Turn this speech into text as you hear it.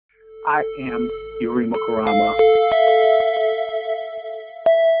I am Yurima Karama.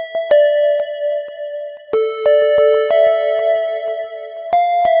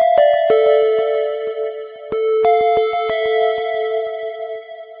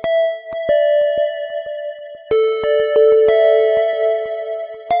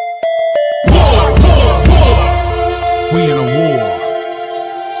 We in a war.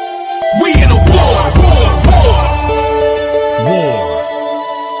 We in a war. War.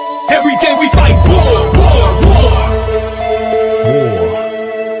 Every day we fight war.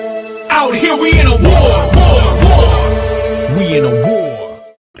 Out here we in a war. We in a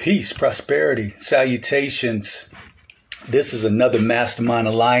war. Peace, prosperity, salutations. This is another Mastermind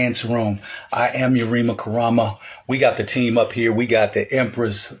Alliance room. I am Yurima Karama. We got the team up here. We got the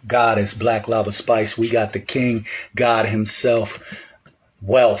Empress Goddess, Black Lava Spice. We got the King God himself,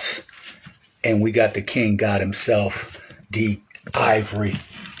 Wealth. And we got the King God himself, D Ivory.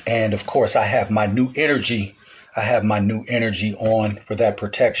 And of course, I have my new energy. On for that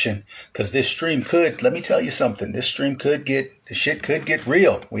protection, because this stream could, let me tell you something, the shit could get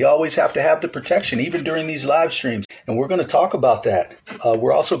real. We always have to have the protection, even during these live streams. And we're going to talk about that.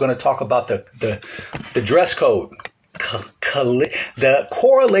 We're also going to talk about the dress code. The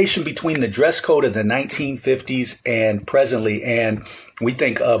correlation between the dress code of the 1950s and presently, and we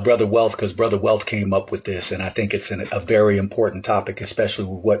think Brother Wealth, because Brother Wealth came up with this, and I think it's a very important topic, especially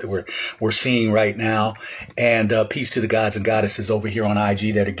with what we're seeing right now. And peace to the gods and goddesses over here on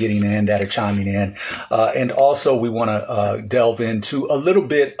IG that are getting in, that are chiming in, and also we want to delve into a little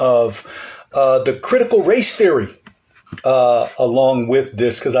bit of the critical race theory along with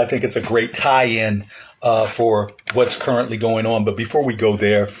this, because I think it's a great tie-in for what's currently going on. But before we go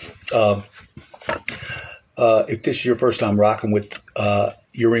there, if this is your first time rocking with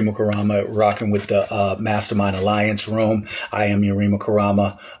Yurima Karama, rocking with the Mastermind Alliance room, I am Yurima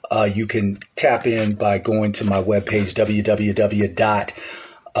Karama. You can tap in by going to my webpage,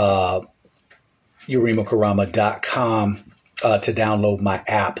 www.yurimakarama.com. To download my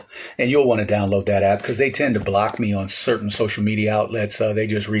app. And you'll want to download that app because they tend to block me on certain social media outlets. They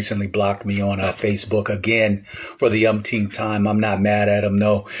just recently blocked me on Facebook again for the umpteenth time. I'm not mad at them,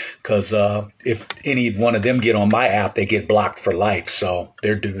 though, because if any one of them get on my app, they get blocked for life. So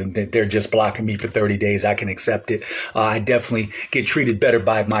they're just blocking me for 30 days. I can accept it. I definitely get treated better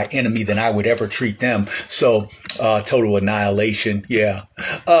by my enemy than I would ever treat them. So total annihilation. Yeah.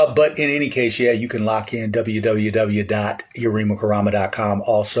 But in any case, yeah, you can lock in www.yurimakarama.com.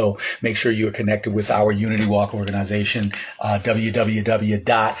 Also, make sure you're connected with our Unity Walk organization,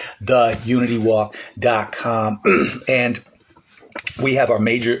 www.theunitywalk.com. And we have our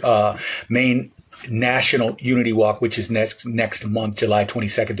main National Unity Walk, which is next month, July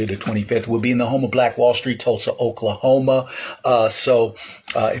 22nd through the 25th. We'll be in the home of Black Wall Street, Tulsa, Oklahoma. So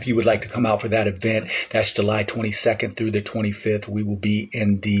if you would like to come out for that event, that's July 22nd through the 25th. We will be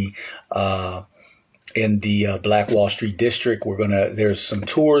in the Black Wall Street district. There's some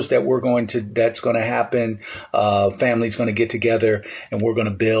tours that's going to happen. Families going to get together and we're going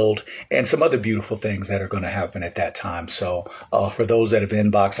to build, and some other beautiful things that are going to happen at that time. So, for those that have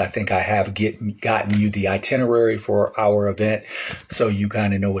inboxed, I think I have gotten you the itinerary for our event. So you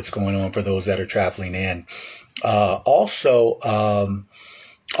kind of know what's going on for those that are traveling in. Also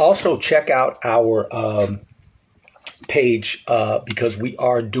check out our, page because we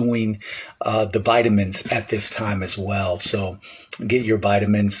are doing the vitamins at this time as well. So get your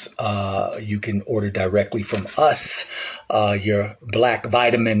vitamins. You can order directly from us, your Black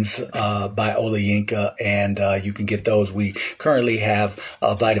Vitamins by Olayinka, and you can get those. We currently have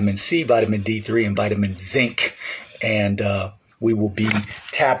vitamin C, vitamin D3, and vitamin zinc, and we will be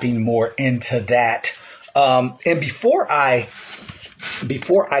tapping more into that. And before I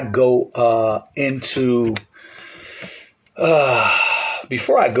go into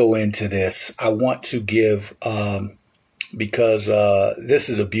this, I want to give, because this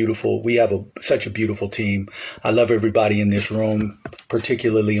is we have such a beautiful team. I love everybody in this room,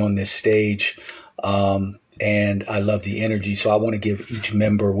 particularly on this stage, and I love the energy. So I want to give each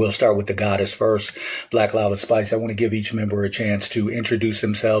member, we'll start with the goddess first, Black Lava Spice. I want to give each member a chance to introduce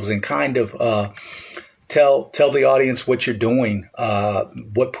themselves and kind of tell the audience what you're doing,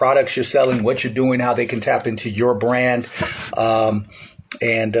 what products you're selling, what you're doing, how they can tap into your brand.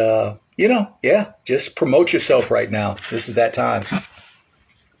 Just promote yourself right now. This is that time.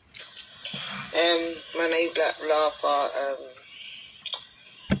 My name Black Lava.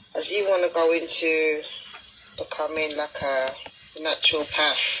 As you want to go into becoming like a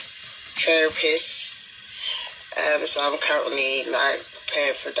naturopath therapist, so I'm currently like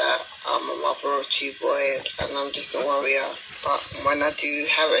prepared for that. I'm a mother of 2 boys, and I'm just a warrior. But when I do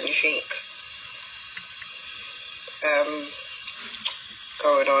have anything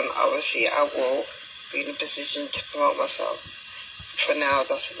going on, obviously I will be in a position to promote myself. For now,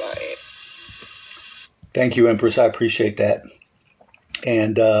 that's about it. Thank you, Empress. I appreciate that.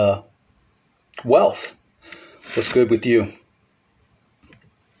 And Wealth, what's good with you?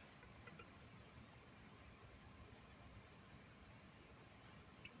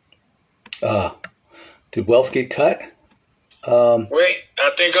 Did Wealth get cut? Wait,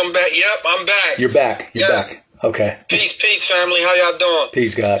 I think I'm back. Yep, I'm back. You're back. You're back. Okay. Peace, family. How y'all doing?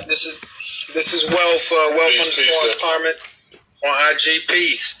 Peace, God. This is Wealth. Wealth _apartment on IG.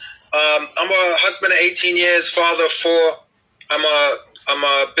 Peace. I'm a husband of 18 years, father of 4. I'm a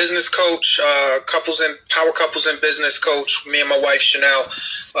business coach, power couples and business coach. Me and my wife Chanel,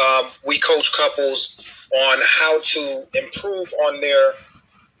 we coach couples on how to improve on their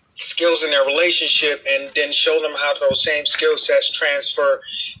skills in their relationship, and then show them how those same skill sets transfer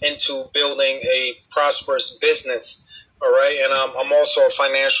into building a prosperous business. All right, and I'm also a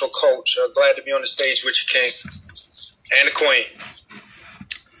financial coach. Glad to be on the stage with you, King and the Queen.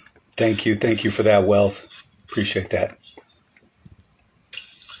 Thank you for that, Wealth. Appreciate that.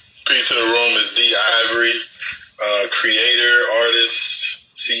 Peace to the room. Is D Ivory, creator,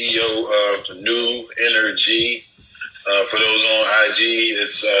 artist, CEO of New Energy. For those on IG,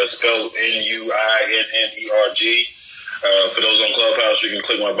 it's spelled NUINNERG. For those on Clubhouse, you can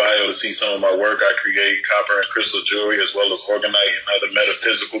click my bio to see some of my work. I create copper and crystal jewelry as well as organite and other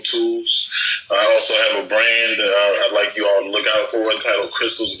metaphysical tools. I also have a brand I'd like you all to look out for entitled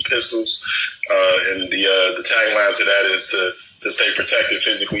Crystals and Pistols. And the tagline to that is to stay protected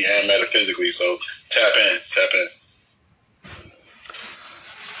physically and metaphysically. So tap in.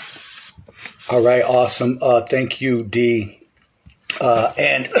 All right, awesome. Thank you, D.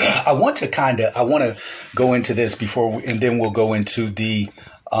 And I want to go into this and then we'll go into the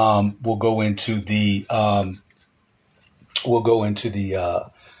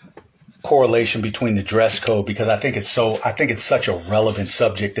correlation between the dress code, because I think it's such a relevant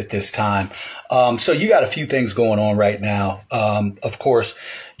subject at this time. So you got a few things going on right now. Of course,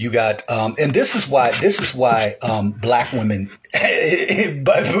 you got, and this is why black women,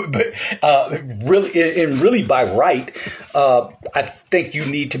 really by right, I think you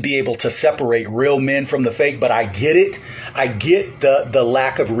need to be able to separate real men from the fake. But I get it. I get the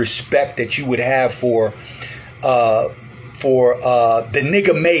lack of respect that you would have for the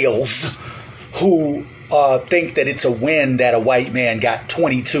nigga males who think that it's a win that a white man got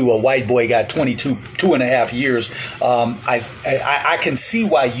 22, a white boy got 2.5 years. I can see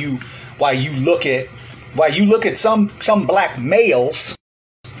why you look at some black males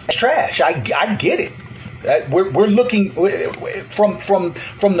as trash. I get it. We're looking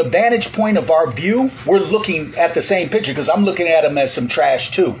from the vantage point of our view. We're looking at the same picture, because I'm looking at them as some trash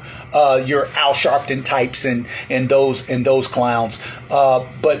too. Your Al Sharpton types and those clowns.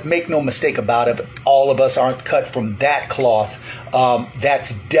 But make no mistake about it, all of us aren't cut from that cloth.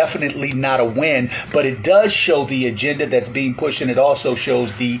 That's definitely not a win, but it does show the agenda that's being pushed, and it also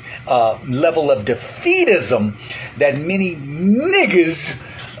shows the level of defeatism that many niggas,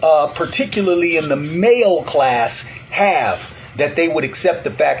 particularly in the male class, have, that they would accept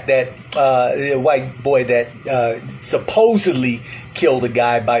the fact that a white boy that supposedly killed a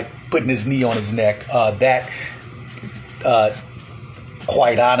guy by putting his knee on his neck, that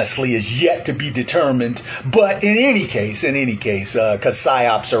quite honestly is yet to be determined. But in any case, because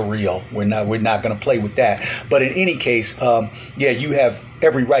psyops are real, we're not going to play with that. But in any case, you have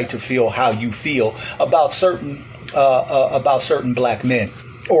every right to feel how you feel about certain black men.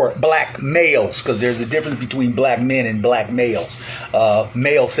 Or black males, because there's a difference between black men and black males.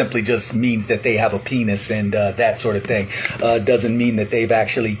 Male simply just means that they have a penis and that sort of thing. Doesn't mean that they've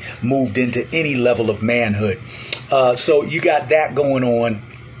actually moved into any level of manhood. So you got that going on.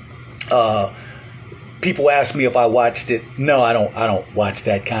 People ask me if I watched it. No, I don't watch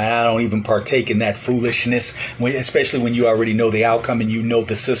that kind. I don't even partake in that foolishness, especially when you already know the outcome and you know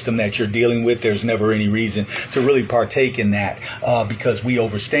the system that you're dealing with. There's never any reason to really partake in that because we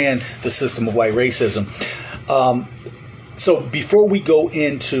understand the system of white racism. So before we go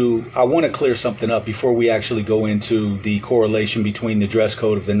into, I want to clear something up before we actually go into the correlation between the dress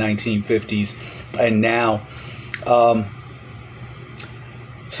code of the 1950s and now.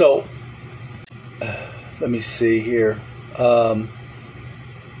 Let me see here,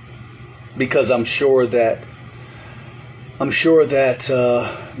 because I'm sure that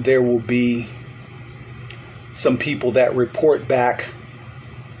there will be some people that report back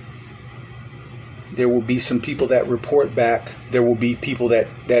There will be some people that report back. There will be people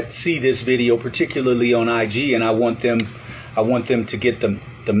that see this video, particularly on IG, and I want them to get the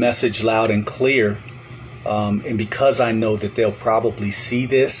message loud and clear. And because I know that they'll probably see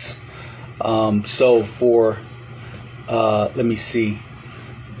this, so for let me see,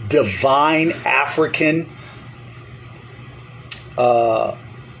 Divine African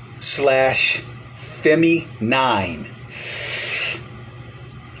slash Femi9.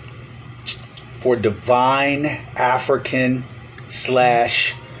 For Divine African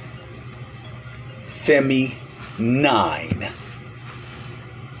slash Femi9.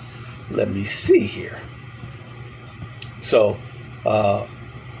 Let me see here. So,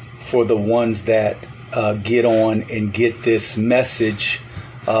 for the ones that get on and get this message,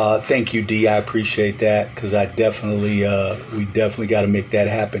 thank you, D. I appreciate that, because we definitely got to make that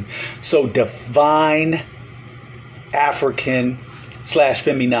happen. So, Divine African slash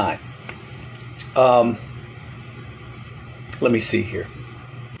Femi9. Let me see here.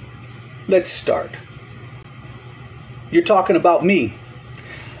 Let's start. You're talking about me.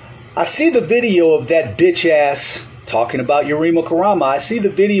 I see the video of that bitch ass talking about Yurima Karama. I see the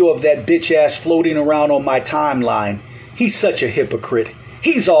video of that bitch ass floating around on my timeline. He's such a hypocrite.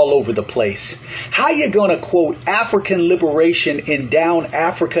 He's all over the place. How you gonna quote African liberation in down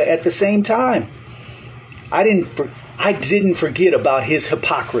Africa at the same time? I didn't forget about his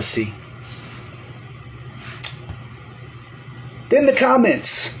hypocrisy. Then the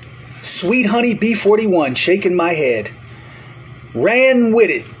comments. Sweet Honey B41 shaking my head. Ran with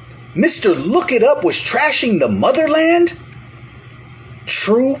it. Mr. Look It Up was trashing the motherland?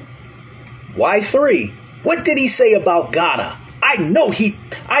 True. Y3. What did he say about Ghana? I know he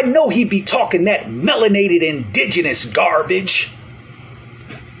be talking that melanated indigenous garbage.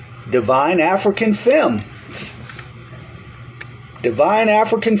 Divine African Femme. Divine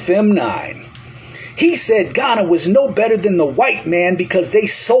African Femme 9. He said Ghana was no better than the white man because they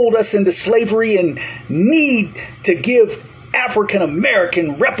sold us into slavery and need to give African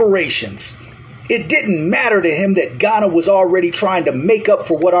American reparations. It didn't matter to him that Ghana was already trying to make up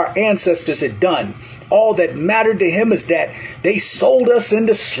for what our ancestors had done. All that mattered to him is that they sold us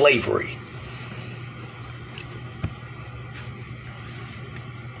into slavery.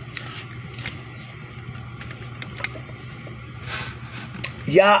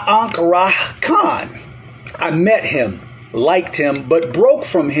 Ya Ankara Khan. I met him, liked him, but broke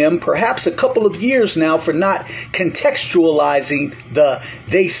from him perhaps a couple of years now for not contextualizing the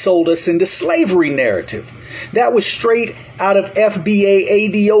they sold us into slavery narrative. That was straight out of FBA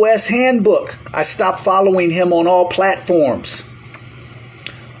ADOS handbook. I stopped following him on all platforms.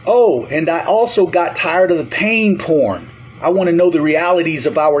 Oh, and I also got tired of the pain porn. I want to know the realities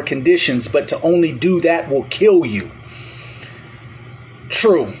of our conditions, but to only do that will kill you.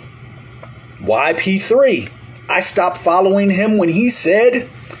 True. YP3. I stopped following him when he said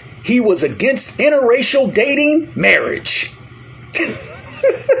he was against interracial dating marriage.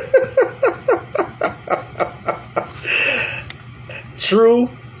 True.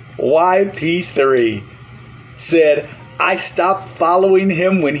 YP3 said I stopped following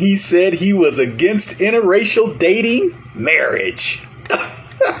him when he said he was against interracial dating marriage.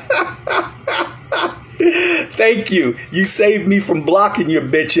 Thank you. You saved me from blocking your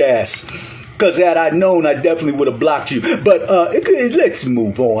bitch ass. Because had I known, I definitely would have blocked you. But let's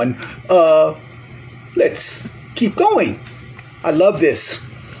move on. Let's keep going. I love this.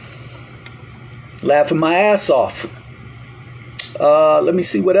 Laughing my ass off. Let me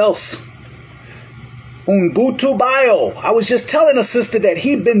see what else. Ubuntu Bio. I was just telling a sister that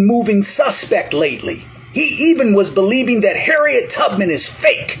he'd been moving suspect lately. He even was believing that Harriet Tubman is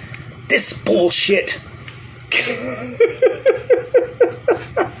fake. This bullshit.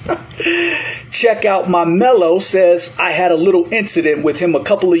 Check out my Mellow says I had a little incident with him a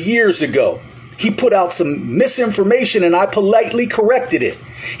couple of years ago. He put out some misinformation and I politely corrected it.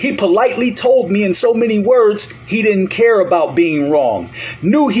 He politely told me in so many words he didn't care about being wrong.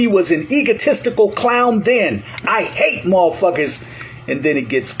 Knew he was an egotistical clown then. I hate motherfuckers. And then it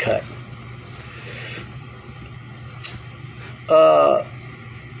gets cut.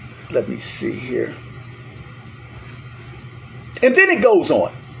 Let me see here. And then it goes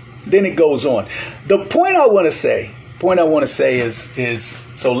on. The point I want to say is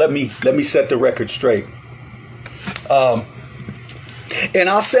so let me set the record straight. And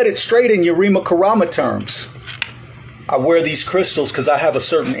I'll set it straight in Yurima Karama terms. I wear these crystals because I have a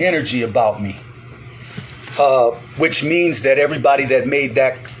certain energy about me. Which means that everybody that made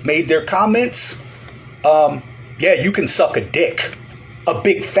their comments, yeah, you can suck a dick. A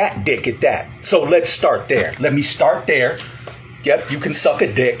big fat dick at that. So let's start there. Let me start there. Yep, you can suck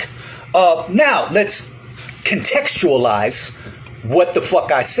a dick. Now, let's contextualize what the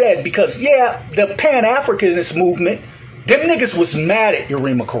fuck I said, because, yeah, the Pan-Africanist movement, them niggas was mad at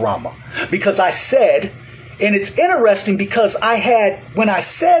Yurima Karama because I said, and it's interesting because when I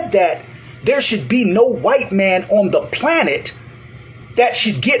said that there should be no white man on the planet that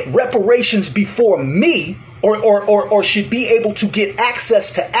should get reparations before me, or should be able to get access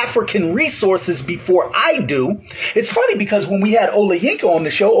to African resources before I do. It's funny because when we had Olayinka on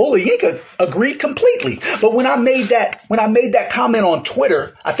the show, Olayinka agreed completely. But when I made that comment on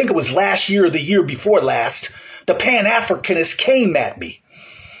Twitter, I think it was last year or the year before last, the Pan-Africanists came at me.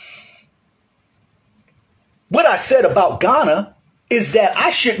 What I said about Ghana is that I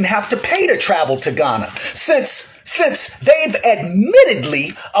shouldn't have to pay to travel to Ghana since they've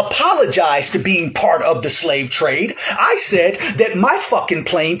admittedly apologized to being part of the slave trade. I said that my fucking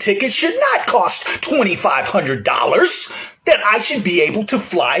plane ticket should not cost $2,500, that I should be able to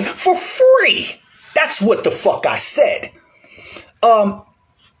fly for free. That's what the fuck I said.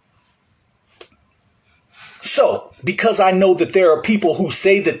 So, because I know that there are people who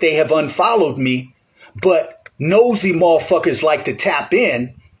say that they have unfollowed me, but nosy motherfuckers like to tap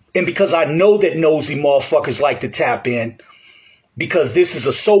in, and because I know that nosy motherfuckers like to tap in, because this is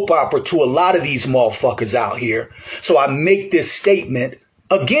a soap opera to a lot of these motherfuckers out here, so I make this statement.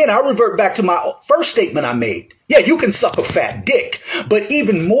 Again, I revert back to my first statement I made. Yeah, you can suck a fat dick, but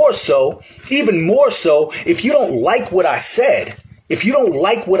even more so, if you don't like what I said,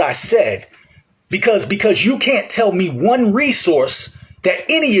 because you can't tell me one resource that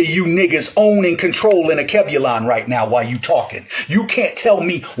any of you niggas own and control in a Kebulon right now while you talking. You can't tell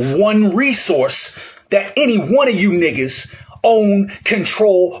me one resource that any one of you niggas own,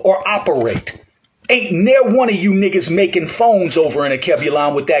 control, or operate. Ain't near one of you niggas making phones over in a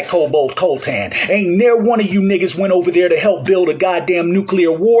Kebulon with that Cobalt Coltan. Ain't near one of you niggas went over there to help build a goddamn nuclear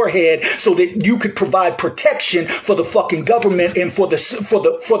warhead so that you could provide protection for the fucking government and for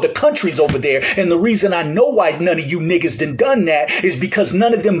the countries over there. And the reason I know why none of you niggas done that is because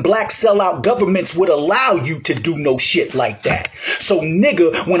none of them black sellout governments would allow you to do no shit like that. So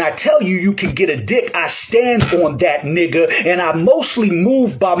nigga, when I tell you you can get a dick, I stand on that nigga, and I mostly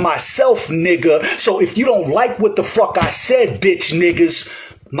move by myself, nigga. So if you don't like what the fuck I said, bitch niggas,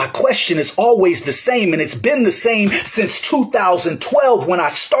 my question is always the same, and it's been the same since 2012 when I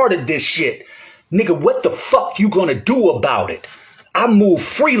started this shit. Nigga, what the fuck you gonna do about it? I move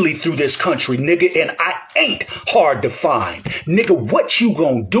freely through this country, nigga, and I ain't hard to find. Nigga, what you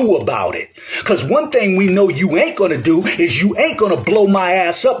gonna do about it? Because one thing we know you ain't gonna do is you ain't gonna blow my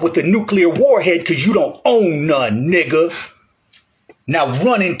ass up with a nuclear warhead because you don't own none, nigga. Now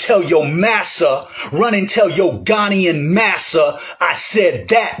run and tell your massa, run and tell your Ghanaian massa, I said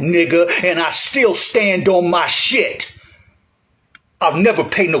that, nigga, and I still stand on my shit. I'll never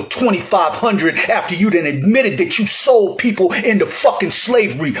pay no $2,500 after you done admitted that you sold people into fucking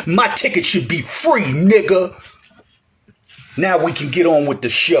slavery. My ticket should be free, nigga. Now we can get on with the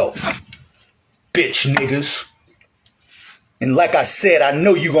show. Bitch niggas. And like I said, I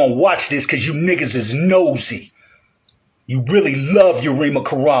know you gonna watch this because you niggas is nosy. You really love Yurima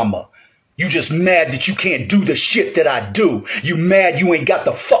Karama. You just mad that you can't do the shit that I do. You mad you ain't got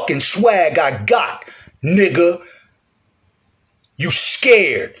the fucking swag I got, nigga. You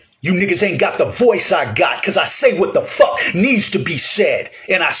scared. You niggas ain't got the voice I got because I say what the fuck needs to be said.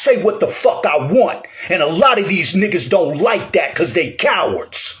 And I say what the fuck I want. And a lot of these niggas don't like that because they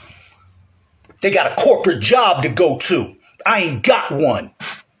cowards. They got a corporate job to go to. I ain't got one.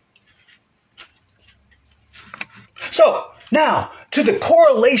 So, now, to the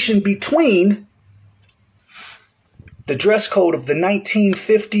correlation between the dress code of the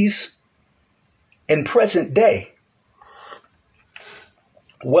 1950s and present day.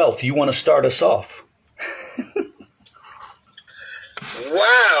 Wealth, you want to start us off?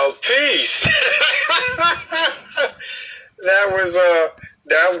 Wow, peace. That was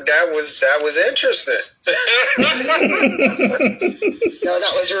interesting. No,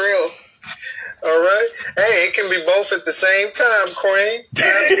 that was real. All right. Hey, it can be both at the same time, Queen.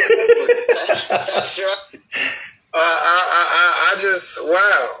 That's right. I just,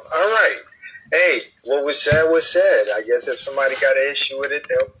 wow. All right. Hey, what was said was said. I guess if somebody got an issue with it,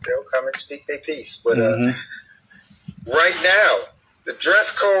 they'll come and speak their piece. But right now, the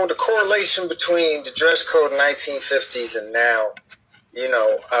dress code, the correlation between the dress code in the 1950s and now,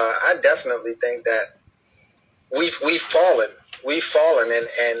 I definitely think that we've fallen. We've fallen,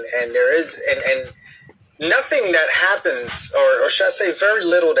 and there is and nothing that happens, or should I say, very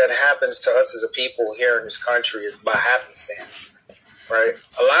little that happens to us as a people here in this country is by happenstance, right?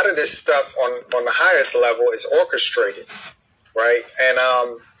 A lot of this stuff on the highest level is orchestrated, right? And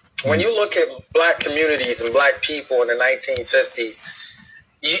When you look at black communities and black people in the 1950s,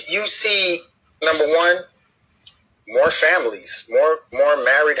 you see, number one, more families, more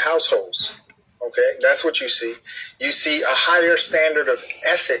married households. Okay, that's what you see. You see a higher standard of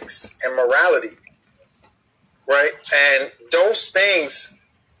ethics and morality, right? And those things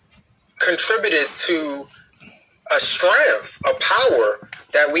contributed to a strength, a power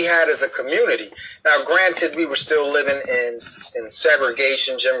that we had as a community. Now, granted, we were still living in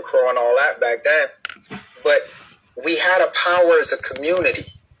segregation, Jim Crow, and all that back then, but we had a power as a community,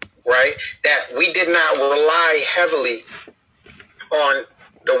 right? That we did not rely heavily on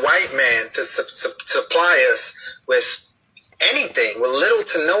the white man to supply us with anything, with little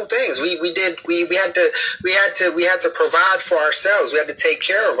to no things. We had to provide for ourselves. We had to take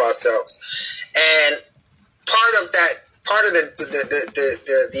care of ourselves, and part of the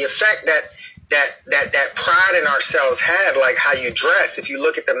effect that pride in ourselves had, like how you dress. If you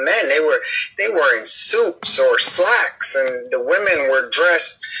look at the men, they were in suits or slacks, and the women were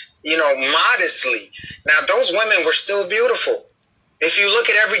dressed, modestly. Now, those women were still beautiful. If you look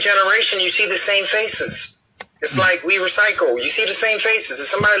at every generation, you see the same faces. It's like we recycle. You see the same faces. If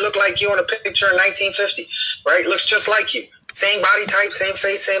somebody looked like you on a picture in 1950, right? Looks just like you. Same body type, same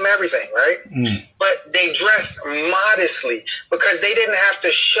face, same everything, right? But they dressed modestly because they didn't have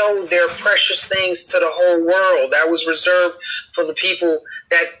to show their precious things to the whole world. That was reserved for the people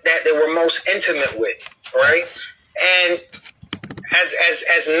that they were most intimate with, right? And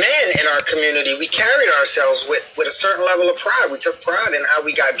as men in our community, we carried ourselves with a certain level of pride. We took pride in how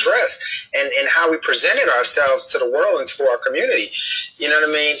we got dressed and how we presented ourselves to the world and to our community. You know what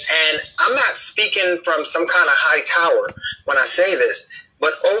I mean? And I'm not speaking from some kind of high tower when I say this,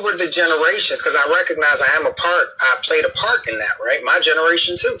 but over the generations, because I recognize I played a part in that, right? My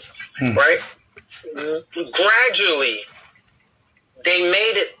generation too, right? Gradually, they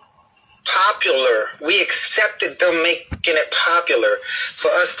made it popular. We accepted them making it popular for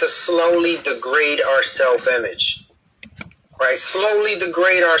us to slowly degrade our self-image, right? Slowly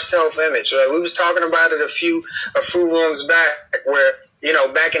degrade our self-image. Right? We was talking about it a few rooms back, where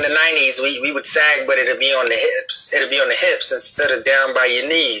back in the 90s we would sag, but it'd be on the hips. It'd be on the hips instead of down by your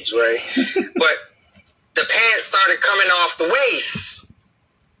knees, right? But the pants started coming off the waist,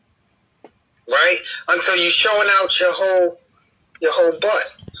 right? Until you showing out your whole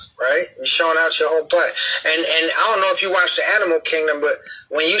butt. Right? You're showing out your whole butt. And I don't know if you watch the Animal Kingdom, but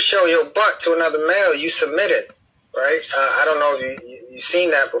when you show your butt to another male, you submit it, right? I don't know if you've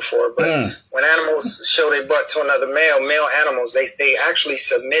seen that before, but when animals show their butt to another male animals, they actually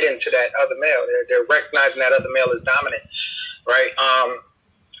submit into that other male. They're recognizing that other male as dominant, right?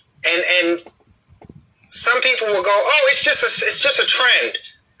 And some people will go, oh, it's just a trend.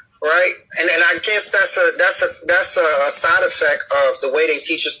 Right, and I guess that's a side effect of the way they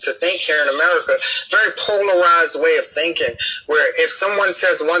teach us to think here in America. Very polarized way of thinking, where if someone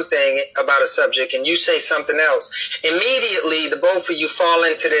says one thing about a subject and you say something else, immediately the both of you fall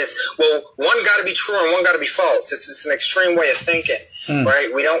into this. Well, one got to be true and one got to be false. This is an extreme way of thinking,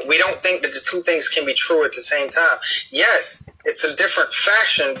 right? We don't think that the two things can be true at the same time. Yes, it's a different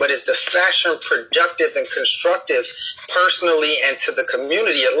fashion, but is the fashion productive and constructive personally and to the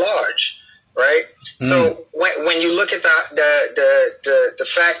community at large, right? So when you look at the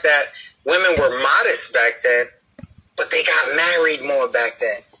fact that women were modest back then, but they got married more back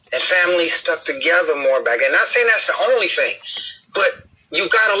then, and families stuck together more back then. Not saying that's the only thing, but you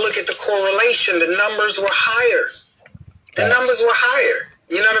got to look at the correlation. The numbers were higher. The numbers were higher.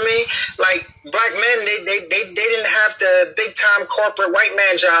 You know what I mean? Like black men, they didn't have the big time corporate white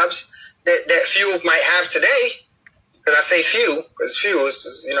man jobs that few might have today. Because I say few, because few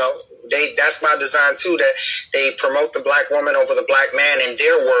is that's by design too, that they promote the black woman over the black man in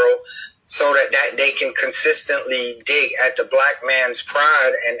their world, so that they can consistently dig at the black man's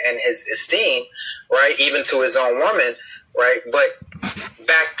pride and his esteem, right? Even to his own woman, right? But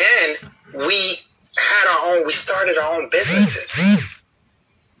back then we started our own businesses.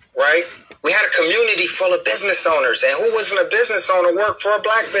 Right? We had a community full of business owners, and who wasn't a business owner worked for a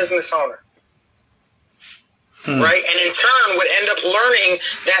black business owner. Right? And in turn would end up learning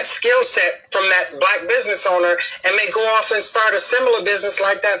that skill set from that black business owner and may go off and start a similar business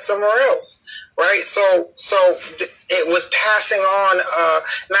like that somewhere else. Right? So it was passing on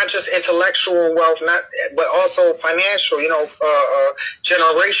not just intellectual wealth, but also financial,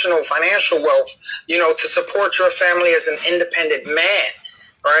 generational financial wealth, to support your family as an independent man.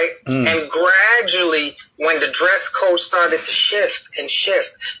 Right? And gradually, when the dress code started to shift,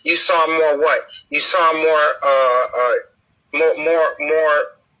 you saw more what? You saw more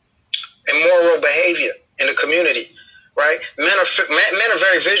immoral behavior in the community, right? Men are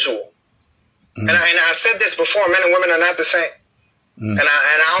very visual. And I said this before, men and women are not the same. And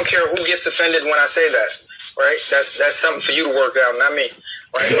I don't care who gets offended when I say that, right? That's something for you to work out, not me,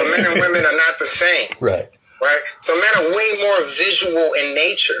 right? But men and women are not the same. Right. Right? So men are way more visual in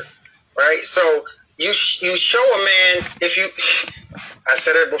nature, right? So you show a man, I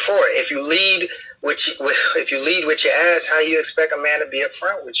said it before, if you lead with your ass, how you expect a man to be up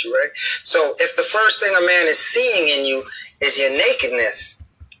front with you, right? So if the first thing a man is seeing in you is your nakedness,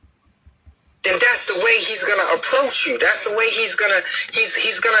 then that's the way he's gonna approach you. That's the way he's gonna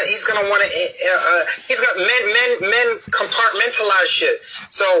want to. Men compartmentalize shit.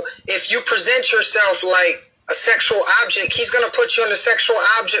 So if you present yourself like a sexual object, he's gonna put you in the sexual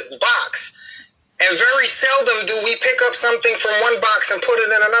object box. And very seldom do we pick up something from one box and put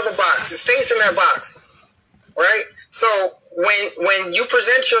it in another box. It stays in that box, right? So when you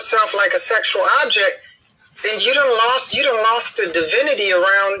present yourself like a sexual object, then you done lost the divinity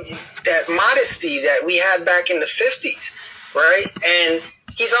around that modesty that we had back in the 50s, right? And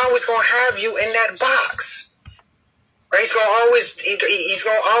he's always gonna have you in that box, right? He's gonna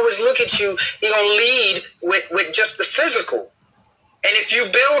always look at you. He's gonna lead with just the physical. And if you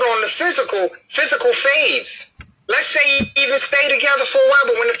build on the physical fades. Let's say you even stay together for a while,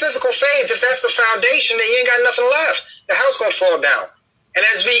 but when the physical fades, if that's the foundation, then you ain't got nothing left. The house gonna fall down. And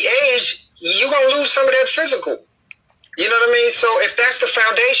as we age, you're gonna lose some of that physical. You know what I mean? So if that's the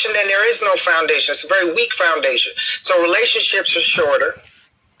foundation, then there is no foundation. It's a very weak foundation. So relationships are shorter,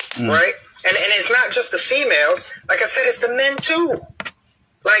 right? And it's not just the females. Like I said, it's the men too.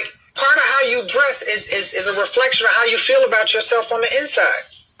 Like, part of how you dress is a reflection of how you feel about yourself on the inside.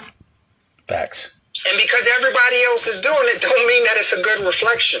 Facts. And because everybody else is doing it, don't mean that it's a good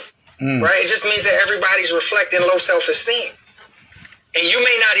reflection, right? It just means that everybody's reflecting low self-esteem. And you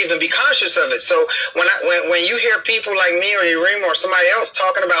may not even be conscious of it. So when you hear people like me or Yurima or somebody else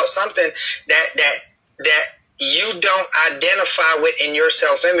talking about something that you don't identify with in your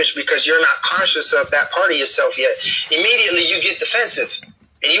self-image because you're not conscious of that part of yourself yet, immediately you get defensive.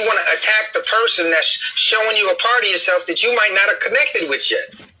 And you want to attack the person that's showing you a part of yourself that you might not have connected with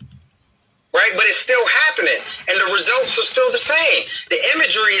yet. Right? But it's still happening. And the results are still the same. The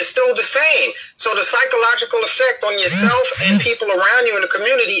imagery is still the same. So the psychological effect on yourself and people around you in the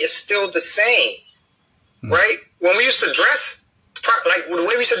community is still the same. Right? When we used to dress, like the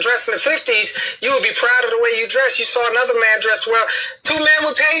way we used to dress in the 50s, you would be proud of the way you dress. You saw another man dress well. Two men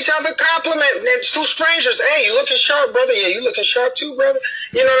would pay each other compliment. And two strangers, hey, you looking sharp, brother. Yeah, you looking sharp too, brother.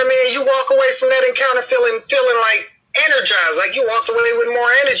 You know what I mean? You walk away from that encounter feeling like energized, like you walked away with more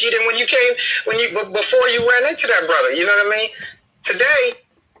energy than before you ran into that brother. You know what I mean? Today,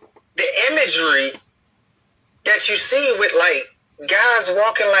 the imagery that you see with like guys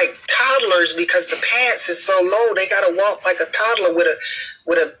walking like toddlers because the pants is so low, they gotta walk like a toddler with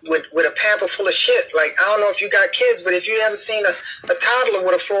a pamper full of shit. Like, I don't know if you got kids, but if you haven't seen a toddler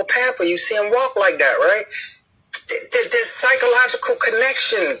with a full pamper, you see them walk like that, right? There's psychological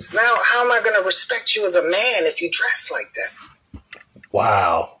connections. Now, how am I going to respect you as a man if you dress like that?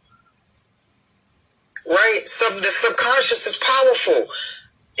 Wow. Right? The subconscious is powerful.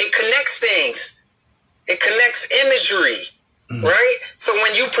 It connects things. It connects imagery. Right? So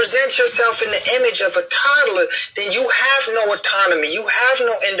when you present yourself in the image of a toddler, then you have no autonomy. You have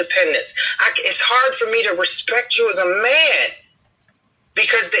no independence. It's hard for me to respect you as a man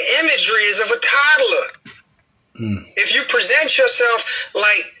because the imagery is of a toddler. If you present yourself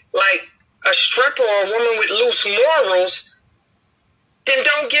like a stripper or a woman with loose morals, then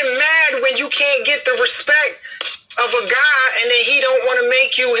don't get mad when you can't get the respect of a guy and then he don't want to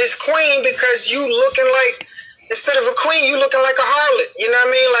make you his queen because you looking like, instead of a queen, you looking like a harlot. You know what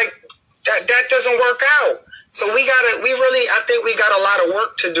I mean? Like that doesn't work out. So I think we got a lot of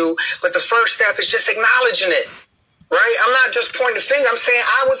work to do, but the first step is just acknowledging it. Right? I'm not just pointing the finger. I'm saying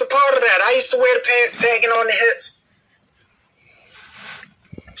I was a part of that. I used to wear the pants sagging on the hips.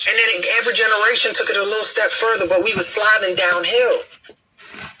 And then every generation took it a little step further, but we were sliding downhill.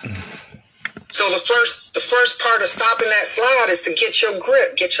 So the first part of stopping that slide is to get your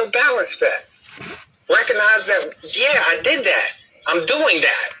grip, get your balance back. Recognize that, yeah, I did that. I'm doing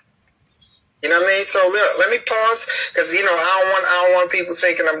that. You know what I mean? So look, let me pause because I don't want people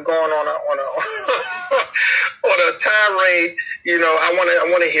thinking I'm going on a on a tirade. I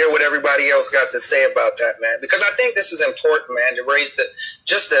want to hear what everybody else got to say about that, man. Because I think this is important, man, to raise the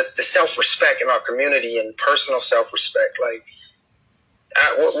self-respect in our community and personal self-respect. Like,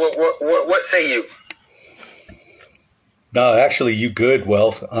 what say you? No, actually, you good,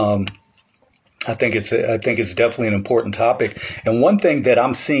 Wealth. I think it's definitely an important topic. And one thing that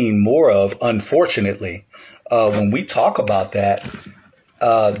I'm seeing more of, unfortunately, when we talk about that,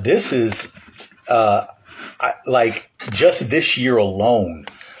 this is like just this year alone,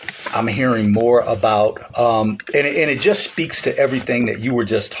 I'm hearing more about, and it just speaks to everything that you were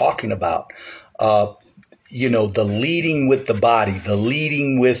just talking about. The leading with the body, the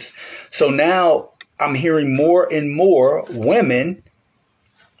leading with. So now I'm hearing more and more women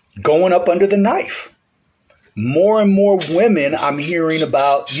going up under the knife. More and more women I'm hearing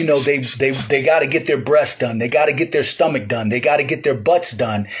about, they got to get their breasts done. They got to get their stomach done. They got to get their butts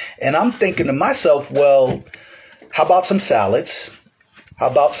done. And I'm thinking to myself, well, how about some salads? How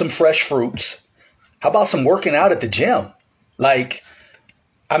about some fresh fruits? How about some working out at the gym? Like,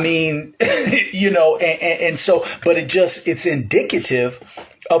 I mean, and so, but it's indicative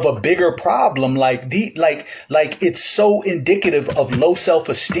of a bigger problem. Like it's so indicative of low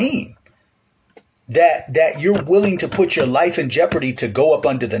self-esteem that you're willing to put your life in jeopardy to go up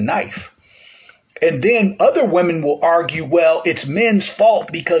under the knife. And then other women will argue, well, it's men's fault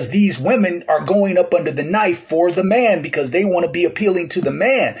because these women are going up under the knife for the man because they want to be appealing to the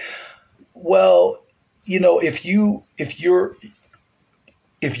man. Well, if you're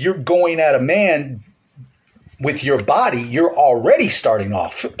going at a man with your body, you're already starting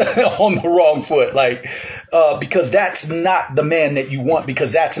off on the wrong foot, because that's not the man that you want,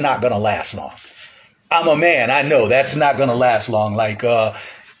 because that's not going to last long. I'm a man. I know that's not going to last long. After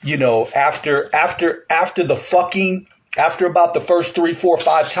the fucking, after about the first 3, 4,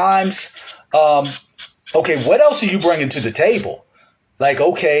 5 times, okay, what else are you bringing to the table?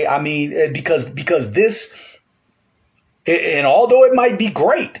 Okay, I mean, because this, and although it might be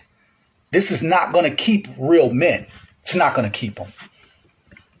great, this is not going to keep real men. It's not going to keep them.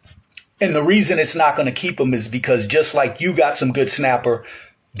 And the reason it's not going to keep them is because just like you got some good snapper,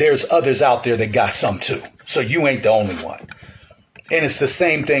 there's others out there that got some too. So you ain't the only one. And it's the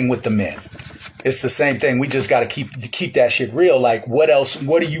same thing with the men. It's the same thing. We just got to keep that shit real. Like, what else?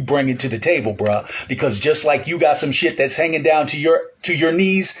 What are you bringing to the table, bruh? Because just like you got some shit that's hanging down to your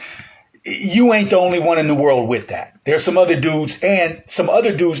knees, you ain't the only one in the world with that. There's some other dudes, and some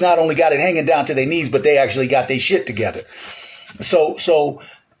other dudes not only got it hanging down to their knees, but they actually got their shit together. So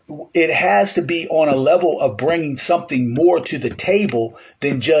it has to be on a level of bringing something more to the table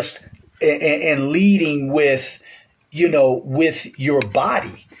than just and leading with, with your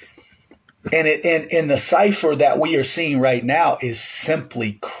body. And the cipher that we are seeing right now is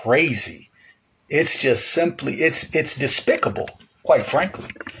simply crazy. It's just simply, it's despicable, quite frankly.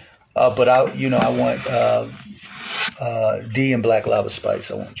 But I want D and Black Lava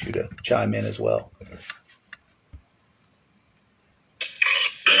Spice. I want you to chime in as well.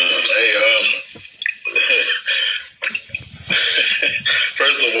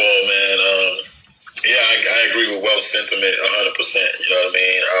 First of all, man, I agree with Wells' sentiment 100%. You know what I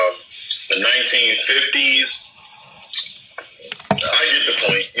mean? The 1950s, I get the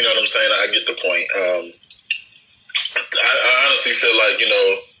point. You know what I'm saying? I get the point. I honestly feel like,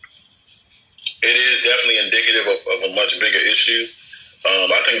 it is definitely indicative of a much bigger issue.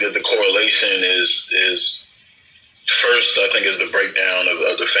 I think that the correlation is first, I think, is the breakdown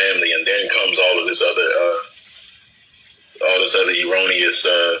of the family, and then comes all of this other erroneous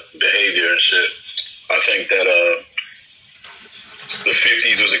behavior and shit. I think that the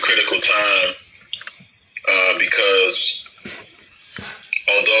 50s was a critical time because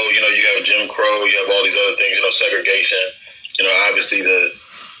although, you have Jim Crow, you have all these other things, segregation, obviously the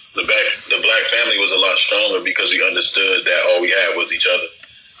black family was a lot stronger because we understood that all we had was each other.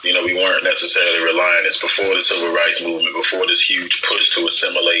 We weren't necessarily relying. It's before the civil rights movement, before this huge push to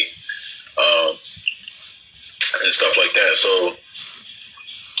assimilate and stuff like that. So,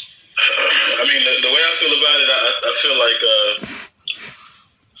 I mean, the way I feel about it, I feel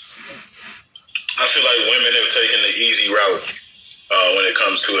like women have taken the easy route when it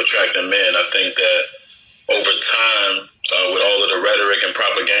comes to attracting men. I think that over time, with all of the rhetoric and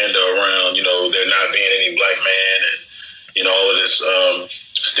propaganda around, there not being any black man and, all of this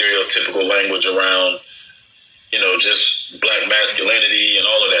stereotypical language around, just black masculinity and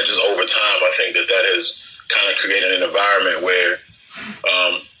all of that, just over time, I think that has kind of created an environment where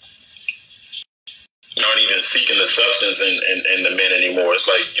you aren't even seeking the substance in the men anymore. It's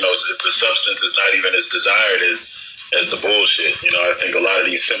like, the substance is not even as desired as the bullshit. I think a lot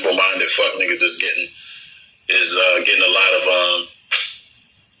of these simple-minded fuck niggas is getting a lot of,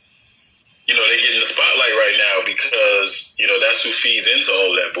 they're getting the spotlight right now because, that's who feeds into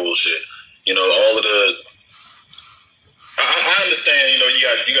all of that bullshit. All of the, I understand,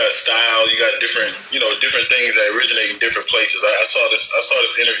 you got style, you got different things that originate in different places. I saw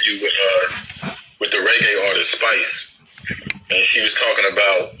this interview with with the reggae artist Spice. And she was talking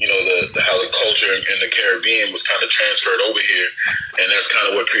about, you know, how the culture in the Caribbean was kind of transferred over here, and that's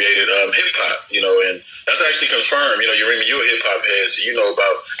kind of what created hip hop, you know, and that's actually confirmed. You know, Yurima, you're a hip hop head, so you know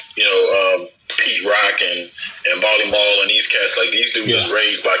about, you know, Pete Rock and Marley Marl and these cats. Like, these dudes was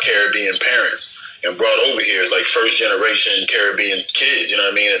raised by Caribbean parents and brought over here as like first generation Caribbean kids, you know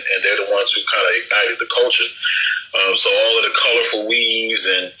what I mean? And they're the ones who kind of ignited the culture. So all of the colorful weaves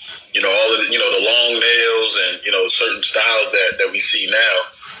and, you know, all of the, you know, the long nails and, you know, certain styles that we see now,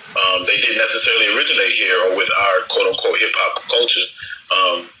 they didn't necessarily originate here or with our quote unquote hip hop culture.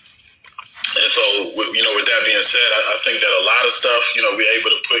 And so, you know, with that being said, I think that a lot of stuff, you know, we're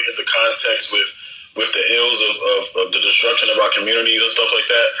able to put into context with the ills of the destruction of our communities and stuff like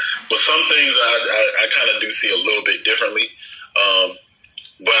that. But some things I kind of do see a little bit differently.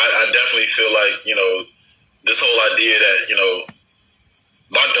 But I definitely feel like, you know, this whole idea that, you know,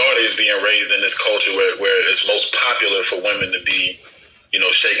 my daughter is being raised in this culture where it's most popular for women to be, you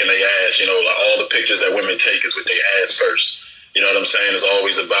know, shaking their ass. You know, like all the pictures that women take is with their ass first. You know what I'm saying? It's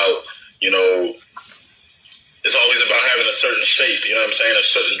always about, you know, it's always about having a certain shape. You know what I'm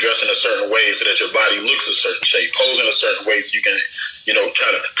saying? Dressing a certain way so that your body looks a certain shape. Posing a certain way so you can, you know, try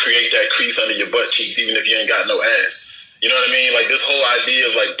to create that crease under your butt cheeks even if you ain't got no ass. You know what I mean? Like this whole idea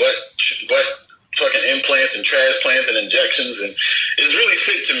of like butt fucking implants and transplants and injections, and it's really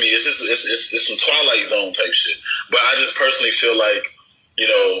sick to me. It's just it's some Twilight Zone type shit. But I just personally feel like, you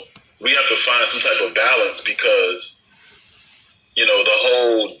know, we have to find some type of balance because, you know, the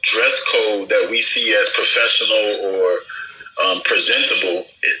whole dress code that we see as professional or presentable,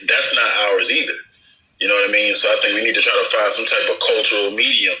 that's not ours either. You know what I mean? So I think we need to try to find some type of cultural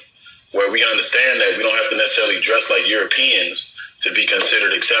medium where we understand that we don't have to necessarily dress like Europeans to be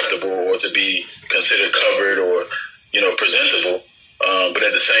considered acceptable or to be considered covered or, you know, presentable. But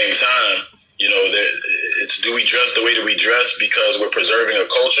at the same time, you know, it's do we dress the way that we dress because we're preserving a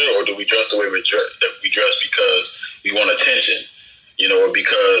culture, or do we dress the way we dress because we want attention, you know, or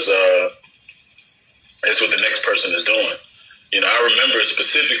because it's what the next person is doing. You know, I remember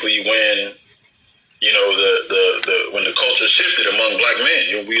specifically when, you know, when the culture shifted among black men.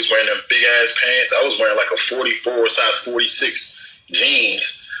 You know, we was wearing them big ass pants. I was wearing like a 44 size 46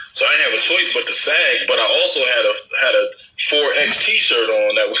 jeans. So I didn't have a choice but to sag, but I also had a 4X t-shirt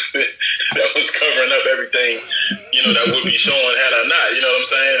on that was covering up everything, you know, that would be showing had I not, you know what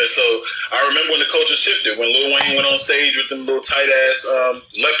I'm saying? And so I remember when the culture shifted, when Lil Wayne went on stage with them little tight ass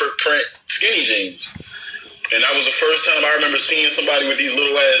leopard print skinny jeans. And that was the first time I remember seeing somebody with these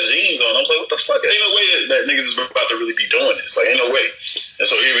little ass jeans on. I was like, what the fuck? Ain't no way that niggas is about to really be doing this. Like, ain't no way. And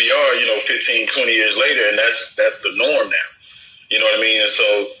so here we are, you know, 15, 20 years later, and that's the norm now. You know what I mean? And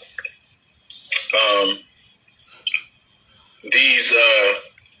so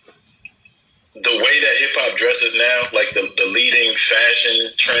the way that hip hop dresses now, like the leading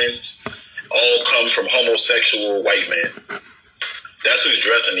fashion trends, all come from homosexual white men. That's who's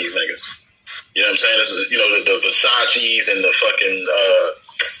dressing these niggas. You know what I'm saying? This is, you know, the Versace's and the fucking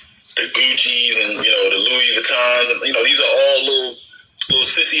the Gucci's and, you know, the Louis Vuittons. And, you know, these are all little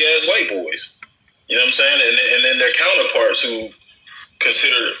sissy ass white boys. You know what I'm saying? And then their counterparts who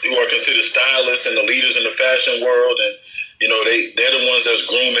are considered stylists and the leaders in the fashion world, and you know they're the ones that's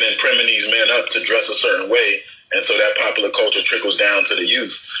grooming and priming these men up to dress a certain way, and so that popular culture trickles down to the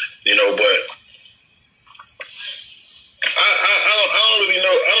youth. You know, but I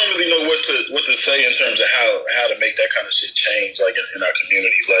don't really know what to say in terms of how to make that kind of shit change, like in our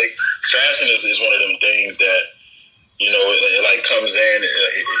communities. Like fashion is one of them things that, you know, it like comes in,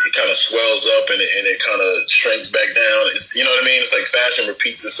 it kind of swells up and it kind of shrinks back down. You know what I mean? It's like fashion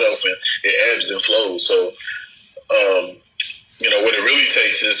repeats itself and it ebbs and flows. So, you know, what it really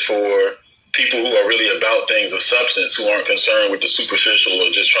takes is for people who are really about things of substance, who aren't concerned with the superficial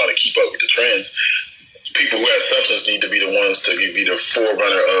or just trying to keep up with the trends. People who have substance need to be the ones to be the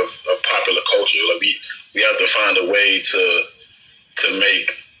forerunner of popular culture. Like we have to find a way to make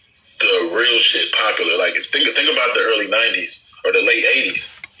the real shit popular. Like think about the early 90s or the late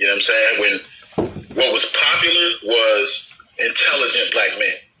 80s. You know what I'm saying? When what was popular was intelligent black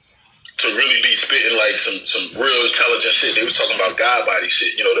men. To really be spitting like some real intelligent shit. They was talking about God body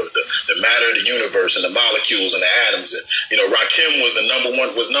shit, you know, the matter of the universe and the molecules and the atoms. And, you know, Rakim was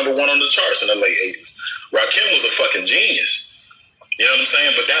number one on the charts in the late 80s. Rakim was a fucking genius. You know what I'm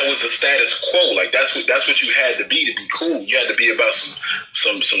saying? But that was the status quo. Like that's what you had to be cool. You had to be about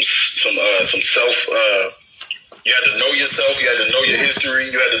some self. You had to know yourself. You had to know your history.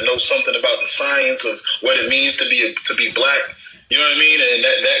 You had to know something about the science of what it means to be black. You know what I mean? And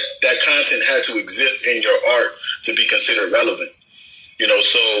that content had to exist in your art to be considered relevant. You know,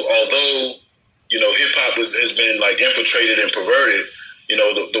 so although, hip hop has been like infiltrated and perverted.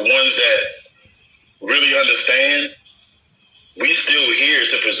 The ones that really understand, we still here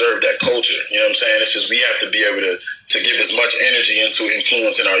to preserve that culture. You know what I'm saying? It's just we have to be able to give as much energy into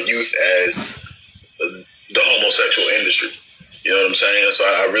influencing our youth as the homosexual industry. You know what I'm saying? So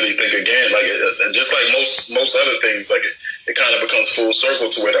I really think, again, like just like most other things, like it kind of becomes full circle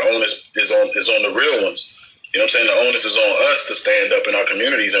to where the onus is on the real ones. You know what I'm saying? The onus is on us to stand up in our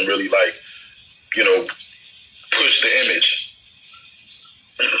communities and really push the image.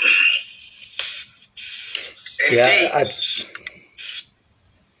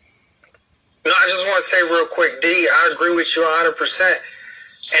 I just want to say real quick, D, I agree with you 100%.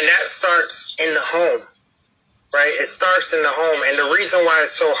 And that starts in the home, right? It starts in the home. And the reason why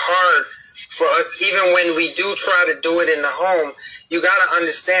it's so hard for us, even when we do try to do it in the home, you got to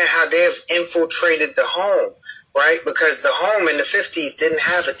understand how they have infiltrated the home, right? Because the home in the 50s didn't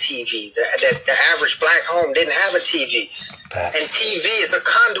have a TV. The average black home didn't have a TV. And TV is a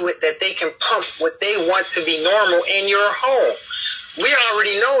conduit that they can pump what they want to be normal in your home. We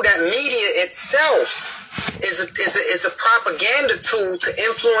already know that media itself is a propaganda tool to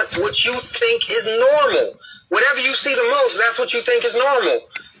influence what you think is normal. Whatever you see the most, that's what you think is normal.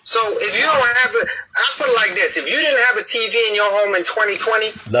 So if you don't have I put it like this: if you didn't have a TV in your home in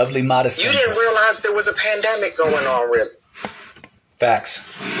 2020, lovely, modest, you didn't realize there was a pandemic going on, really. Facts.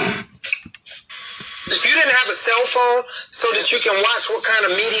 If you didn't have a cell phone so that you can watch what kind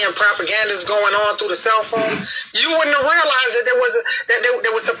of media and propaganda is going on through the cell phone, you wouldn't have realized that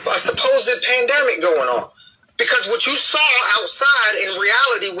there was a supposed pandemic going on. Because what you saw outside in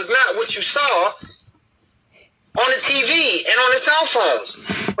reality was not what you saw on the TV and on the cell phones,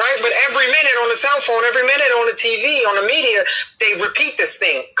 right? But every minute on the cell phone, every minute on the TV, on the media, they repeat this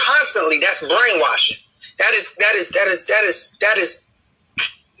thing constantly. That's brainwashing. That is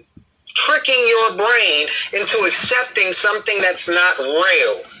tricking your brain into accepting something that's not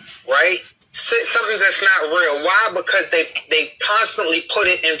real, right? Something that's not real. Why? Because they constantly put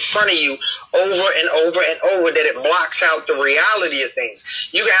it in front of you over and over and over that it blocks out the reality of things.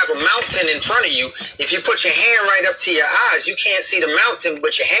 You can have a mountain in front of you. If you put your hand right up to your eyes, you can't see the mountain,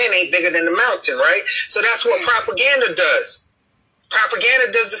 but your hand ain't bigger than the mountain, right? So that's what propaganda does.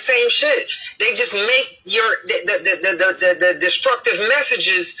 Propaganda does the same shit. They just make the destructive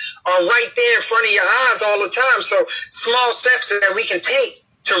messages are right there in front of your eyes all the time. So small steps that we can take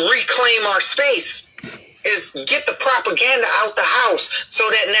to reclaim our space is get the propaganda out the house so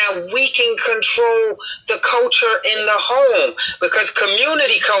that now we can control the culture in the home, because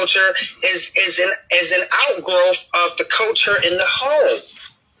community culture is an outgrowth of the culture in the home.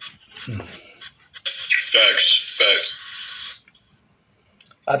 Facts.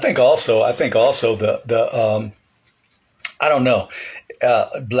 I think also the I don't know,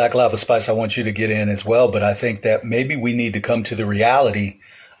 Black Lava Spice, I want you to get in as well, but I think that maybe we need to come to the reality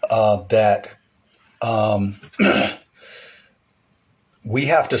that we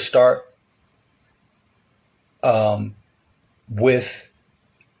have to start with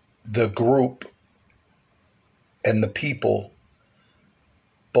the group and the people,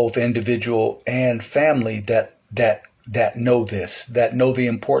 both individual and family, that know this, that know the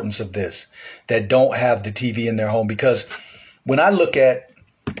importance of this, that don't have the TV in their home. Because when I look at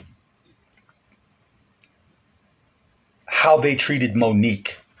how they treated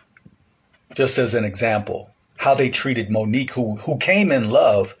Monique, just as an example, how they treated Monique, who came in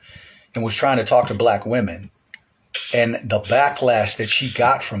love and was trying to talk to black women, and the backlash that she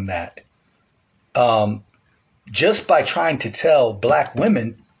got from that, just by trying to tell black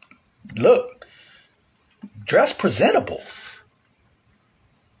women, look, dress presentable.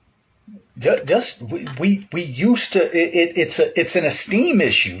 Just we used to it's an esteem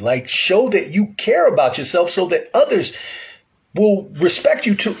issue. Like, show that you care about yourself so that others will respect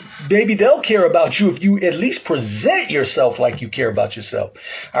you too. Maybe they'll care about you if you at least present yourself like you care about yourself.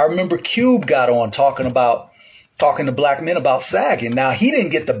 I remember Cube got on talking to black men about sagging. Now, he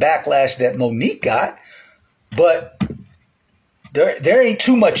didn't get the backlash that Monique got, but there ain't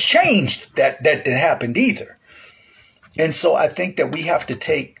too much change that happened either. And so I think that we have to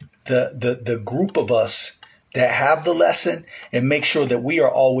take the group of us that have the lesson and make sure that we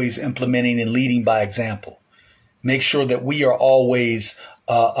are always implementing and leading by example. Make sure that we are always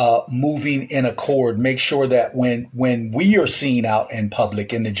moving in accord. Make sure that when we are seen out in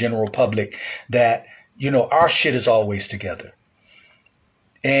public, in the general public, that, our shit is always together.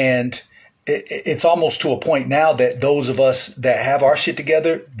 And it's almost to a point now that those of us that have our shit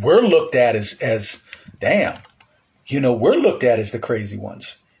together, we're looked at as damn, we're looked at as the crazy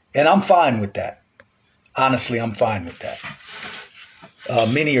ones. And I'm fine with that. Honestly, I'm fine with that.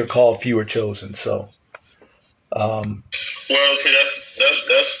 Many are called, few are chosen. So, well, see,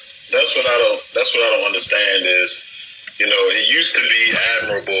 that's what I don't understand is, you know, it used to be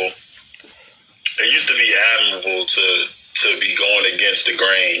admirable. It used to be admirable to be going against the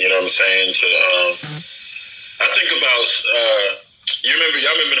grain. You know what I'm saying? I think about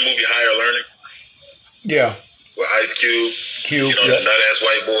y'all remember the movie Higher Learning? Yeah. With Ice Cube. You know, the nut ass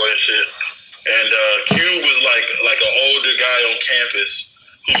white boy and shit. And Cube was like an older guy on campus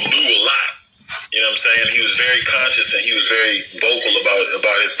who knew a lot. You know what I'm saying? He was very conscious and he was very vocal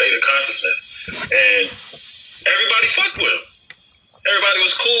about his state of consciousness. And everybody fucked with him. Everybody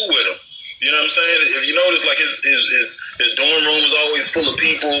was cool with him. You know what I'm saying? If you notice, like his dorm room was always full of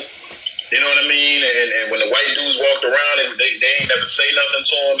people. You know what I mean? And when the white dudes walked around, and they ain't never say nothing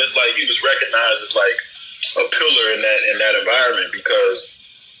to him. It's like he was recognized as like a pillar in that environment because,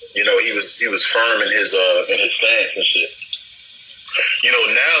 you know, he was firm in his stance and shit. You know,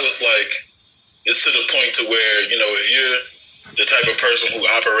 now it's like it's to the point to where, you know, if you're the type of person who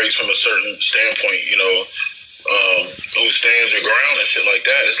operates from a certain standpoint, you know, who stands your ground and shit like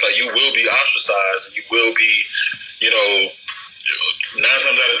that, it's like you will be ostracized and you will be, you know, 9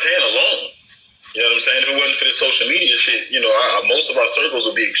 times out of 10 alone. You know what I'm saying? If it wasn't for the social media shit, you know, most of our circles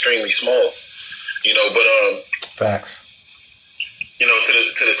would be extremely small. You know, but facts. You know,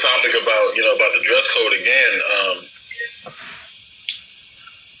 to the topic about, you know, about the dress code again,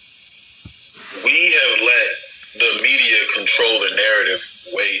 we have let the media control the narrative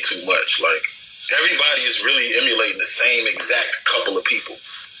way too much. Like, everybody is really emulating the same exact couple of people.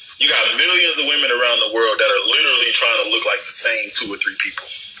 You got millions of women around the world that are literally trying to look like the same 2 or 3 people.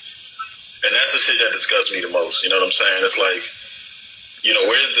 And that's the shit that disgusts me the most. You know what I'm saying? It's like, you know,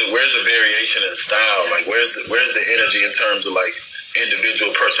 where's the variation in style? Like, where's the energy in terms of like individual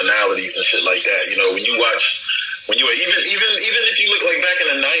personalities and shit like that? You know, even if you look like back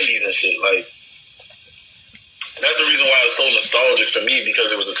in the 90s and shit, like, that's the reason why it's so nostalgic for me, because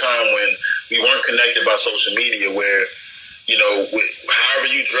it was a time when we weren't connected by social media where, you know,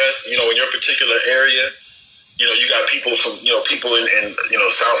 however you dress, you know, in your particular area, you know, you got people from, you know, people in you know,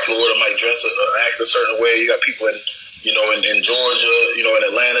 South Florida might dress act a certain way. You got people in, you know, in Georgia, you know, in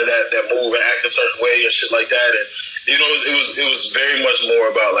Atlanta that move and act a certain way and shit like that. And, you know, it was very much more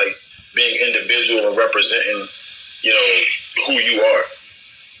about like being individual and representing, you know, who you are.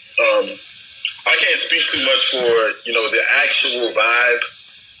 I can't speak too much for, you know, the actual vibe,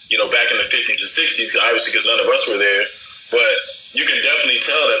 you know, back in the 50s and 60s, obviously because none of us were there. But you can definitely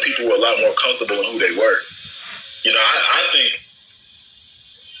tell that people were a lot more comfortable in who they were. You know, I think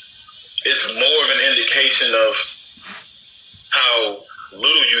it's more of an indication of how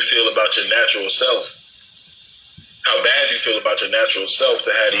little you feel about your natural self, how bad you feel about your natural self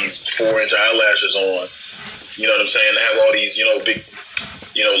to have these 4-inch eyelashes on, you know what I'm saying, to have all these, you know, big,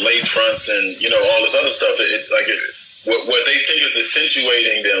 you know, lace fronts and, you know, all this other stuff. What they think is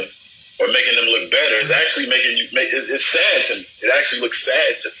accentuating them or making them look better is actually it's sad to me. It actually looks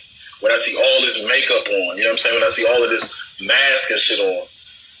sad to me when I see all this makeup on, you know what I'm saying, when I see all of this mask and shit on.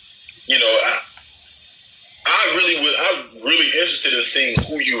 You know, I'm really interested in seeing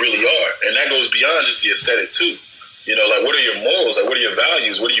who you really are. And that goes beyond just the aesthetic too. You know, like, what are your morals? Like, what are your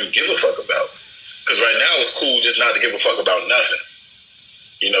values? What do you give a fuck about? Because right now it's cool just not to give a fuck about nothing.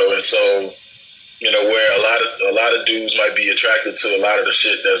 You know, and so, you know, where a lot of dudes might be attracted to a lot of the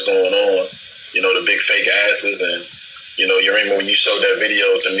shit that's going on, you know, the big fake asses. And, you know, you remember when you showed that video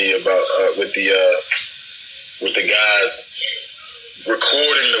to me about with the guys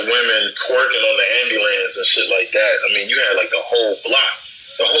recording the women twerking on the ambulance and shit like that. I mean, you had like the whole block,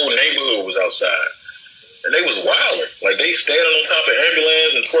 the whole neighborhood was outside. And they was wilding. Like, they standing on top of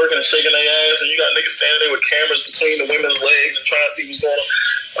ambulance and twerking and shaking their ass, and you got niggas standing there with cameras between the women's legs and trying to see what's going on.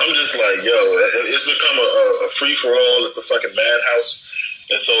 I'm just like, yo, it's become a free-for-all. It's a fucking madhouse.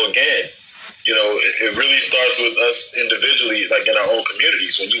 And so, again, you know, it really starts with us individually, like in our own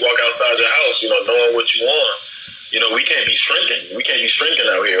communities. When you walk outside your house, you know, knowing what you want, you know, we can't be shrinking. We can't be shrinking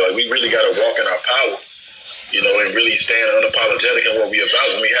out here. Like, we really got to walk in our power. You know, and really stand unapologetic in what we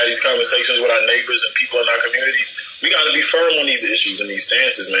about. When we have these conversations with our neighbors and people in our communities, we got to be firm on these issues and these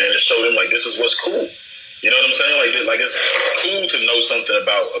stances, man, and show them, like, this is what's cool. You know what I'm saying? Like it's cool to know something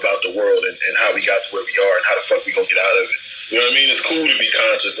about the world and how we got to where we are and how the fuck we gonna get out of it. You know what I mean? It's cool to be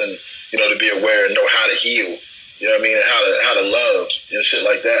conscious and, you know, to be aware and know how to heal. You know what I mean? And how to love and shit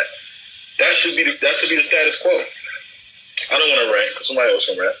like that. That should be the status quo. I don't want to rant, because somebody else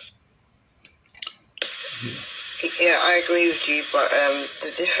can rant. Yeah, I agree with you, but the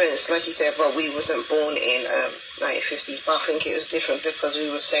difference, like you said, but we wasn't born in 1950s, but I think it was different because we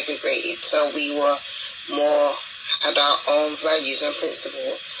were segregated, so we were more had our own values and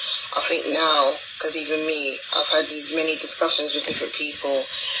principles. I think now, because even me, I've had these many discussions with different people,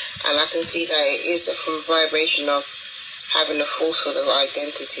 and I can see that it is from a vibration of having a falsehood of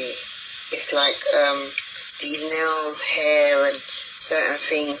identity. It's like these nails, hair, and certain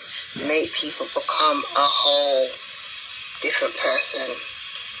things make people become a whole different person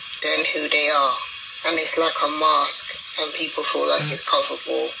than who they are. And it's like a mask, and people feel like it's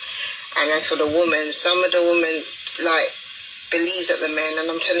comfortable. And as for the woman, some of the women like believe that the men, and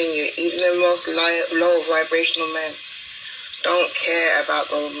I'm telling you, even the most low vibrational men don't care about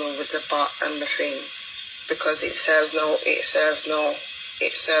the woman with the butt and the thing, because it serves no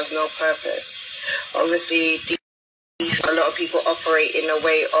purpose. Obviously, a lot of people operate in a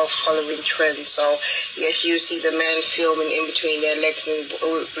way of following trends. So yes, you see the men filming in between their legs, and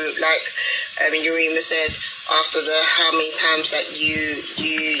like Urema said, after the how many times that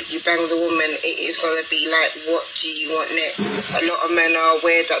you bang the woman, it is going to be like, what do you want next? A lot of men are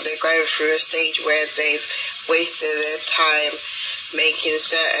aware that they're going through a stage where they've wasted their time making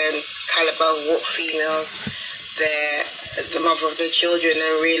certain caliber walk females the mother of their children,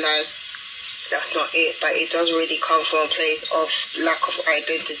 and realize that's not it. But it does really come from a place of lack of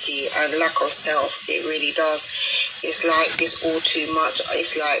identity and lack of self. It really does. It's like it's all too much.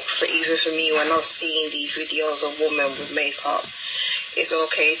 It's like, even for me, when I've seen these videos of women with makeup, it's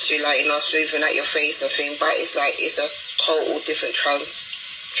okay to, like, smoothing out your face and thing, but it's like it's a total different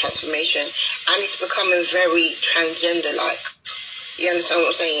transformation, and it's becoming very transgender-like. You understand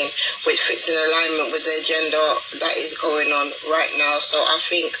what I'm saying? Which fits in alignment with the agenda that is going on right now. So I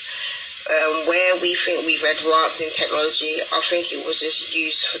think where we think we've advanced in technology, I think it was just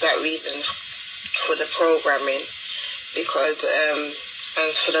used for that reason, for the programming, because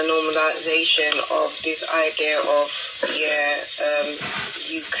and for the normalization of this idea of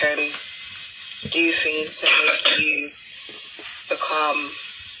you can do things to make you become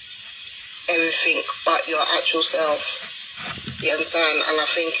everything but your actual self. You understand? And I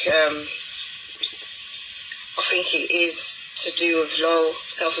think it is to do with low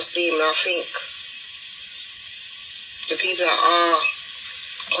self-esteem, and I think the people that are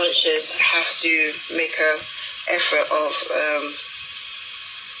conscious have to make an effort of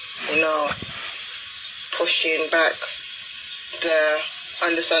pushing back the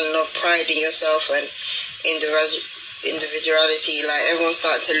understanding of pride in yourself and individuality. Like, everyone's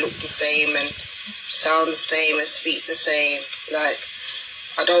starting to look the same and sound the same and speak the same. Like,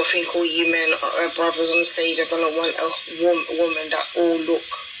 I don't think all you men brothers on the stage are going to want a woman that all look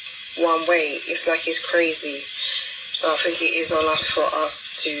one way. It's like, it's crazy. So I think it is on us for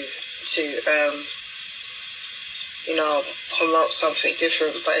us to promote something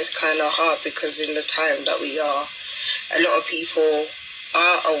different, but it's kind of hard because in the time that we are, a lot of people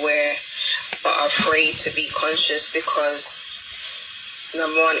are aware but are afraid to be conscious because,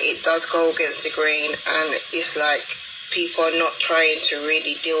 number one, it does go against the grain, and it's like people are not trying to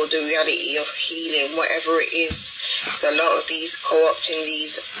really deal with the reality of healing, whatever it is. So a lot of these co-opting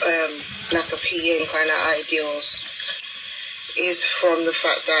these black appealing kind of ideals is from the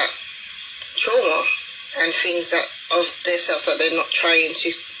fact that trauma and things that of themselves that they're not trying to,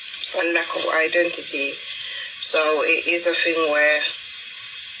 and lack of identity. So it is a thing where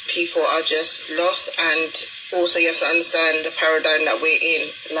people are just lost, and also you have to understand the paradigm that we're in.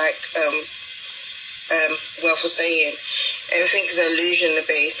 Like Wealth was saying, everything is illusion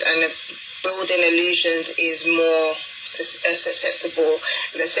based, and building illusions is more acceptable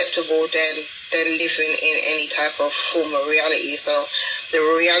than living in any type of form of reality. So the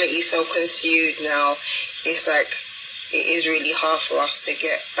reality is so consumed now, it's like it is really hard for us to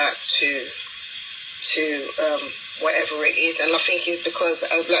get back to whatever it is. And I think it's because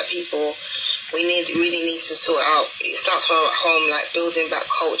as black people, we really need to sort out, it starts from at home, like building back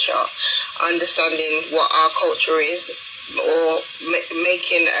culture, understanding what our culture is, or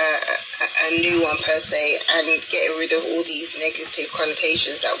making a new one per se, and getting rid of all these negative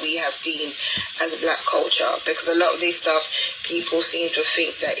connotations that we have deemed as black culture. Because a lot of this stuff, people seem to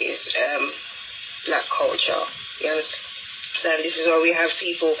think that is black culture. You understand? So this is why we have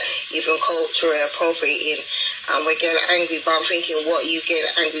people even culturally appropriating, and we're getting angry. But I'm thinking, what you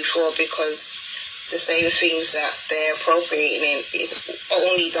get angry for? Because the same things that they're appropriating in is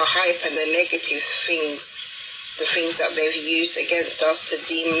only the hype and the negative things, the things that they've used against us to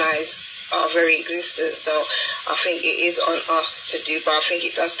demonize our very existence. So I think it is on us to do, but I think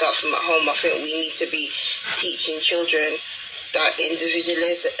it does start from at home. I think we need to be teaching children that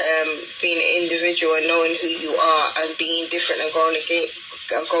individualism, being an individual and knowing who you are and being different and going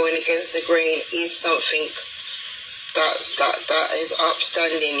against the grain is something that is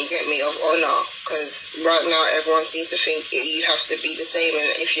upstanding, you get me, of honor, because right now everyone seems to think you have to be the same,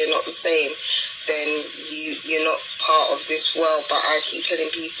 and if you're not the same, then you're not part of this world. But I keep telling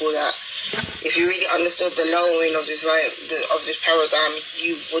people that if you really understood the lowering of this paradigm,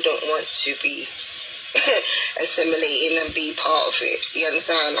 you wouldn't want to be assimilating and be part of it. You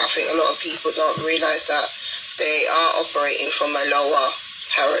understand? I think a lot of people don't realise that they are operating from a lower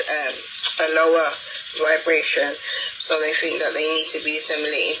vibration, so they think that they need to be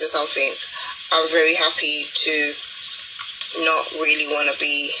assimilating to something. I'm very happy to not really want to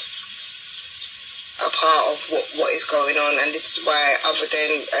be a part of what is going on, and this is why, other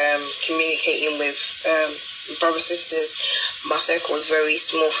than communicating with brothers, sisters, my circle is very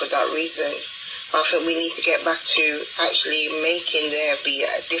small for that reason. I think we need to get back to actually making there be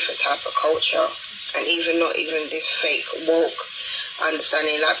a different type of culture, and not even this fake woke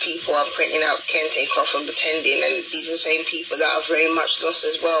understanding that people are printing out kente cloth and pretending, and these are the same people that are very much lost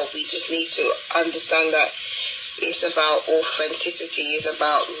as well. We just need to understand that it's about authenticity, it's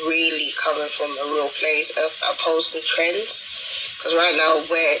about really coming from a real place, opposed to trends. Because right now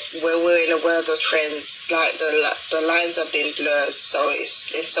we're in a world of trends, like the lines have been blurred, so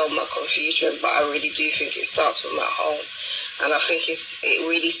there's so much confusion. But I really do think it starts from at home, and I think it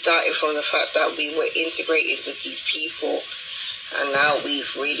really started from the fact that we were integrated with these people. And now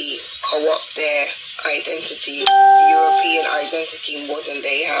we've really co-opted their identity, European identity, more than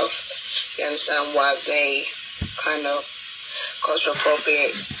they have. You understand why they kind of culture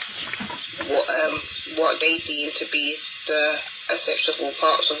appropriate what they deem to be the acceptable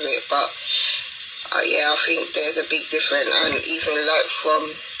parts of it. But yeah, I think there's a big difference. And even like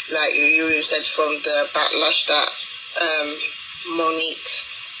you said, from the backlash that Monique,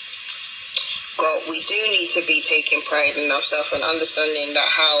 we do need to be taking pride in ourselves and understanding that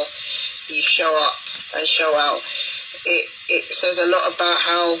how you show up and show out, it says a lot about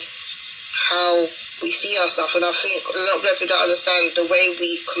how we see ourselves. And I think a lot of people don't understand the way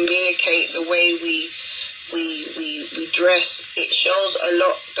we communicate, the way we dress. It shows a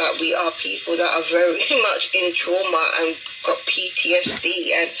lot that we are people that are very much in trauma and got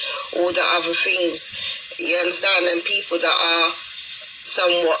PTSD and all the other things. You understand? And people that are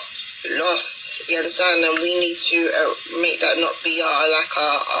somewhat lost, you understand, and we need to make that not be our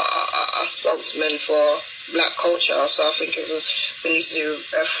spokesman for black culture. So I think we need to do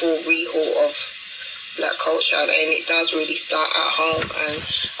a full rehaul of black culture, and it does really start at home. And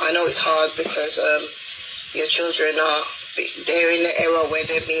I know it's hard because your children they're in the era where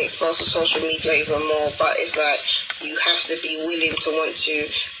they're being exposed to social media even more, but it's like you have to be willing to want to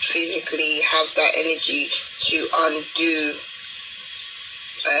physically have that energy to undo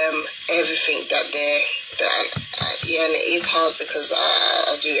everything and it is hard because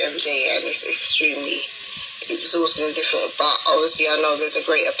I do it every day, and it's extremely exhausting and difficult. But obviously I know there's a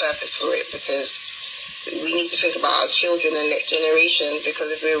greater purpose for it, because we need to think about our children and next generation, because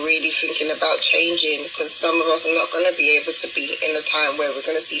if we're really thinking about changing, because some of us are not going to be able to be in a time where we're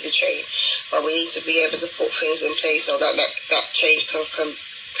going to see the change, but we need to be able to put things in place so that change can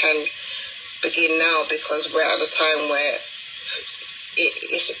begin now, because we're at a time where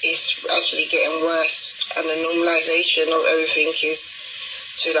it's actually getting worse, and the normalization of everything is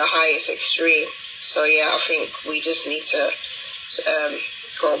to the highest extreme. So yeah, I think we just need to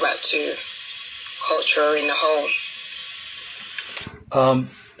go back to culture in the home.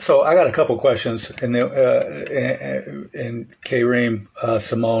 So I got a couple questions, and Kareem,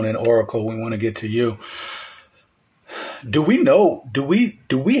 Simone, and Oracle, we want to get to you. Do we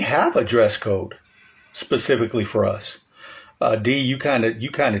have a dress code specifically for us? D, you kind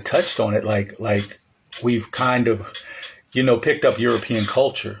of touched on it, like we've kind of, picked up European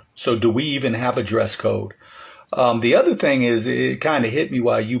culture. So do we even have a dress code? The other thing is, it kind of hit me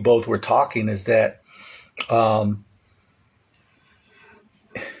while you both were talking, is that am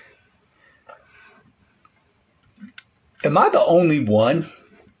I the only one?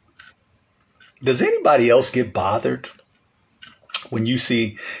 Does anybody else get bothered when you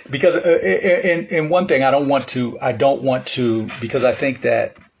see, because and one thing I don't want to, because I think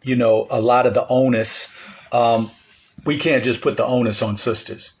that, a lot of the onus, we can't just put the onus on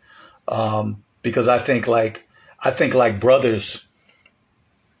sisters. Because I think like brothers,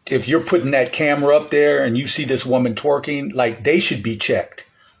 if you're putting that camera up there and you see this woman twerking, like, they should be checked.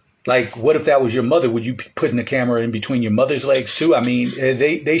 Like, what if that was your mother? Would you be putting the camera in between your mother's legs too? I mean,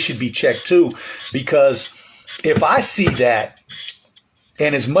 they should be checked too, because if I see that,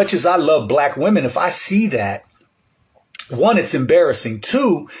 and as much as I love black women, if I see that, one, it's embarrassing.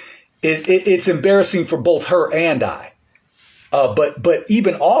 Two, it's embarrassing for both her and I. But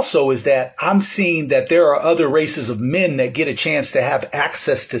even also is that I'm seeing that there are other races of men that get a chance to have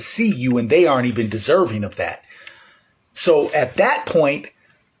access to see you, and they aren't even deserving of that. So at that point,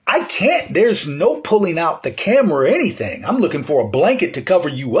 I can't, there's no pulling out the camera or anything. I'm looking for a blanket to cover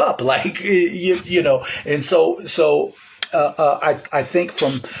you up, like, you know. And so I think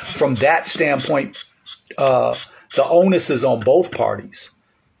from that standpoint, the onus is on both parties,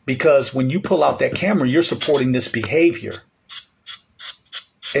 because when you pull out that camera, you're supporting this behavior.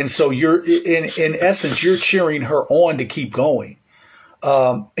 And so you're in essence, you're cheering her on to keep going.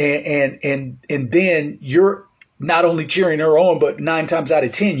 And then you're not only cheering her on, but 9 times out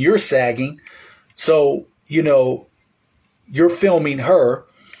of 10, you're sagging. So, you know, you're filming her,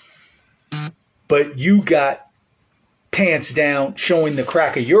 but you got pants down showing the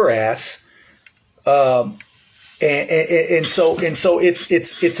crack of your ass. And so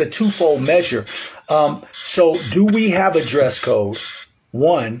it's a twofold measure. So do we have a dress code?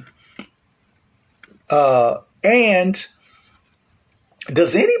 One, and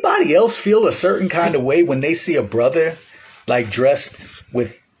does anybody else feel a certain kind of way when they see a brother like dressed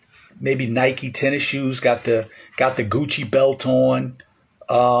with maybe Nike tennis shoes, got the Gucci belt on,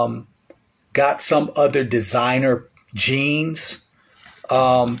 got some other designer jeans,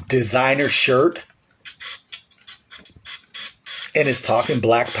 designer shirt, and is talking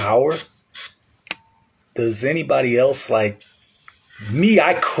Black Power? Does anybody else, like me,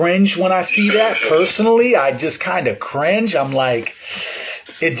 I cringe when I see that personally? I just kind of cringe. I'm like,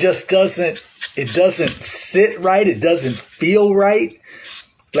 it doesn't sit right. It doesn't feel right.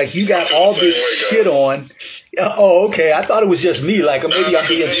 Like, you got all this shit on. Oh, okay. I thought it was just me. Like, maybe I'm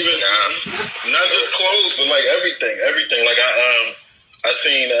being... Not just clothes, but like everything. Like, I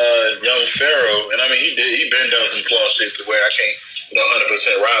seen young Pharaoh, and I mean, he been done some flaw shit to where I can't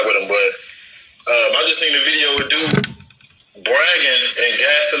 100% ride with him, but I just seen the video with dude bragging and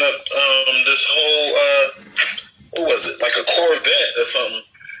gassing up this whole what was it, like a Corvette or something,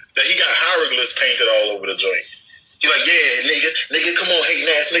 that he got hieroglyphs painted all over the joint. He like, yeah, nigga, come on,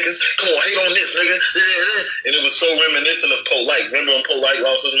 hating ass niggas, come on, hate on this nigga, and it was so reminiscent of Polite. Remember when Polite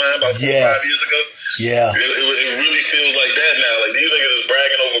lost his mind about 4 or 5 years ago? Yeah. It really feels like that now. Like, these niggas is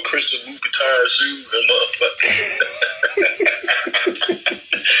bragging over Christian Louboutin shoes and motherfuckers.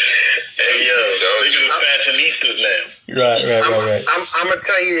 Hey, yo, niggas are fashionistas now. Right. I'm gonna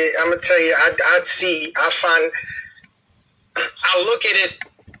tell you. I look at it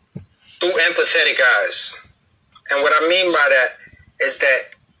through empathetic eyes, and what I mean by that is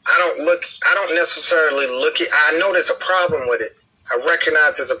that I don't necessarily look at. I know there's a problem with it. I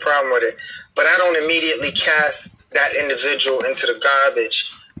recognize there's a problem with it, but I don't immediately cast that individual into the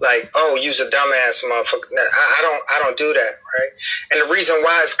garbage. Like, oh, you's a dumbass motherfucker. I don't do that, right? And the reason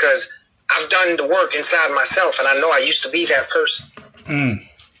why is because I've done the work inside myself, and I know I used to be that person.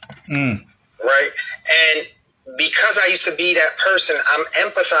 Right? And because I used to be that person, I'm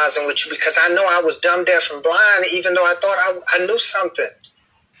empathizing with you because I know I was dumb, deaf, and blind, even though I thought I knew something.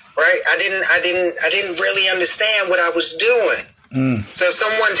 Right? I didn't really understand what I was doing. So if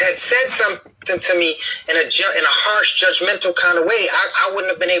someone had said something to me in a harsh, judgmental kind of way, I wouldn't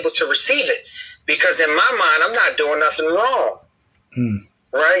have been able to receive it, because in my mind, I'm not doing nothing wrong.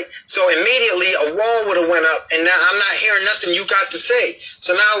 Right? So immediately a wall would have went up, and now I'm not hearing nothing you got to say.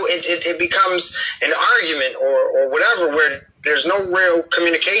 So now it becomes an argument or whatever, where there's no real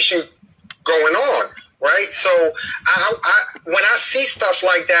communication going on. Right? So when I see stuff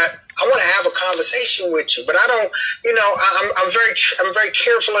like that, I want to have a conversation with you, but I don't, I'm very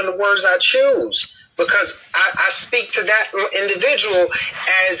careful in the words I choose, because I speak to that individual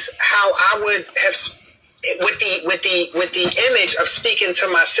as how I would have, with the image of speaking to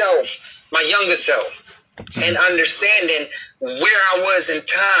myself, my younger self, and understanding where I was in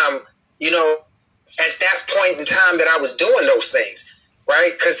time, at that point in time that I was doing those things.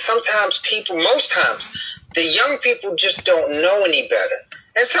 Right? Because most times, the young people just don't know any better.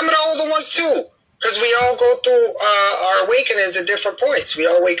 And some of the older ones too. Because we all go through our awakenings at different points. We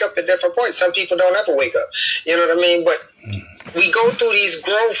all wake up at different points. Some people don't ever wake up. You know what I mean? But we go through these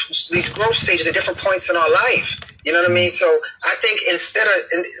growth stages at different points in our life. You know what I mean? So I think instead of,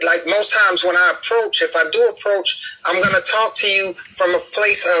 like most times when I approach, if I do approach, I'm going to talk to you from a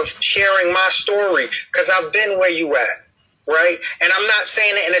place of sharing my story, because I've been where you at. Right? And I'm not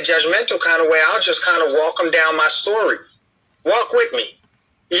saying it in a judgmental kind of way. I'll just kind of walk them down my story. Walk with me.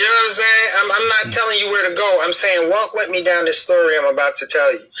 You know what I'm saying? I'm not telling you where to go. I'm saying walk with me down this story I'm about to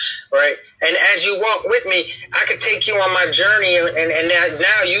tell you, right? And as you walk with me, I could take you on my journey, and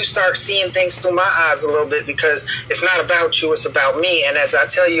now you start seeing things through my eyes a little bit, because it's not about you, it's about me. And as I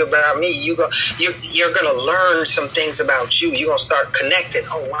tell you about me, you're gonna learn some things about you. You're gonna start connecting.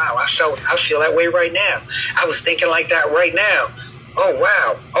 Oh wow, I feel that way right now. I was thinking like that right now. Oh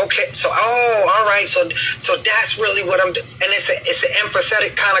wow. Okay. So all right. So that's really what I'm doing. And it's an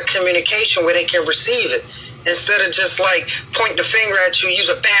empathetic kind of communication where they can receive it, instead of just like point the finger at you. Use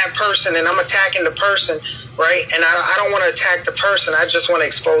a bad person, and I'm attacking the person, right? And I don't want to attack the person. I just want to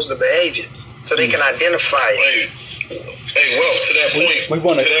expose the behavior so they can identify it. Hey, well, to that point,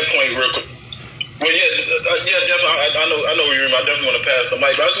 to that point, real quick. Well, I know what you mean. I definitely want to pass the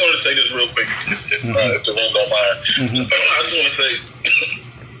mic, but I just wanted to say this real quick, if the room don't mind. I just want to say,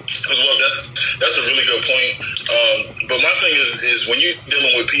 because that's a really good point. But my thing is when you're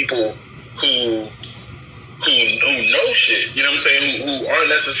dealing with people who know shit, you know what I'm saying, who aren't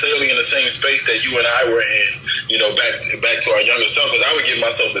necessarily in the same space that you and I were in, you know, back to our younger self, because I would give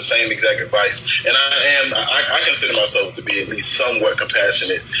myself the same exact advice, and I consider myself to be at least somewhat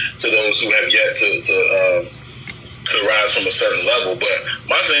compassionate to those who have yet to rise from a certain level. But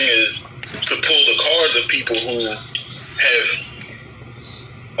my thing is to pull the cards of people who have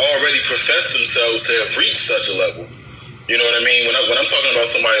already professed themselves to have reached such a level. You know what I mean? When I'm talking about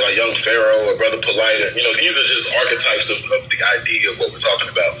somebody like Young Pharaoh or Brother Polite, you know, these are just archetypes of the idea of what we're talking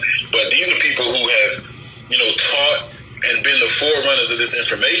about. But these are people who have, you know, taught and been the forerunners of this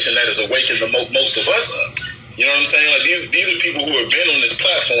information that has awakened most of us up. You know what I'm saying? Like these are people who have been on this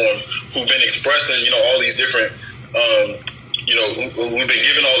platform, who've been expressing, you know, all these different, you know, we've been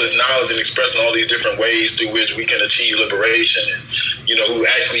given all this knowledge and expressing all these different ways through which we can achieve liberation, and, you know, who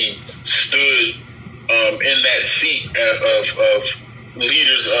actually stood in that seat of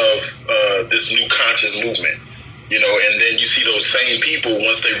leaders of this new conscious movement, you know. And then you see those same people,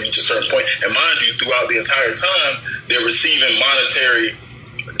 once they reach a certain point, and mind you, throughout the entire time, they're receiving monetary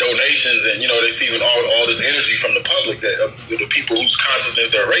donations, and, you know, they're receiving all this energy from the public, that the people whose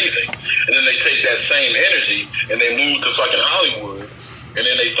consciousness they're raising. And then they take that same energy and they move to fucking Hollywood, and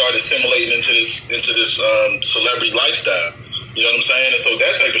then they start assimilating into this celebrity lifestyle. You know what I'm saying? And so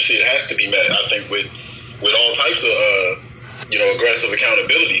that type of shit has to be met, I think, with all types of you know, aggressive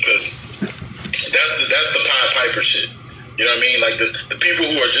accountability, because that's the Pied Piper shit. You know what I mean? Like the people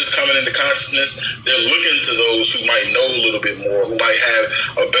who are just coming into consciousness, they're looking to those who might know a little bit more, who might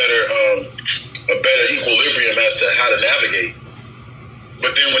have a better equilibrium as to how to navigate.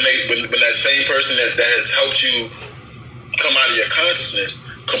 But then when that same person that has helped you come out of your consciousness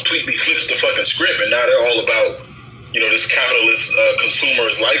completely flips the fucking script, and now they're all about, you know, this capitalist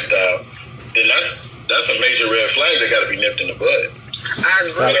consumerist lifestyle, then that's a major red flag that got to be nipped in the bud. I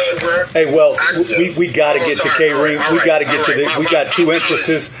agree with you, bro. Hey, well, we got to get to K-Reem. We got to get to this. We got two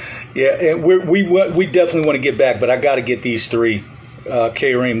emphases. Yeah, and we definitely want to get back, but I got to get these three.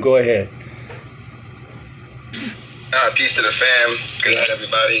 K-Reem, go ahead. Peace to the fam. Good night,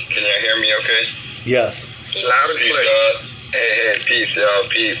 everybody. Can y'all hear me okay? Yes. Loud and clear. Hey, peace, y'all.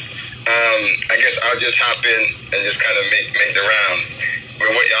 Peace. I guess I'll just hop in and just kind of make the rounds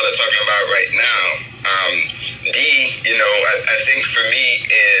with what y'all are talking about right now. You know, I think for me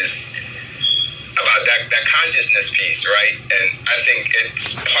is about that consciousness piece, right? And I think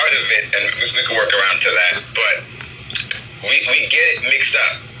it's part of it, and we can work around to that, but we get it mixed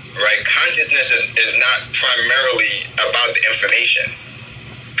up, right? Consciousness is not primarily about the information.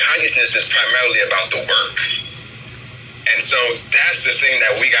 Consciousness is primarily about the work. And so that's the thing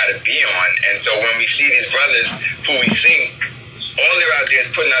that we got to be on. And so when we see these brothers who we think all they're out there is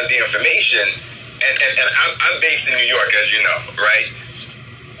putting out the information, and I'm based in New York, as you know, right?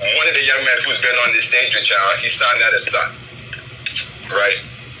 One of the young men who's been on this stage with y'all, he signed out his son, right?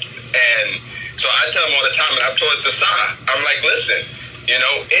 And so I tell him all the time, and I've told Sasan, I'm like, listen, you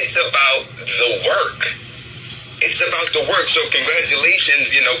know, it's about the work. It's about the work. So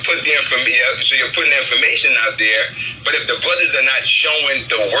congratulations, you know, put the information. So you're putting the information out there. But if the brothers are not showing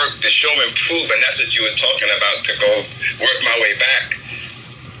the work to show and prove, and that's what you were talking about, to go work my way back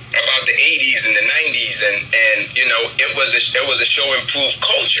about the 80s and the 90s, and you know, it was a show and prove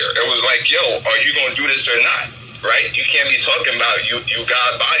culture. It was like, yo, are you gonna do this or not? Right? You can't be talking about you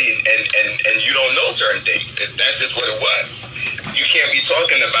God body and you don't know certain things. That's just what it was. You can't be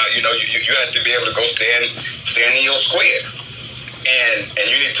talking about, you know, you have to be able to go stand in your square. And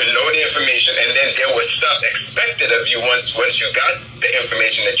you need to know the information, and then there was stuff expected of you once you got the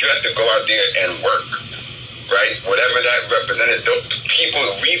information, that you have to go out there and work, right? Whatever that represented, the people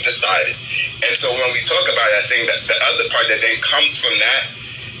we've decided. And so when we talk about it, I think that the other part that then comes from that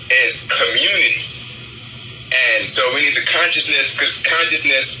is community. And so we need the consciousness, because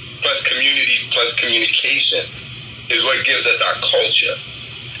consciousness plus community plus communication is what gives us our culture.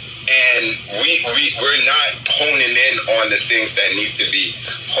 And we're not honing in on the things that need to be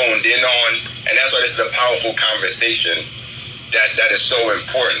honed in on. And that's why this is a powerful conversation that is so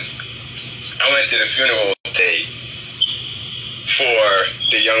important. I went to the funeral today for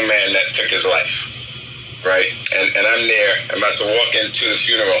the young man that took his life, right? And I'm there. I'm about to walk into the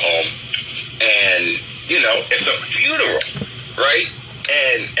funeral home. And, you know, it's a funeral, right?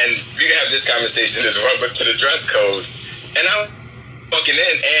 And we can have this conversation, is rubber to the dress code. And I'm walking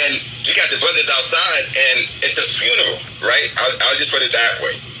in, and you got the brothers outside, and it's a funeral, right? I'll just put it that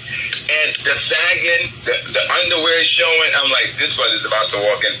way. And the sagging, the underwear is showing. I'm like, this brother's about to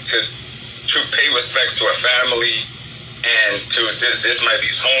walk in to pay respects to a family, and to this might be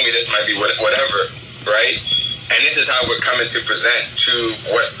his homie, this might be whatever, right? And this is how we're coming to present to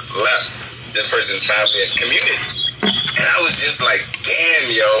what's left, this person's family and community. And I was just like,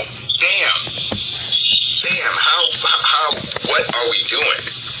 damn, how, what are we doing?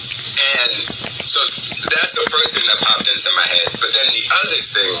 And so that's the first thing that popped into my head. But then the other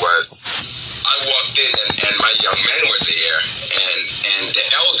thing was, I walked in and my young men were there, and the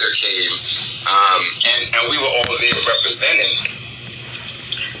elder came, and we were all there representing.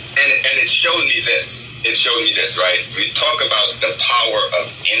 And it showed me this. It showed me this, right? We talk about the power of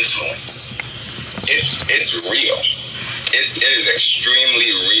influence. It's real. It is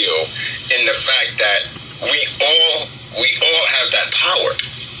extremely real in the fact that we all have that power.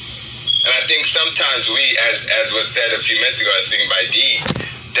 And I think sometimes we, as was said a few minutes ago, I think by Dee,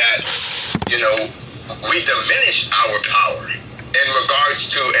 that, you know, we diminish our power in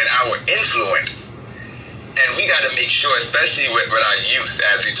regards to and our influence. And we got to make sure, especially with our youth,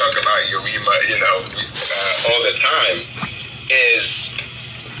 as we talk about Urema, you know, all the time, is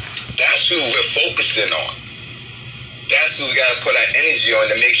that's who we're focusing on. That's who we got to put our energy on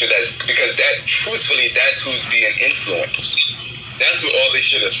to make sure that, because that, truthfully, that's who's being influenced. That's what all this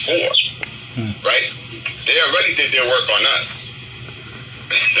shit is for, right? They already did their work on us.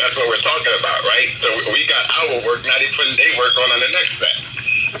 That's what we're talking about, right? So we got our work, now they're putting their work on the next set.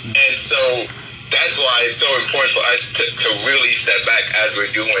 And so that's why it's so important for us to really step back as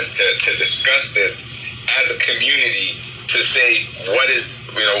we're doing to discuss this as a community, to say what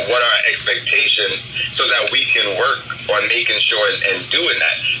are our expectations, so that we can work on making sure and doing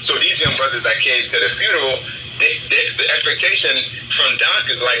that. So these young brothers that came to the funeral, the expectation from Doc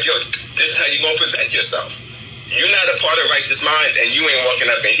is like, yo, this is how you gonna present yourself. You're not a part of Righteous Minds, and you ain't walking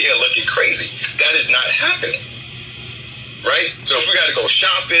up in here looking crazy. That is not happening, right? So if we got to go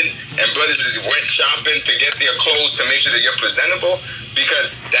shopping, and brothers went shopping to get their clothes to make sure that you're presentable,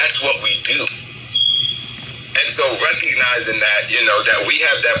 because that's what we do. And so recognizing that, you know, that we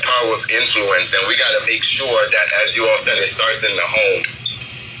have that power of influence, and we got to make sure that, as you all said, it starts in the home,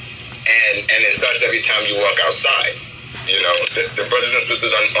 and it starts every time you walk outside. You know, the brothers and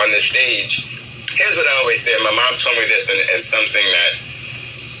sisters on the stage, here's what I always say. My mom told me this, and it's something that,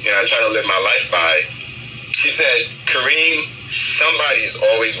 you know, I try to live my life by. She said, Kareem, somebody is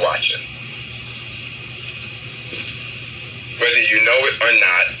always watching. Whether you know it or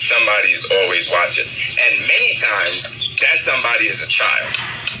not, somebody is always watching. And many times, that somebody is a child.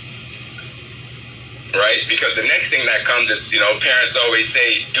 Right? Because the next thing that comes is, you know, parents always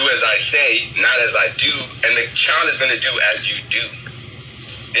say, do as I say, not as I do. And the child is going to do as you do.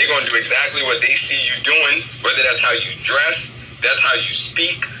 They're going to do exactly what they see you doing, whether that's how you dress, that's how you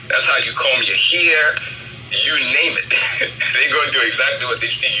speak, that's how you comb your hair, you name it. They're going to do exactly what they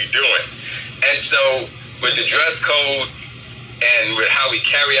see you doing. And so with the dress code, and with how we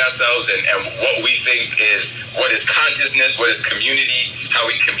carry ourselves, and what we think is, what is consciousness, what is community, how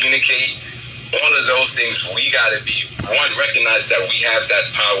we communicate, all of those things, we got to be, one, recognize that we have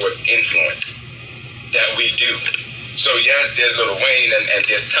that power of influence, that we do. So yes, there's Lil Wayne, and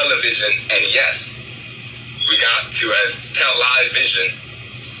there's television, and yes, we got to tell live vision,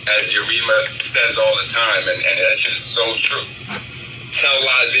 as Urema says all the time, and that shit is so true. Tell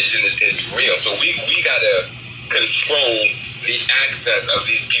live vision is real. So we got to control the access of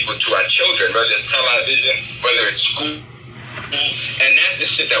these people to our children, whether it's television, whether it's school, and that's the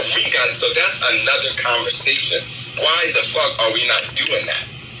shit that we got. So that's another conversation. Why the fuck are we not doing that?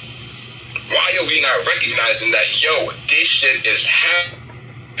 Why are we not recognizing that, yo, this shit is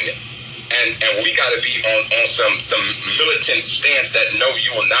happening, and we got to be on some militant stance that, no,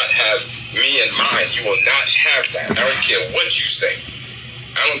 you will not have me in mind. You will not have that. I don't care what you say.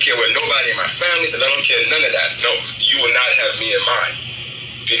 I don't care what nobody in my family says. I don't care none of that. No, you will not have me in mind,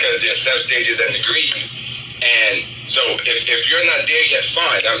 because there's step stages and degrees. And So if you're not there yet,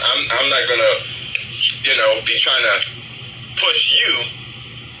 fine. I'm not gonna, be trying to push you,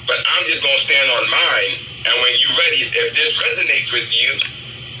 but I'm just gonna stand on mine. And when you're ready, if this resonates with you,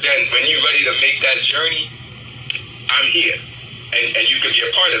 then when you're ready to make that journey, I'm here, and you can be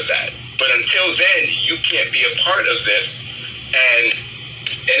a part of that. But until then, you can't be a part of this, and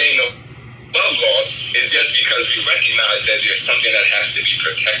it ain't no love loss. It's just because we recognize that there's something that has to be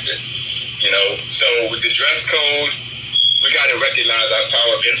protected, So with the dress code, we got to recognize our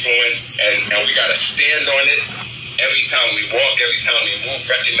power of influence, and we got to stand on it every time we walk, every time we move.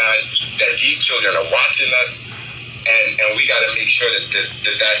 Recognize that these children are watching us, and we got to make sure that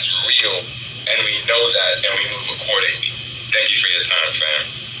that's real, and we know that, and we move accordingly. Thank you for your time, fam.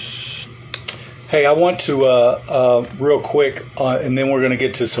 Hey, I want to real quick, and then we're going to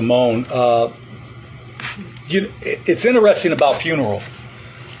get to Simone. It's interesting about funerals,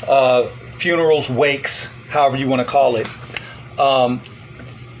 wakes, however you want to call it.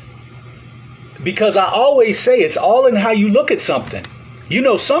 Because I always say it's all in how you look at something.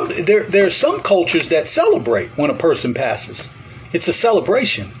 There's some cultures that celebrate when a person passes. It's a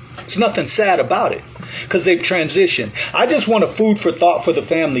celebration. There's nothing sad about it because they've transitioned. I just want a food for thought for the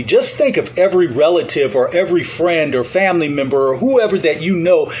family. Just think of every relative or every friend or family member or whoever that you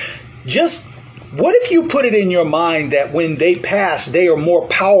know. Just what if you put it in your mind that when they pass, they are more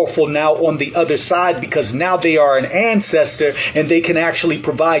powerful now on the other side because now they are an ancestor and they can actually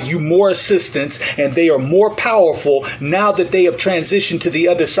provide you more assistance and they are more powerful now that they have transitioned to the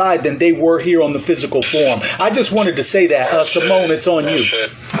other side than they were here on the physical form. I just wanted to say that. Simone, it's on you.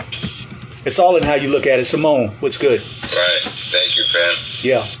 It's all in how you look at it. Simone, what's good? Right. Thank you, fam.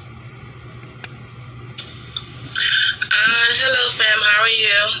 Yeah. Hello, fam. How are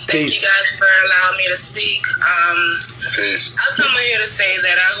you? Thank you guys for allowing me to speak. Peace. I come here to say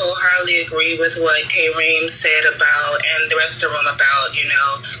that I wholeheartedly agree with what Kareem said about, and the rest of the room about,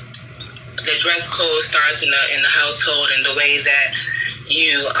 the dress code starts in the household, and the way that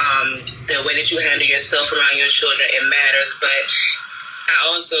you handle yourself around your children, it matters. But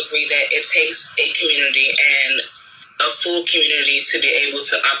I also agree that it takes a community and a full community to be able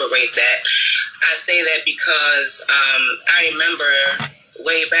to operate that. I say that because I remember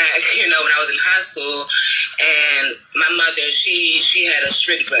way back, when I was in high school, and my mother, she had a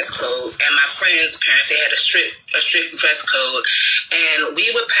strict dress code, and my friends' parents, they had a strict dress code, and we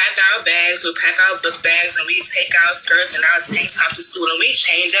would pack our bags, we'd pack our book bags, and we'd take our skirts and our tank top to school, and we'd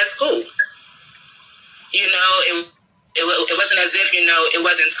change at school. It wasn't as if, it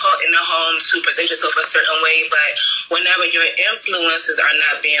wasn't taught in the home to present yourself a certain way, but whenever your influences are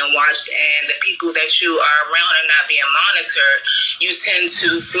not being watched and the people that you are around are not being monitored, you tend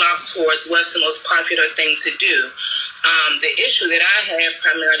to flock towards what's the most popular thing to do. The issue that I have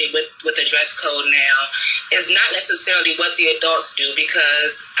primarily with the dress code now is not necessarily what the adults do,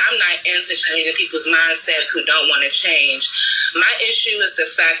 because I'm not into changing people's mindsets who don't want to change. My issue is the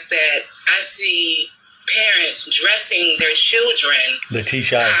fact that I see parents dressing their children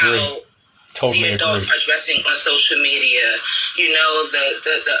Letitia, I agree. Totally the adults agree. are dressing on social media. The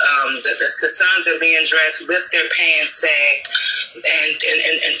sons are being dressed with their pants sagged and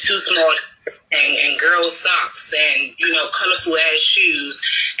too small and girls' socks and colorful ass shoes,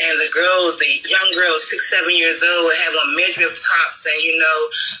 and the young girls 6-7 years old have on midriff tops and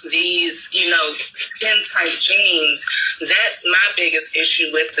these skin tight jeans. That's my biggest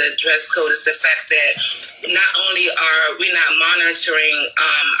issue with the dress code, is the fact that not only are we not monitoring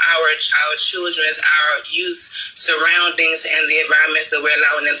our children's, our youth surroundings and the environments that we're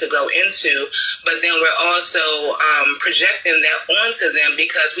allowing them to go into, but then we're also projecting that onto them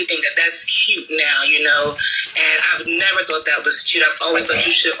because we think that that's cute now, and I've never thought that was cute. I've always thought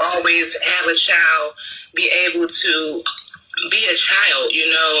you should always have a child be able to be a child,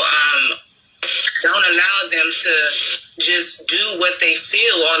 don't allow them to just do what they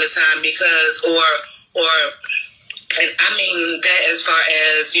feel all the time because, and I mean that as far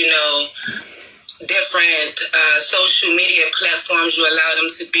as, different social media platforms, you allow them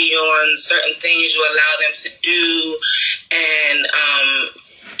to be on certain things, you allow them to do, and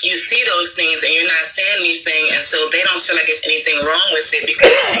you see those things and you're not saying anything, and so they don't feel like it's anything wrong with it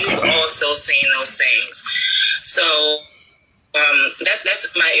because you've also seen those things. So that's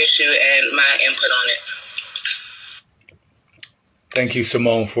my issue and my input on it. Thank you,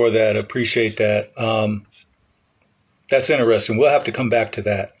 Simone, for that. Appreciate that. That's interesting. We'll have to come back to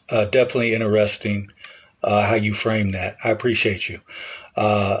that. Definitely interesting how you frame that. I appreciate you.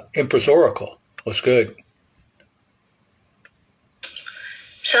 Empress Oracle, what's good?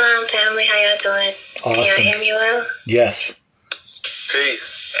 Shalom, family. How y'all doing? Awesome. Can y'all hear me well? Yes.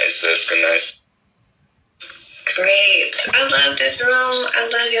 Peace. Hey, sis. Good night. Great. I love this room. I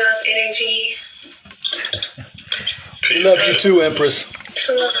love y'all's energy. We love you too, Empress.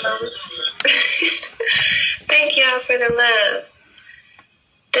 Thank y'all for the love.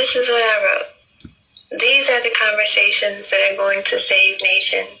 This is what I wrote. These are the conversations that are going to save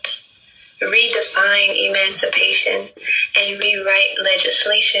nations, redefine emancipation, and rewrite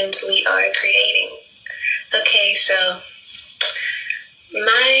legislations we are creating. Okay, so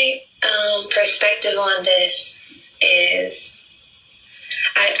my perspective on this is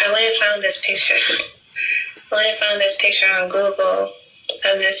I went and found this picture. I went and found this picture on Google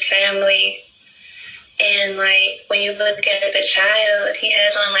of this family. And, like, when you look at the child, he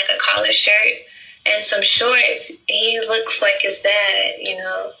has on, like, a collared shirt and some shorts. He looks like his dad, you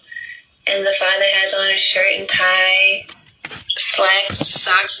know. And the father has on a shirt and tie, slacks,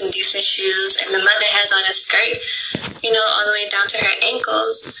 socks, and decent shoes. And the mother has on a skirt, you know, all the way down to her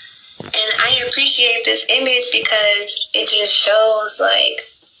ankles. And I appreciate this image because it just shows, like,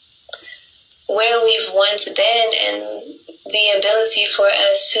 where we've once been and the ability for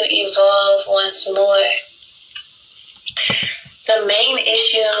us to evolve once more. The main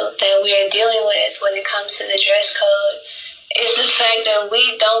issue that we are dealing with when it comes to the dress code is the fact that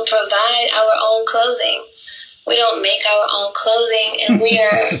we don't provide our own clothing. We don't make our own clothing, and we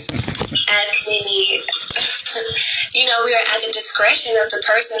are at the, you know, we are at the discretion of the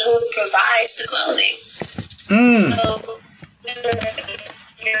person who provides the clothing. So,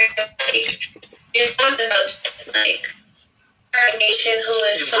 it's not about, like, our nation who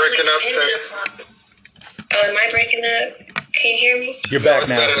is so breaking up, dependent sis. upon. Oh, am I breaking up? Can you hear me? You're back It's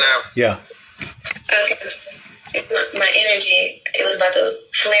now. better now. Yeah. Okay. It's my energy. It was about to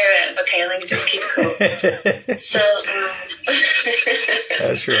flare up. Okay, let me just keep cool. So,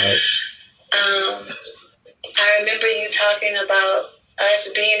 That's right. I remember you talking about us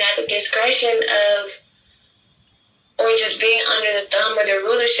being at the discretion of, or just being under the thumb or the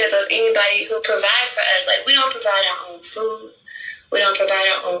rulership of anybody who provides for us. Like, we don't provide our own food. We don't provide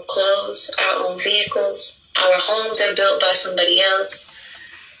our own clothes, our own vehicles. Our homes are built by somebody else.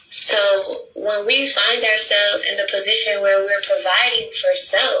 So when we find ourselves in the position where we're providing for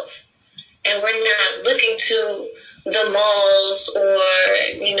self, and we're not looking to the malls or,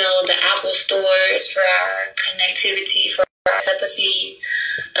 you know, the Apple stores for our connectivity, for our telepathy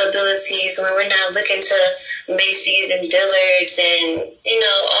abilities, when we're not looking to Macy's and Dillard's and, you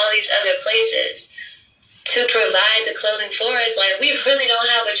know, all these other places to provide the clothing for us, like, we really don't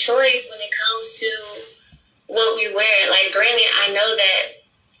have a choice when it comes to what we wear. Like, granted, I know that,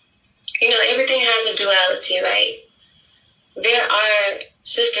 you know, everything has a duality, right? There are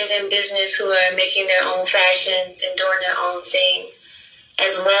sisters in business who are making their own fashions and doing their own thing,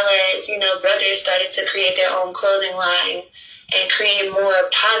 as well as, you know, brothers started to create their own clothing line and create more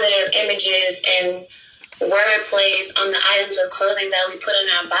positive images and word plays on the items of clothing that we put on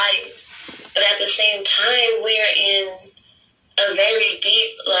our bodies. But at the same time, we are in a very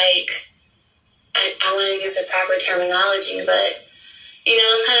deep, like, I want to use the proper terminology, but, you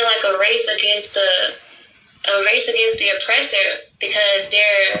know, it's kind of like a race against the oppressor, because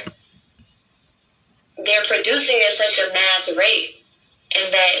they're producing at such a mass rate,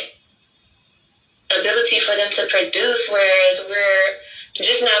 and that ability for them to produce, whereas we're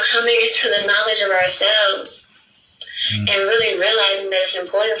just now coming into the knowledge of ourselves and really realizing that it's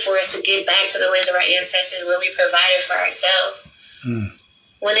important for us to get back to the ways of our ancestors where we provided for ourselves.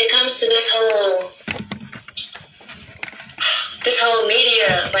 When it comes to this whole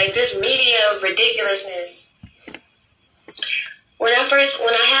media, like this media ridiculousness. When I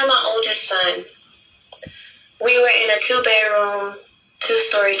had my oldest son, we were in a 2-bedroom,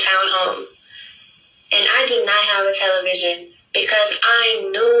 2-story townhome, and I did not have a television because I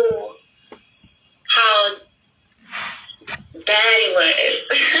knew how bad it was.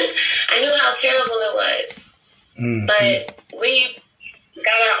 I knew how terrible it was. But we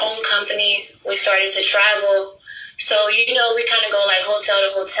got our own company. We started to travel. So, you know, we kind of go like hotel to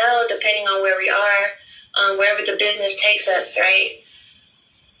hotel, depending on where we are, wherever the business takes us, right?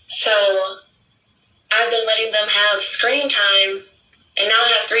 So I've been letting them have screen time, and now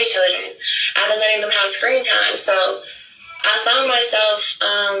I have 3 children. I've been letting them have screen time. So I found myself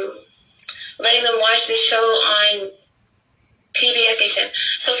letting them watch this show on PBS station.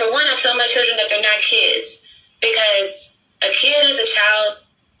 So for one, I tell my children that they're not kids, because a kid is a child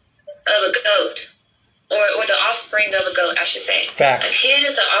of a goat. Or the offspring of a goat, I should say. Facts. A kid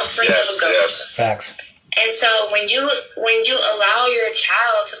is an offspring of a goat. Yes. Facts. And so when you allow your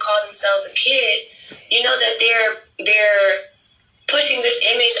child to call themselves a kid, you know that they're pushing this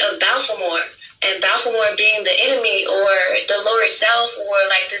image of Baltimore, and Baltimore being the enemy or the lower self or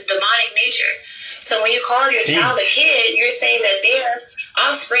like this demonic nature. So when you call your child a kid, you're saying that they're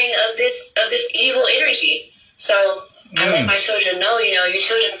offspring of this evil energy. So I let my children know, you know, your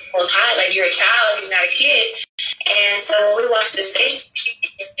children are most high, like you're a child, you're not a kid. And so when we watch the station,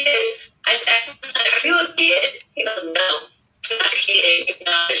 I asked my son, "Are you a kid?" He goes, "No, I'm not a kid." You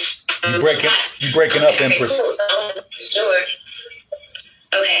know, you breaking up, Empress. Cool, so I want to be sure.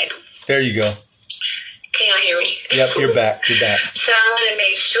 Okay. There you go. Can y'all hear me? Yep, you're back. You're back. So I want to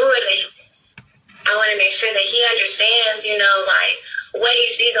make sure that he understands, you know, like what he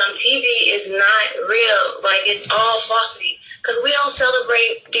sees on TV is not real. Like it's all falsity. Because we don't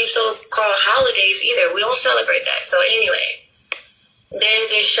celebrate these so-called holidays either. We don't celebrate that. So anyway, there's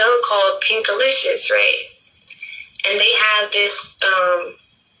this show called Pinkalicious, right? And they have this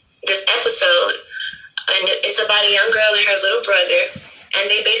episode, and it's about a young girl and her little brother. And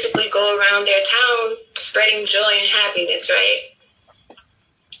they basically go around their town spreading joy and happiness, right?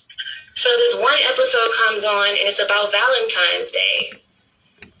 So this one episode comes on, and it's about Valentine's Day.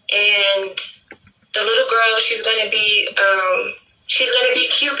 And the little girl, she's gonna be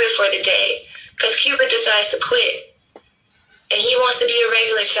Cupid for the day, because Cupid decides to quit, and he wants to be a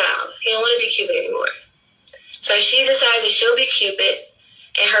regular child. He don't want to be Cupid anymore. So she decides that she'll be Cupid,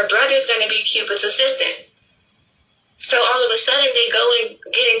 and her brother's gonna be Cupid's assistant. So all of a sudden, they go and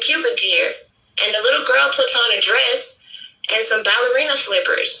get in Cupid gear, and the little girl puts on a dress and some ballerina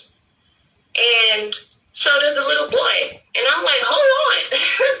slippers. And so does the little boy. And I'm like, hold on.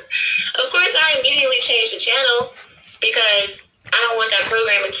 Of course, I immediately changed the channel because I don't want that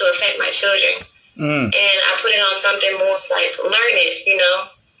programming to affect my children. And I put it on something more like learned, you know.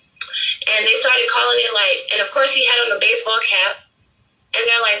 And they started calling it like, and of course, he had on a baseball cap. And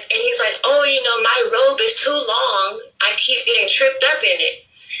they're like, and he's like, oh, you know, my robe is too long. I keep getting tripped up in it.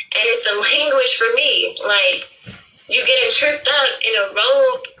 And it's the language for me. Like, you getting tripped up in a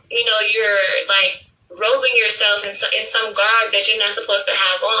robe, you know, you're like robing yourself in some garb that you're not supposed to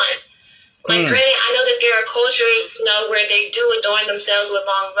have on. Like, granted, I know that there are cultures, you know, where they do adorn themselves with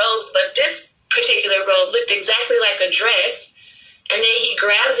long robes, but this particular robe looked exactly like a dress. And then he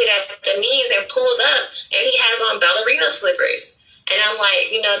grabs it at the knees and pulls up, and he has on ballerina slippers. And I'm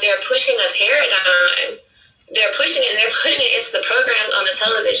like, you know, they're pushing a paradigm. They're pushing it, and they're putting it into the programs on the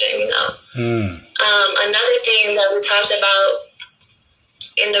television, you know. Another thing that we talked about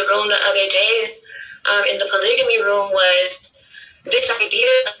in the room the other day, in the polygamy room, was this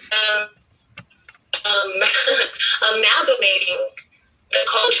idea of amalgamating the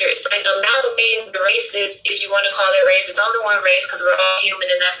cultures, like amalgamating the races, if you want to call it race. It's only one race because we're all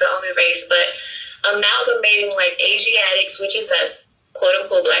human, and that's the only race, but amalgamating like Asiatics, which is us, quote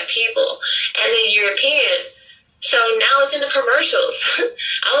unquote, black people, and then European. So now it's in the commercials.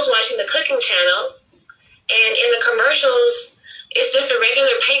 I was watching the cooking channel, and in the commercials, it's just a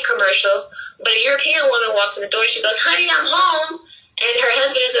regular paint commercial, but a European woman walks in the door, she goes, "Honey, I'm home," and her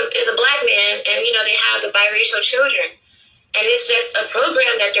husband is a black man, and you know, they have the biracial children. And it's just a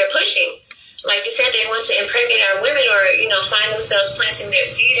program that they're pushing. Like you said, they want to impregnate our women, or, you know, find themselves planting their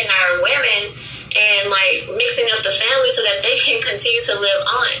seed in our women and like mixing up the family so that they can continue to live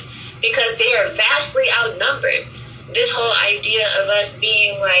on, because they are vastly outnumbered. This whole idea of us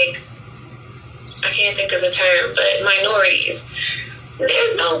being like, I can't think of the term, but minorities.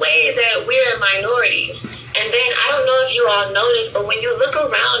 There's no way that we're minorities. And then I don't know if you all noticed, but when you look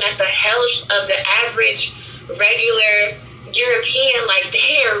around at the health of the average regular European, like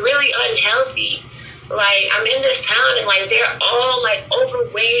they are really unhealthy. Like, I'm in this town, and like they're all like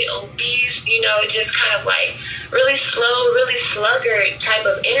overweight, obese, you know, just kind of like really slow, really sluggard type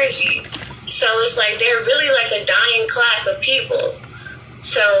of energy. So it's like they're really like a dying class of people.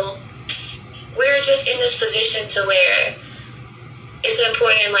 So we're just in this position to where it's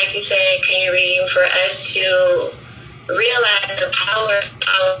important, like you said, Kareem, for us to realize the power of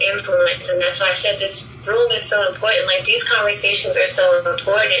our influence. And that's why I said this room is so important. Like, these conversations are so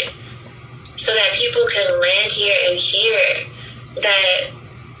important, so that people can land here and hear that,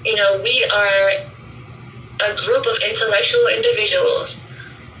 you know, we are a group of intellectual individuals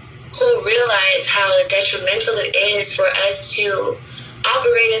who realize how detrimental it is for us to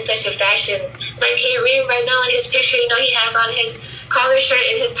operate in such a fashion. Like Kareem right now in his picture, you know, he has on his collar shirt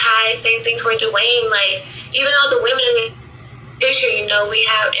and his tie. Same thing for Dwayne. Like, even all the women in the picture, you know, we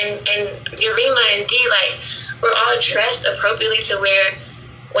have, and Yurima and Dee, like, we're all dressed appropriately to where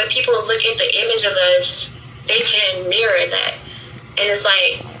when people look at the image of us, they can mirror that. And it's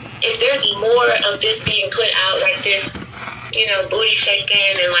like, if there's more of this being put out, like this, you know, booty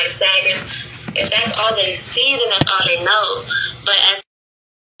shaking and like sagging, if that's all they see, then that's all they know. But as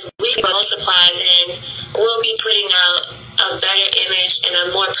we multiply, then we'll be putting out a better image and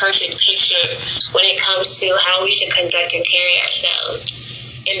a more perfect picture when it comes to how we should conduct and carry ourselves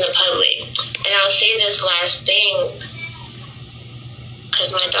in the public. And I'll say this last thing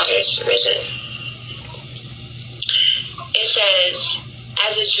because my daughter's risen. It says,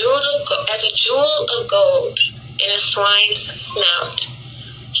 as a jewel of gold in a swine's snout,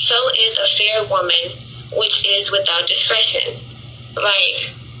 so is a fair woman which is without discretion.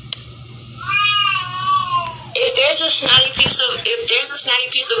 Like, if there's a snotty piece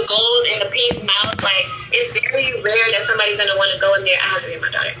of gold in a pig's mouth, like, it's very rare that somebody's gonna want to go in there. I have to get my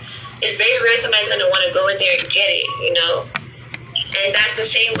daughter. It's very rare somebody's gonna want to go in there and get it, you know. And that's the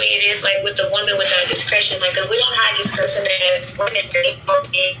same way it is, like, with the woman without discretion. Like, if we don't have discretion as women, they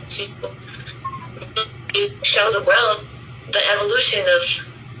won't be able to show the world the evolution of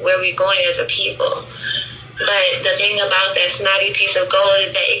where we're going as a people. But the thing about that snotty piece of gold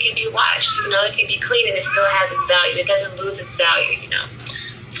is that it can be washed, you know, it can be clean and it still has its value. It doesn't lose its value, you know.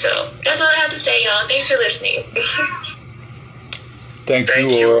 So that's all I have to say, y'all. Thanks for listening. Thank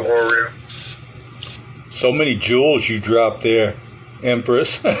you, Aura. So many jewels you dropped there,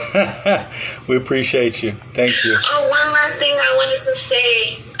 Empress. We appreciate you. Thank you. Oh, one last thing I wanted to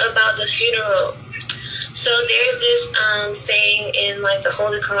say about the funeral. So there's this saying in, like, the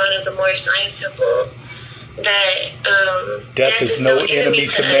Holy Quran of the Moorish Science Temple that death is no enemy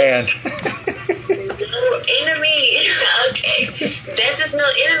to man. No enemy. Okay. Death is no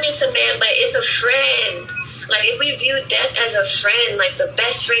enemy to man, but it's a friend. Like, if we view death as a friend, like the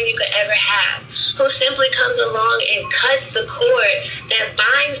best friend you could ever have, who simply comes along and cuts the cord that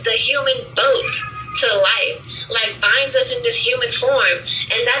binds the human boat to life, like binds us in this human form,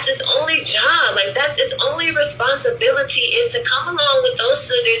 and that's its only job, like that's its only responsibility, is to come along with those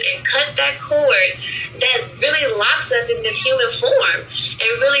scissors and cut that cord that really locks us in this human form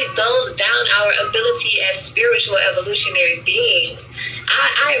and really dulls down our ability as spiritual evolutionary beings.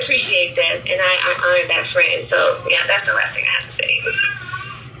 I appreciate that, and I honor that friend. So yeah, that's the last thing I have to say.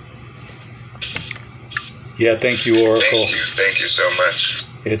 Yeah, thank you, Oracle. Thank you so much.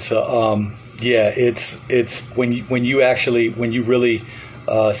 It's yeah, it's when you really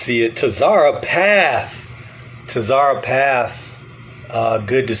see it. Tazara Path,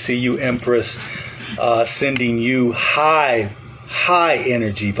 good to see you, Empress. Sending you high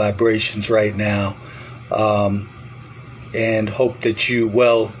energy vibrations right now, and hope that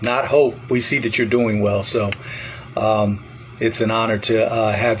we see that you're doing well. So it's an honor to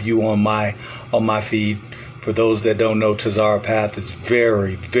have you on my feed. For those that don't know, Tazara Path is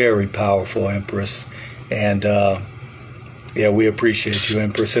very, very powerful, Empress. And, yeah, we appreciate you,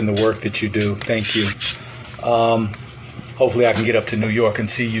 Empress, and the work that you do. Thank you. Hopefully I can get up to New York and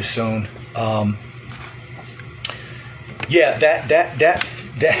see you soon. Yeah,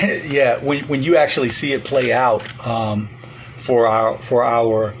 yeah, when you actually see it play out, for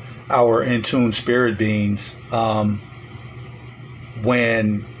our in tune spirit beings,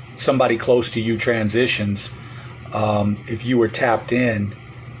 when somebody close to you transitions, if you were tapped in,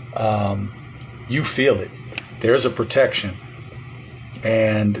 you feel it. There's a protection,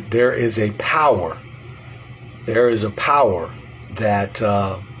 and there is a power. There is a power that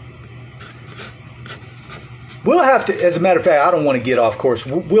we'll have to. As a matter of fact, I don't want to get off course.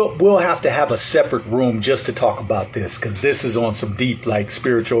 We'll have to have a separate room just to talk about this, because this is on some deep, like,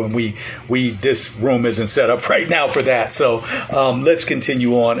 spiritual, and we this room isn't set up right now for that. So let's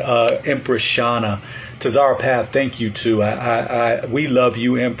continue on. Empress Shana, Tazara Path, thank you too. We love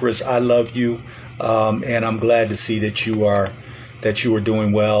you, Empress. I love you, and I'm glad to see that you are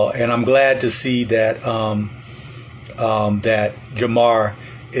doing well, and I'm glad to see that that Jamar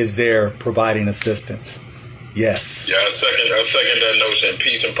is there providing assistance. Yes. Yeah, I second that notion.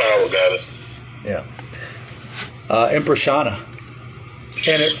 Peace and power, goddess. Yeah. Empress Shana.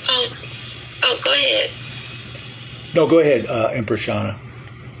 And Go ahead. No, go ahead, Empress Shana.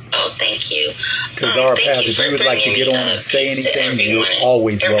 Oh, thank you. Tazara Path, if you would like to get on and say anything, you're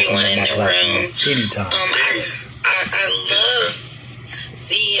always welcome on my platform. Anytime. I love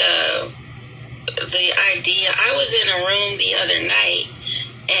the idea. I was in a room the other night,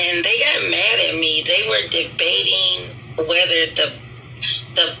 and they got mad at me. They were debating whether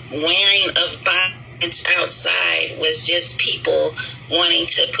the wearing of bonnets outside was just people wanting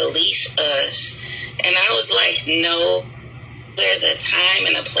to police us. And I was like, no, there's a time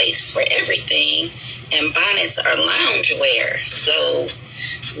and a place for everything, and bonnets are lounge wear. So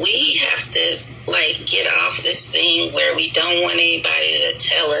we have to, like, get off this thing where we don't want anybody to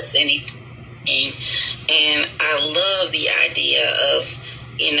tell us anything. And I love the idea of,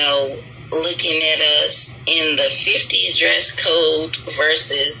 you know, looking at us in the 50s dress code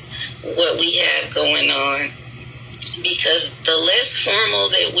versus what we have going on because the less formal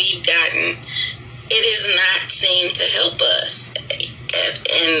that we've gotten, it has not seemed to help us.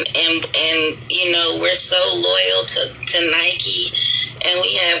 And you know, we're so loyal to Nike, and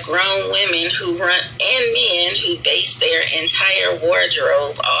we have grown women who run, and men who base their entire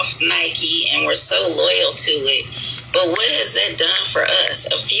wardrobe off Nike, and we're so loyal to it. But what has that done for us?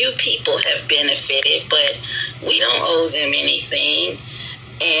 A few people have benefited, but we don't owe them anything.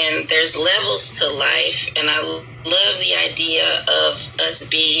 And there's levels to life, and I love the idea of us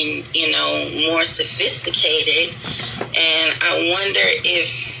being, you know, more sophisticated. And I wonder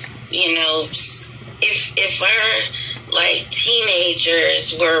if, you know, if our, like,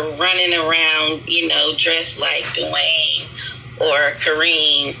 teenagers were running around, you know, dressed like Dwayne or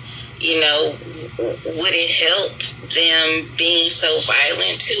Kareem, you know, would it help them being so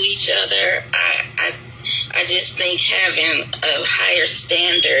violent to each other? I just think having a higher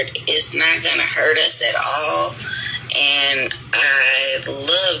standard is not going to hurt us at all. And I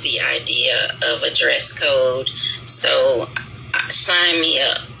love the idea of a dress code. So sign me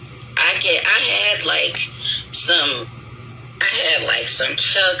up. I had like some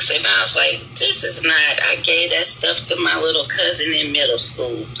Chucks, and I was like, this is not, I gave that stuff to my little cousin in middle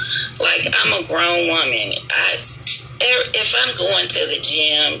school. Like, I'm a grown woman. If I'm going to the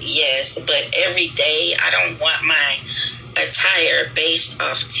gym, yes, but every day I don't want my attire based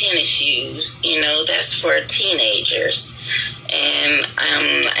off tennis shoes. You know, that's for teenagers. And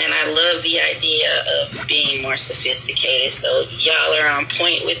I love the idea of being more sophisticated. So y'all are on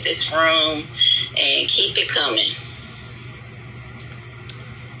point with this room, and keep it coming.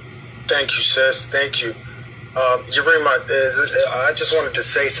 Thank you, sis. Thank you. Yurima, I just wanted to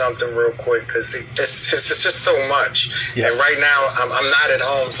say something real quick, because it's just so much. Yeah. And right now, I'm not at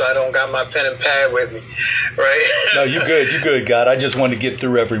home, so I don't got my pen and pad with me, right? No, you good, God. I just wanted to get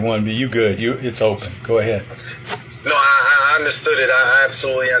through everyone, but you good. It's open. Go ahead. No, I understood it. I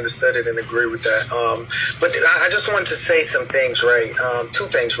absolutely understood it and agree with that. But I just wanted to say some things, right? Two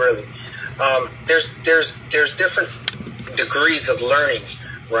things, really. There's different degrees of learning,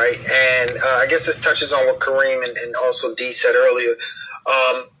 right? And I guess this touches on what Kareem and also Dee said earlier.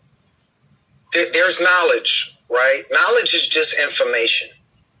 There's knowledge, right? Knowledge is just information.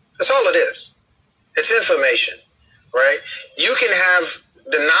 That's all it is. It's information, right? You can have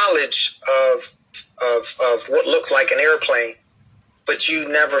the knowledge of what looks like an airplane, but you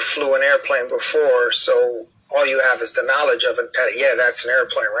never flew an airplane before, so all you have is the knowledge of it. Yeah, that's an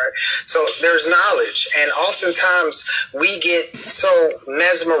airplane, right? So there's knowledge, and oftentimes we get so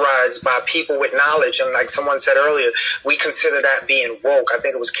mesmerized by people with knowledge, and like someone said earlier, we consider that being woke. I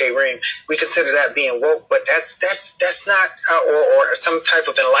think it was Kareem. We consider that being woke, but that's not or some type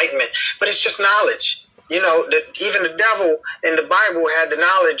of enlightenment, but it's just knowledge. You know, even the devil in the Bible had the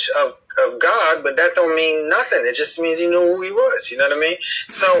knowledge of God, but that don't mean nothing. It just means he knew who he was. You know what I mean?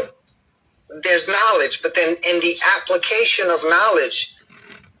 So there's knowledge, but then in the application of knowledge,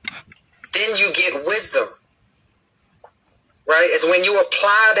 then you get wisdom, right? It's when you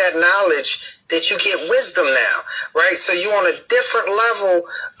apply that knowledge that you get wisdom now, right? So you're on a different level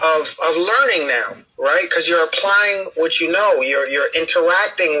of learning now, right? Because you're applying what you know. You're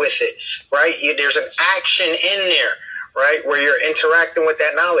interacting with it, right? There's an action in there, right, where you're interacting with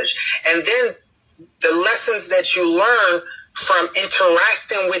that knowledge. And then the lessons that you learn from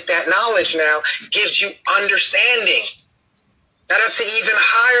interacting with that knowledge now gives you understanding. Now that's an even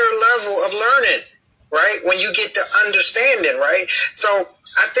higher level of learning, right? When you get the understanding, right? So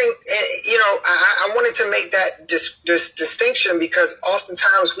I think, you know, I wanted to make that this distinction, because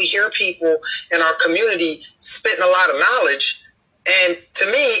oftentimes we hear people in our community spitting a lot of knowledge. And to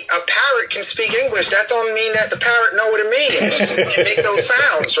me, a parrot can speak English. That don't mean that the parrot know what it means. It can make those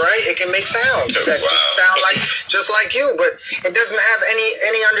sounds, right? It can make sounds that sound just like you, but it doesn't have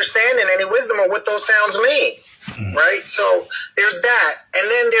any understanding, any wisdom of what those sounds mean, right? So there's that, and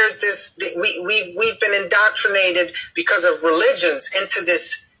then there's this. We've been indoctrinated because of religions into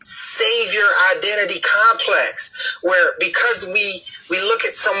this savior identity complex, where because we look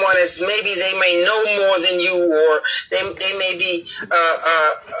at someone as maybe they may know more than you, or they may be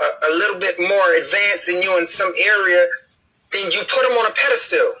a little bit more advanced than you in some area, then you put them on a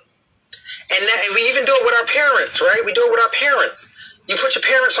pedestal. And we even do it with our parents, right? We do it with our parents. You put your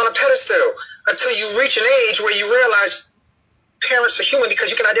parents on a pedestal until you reach an age where you realize parents are human,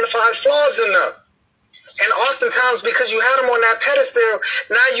 because you can identify flaws in them. And oftentimes, because you had them on that pedestal,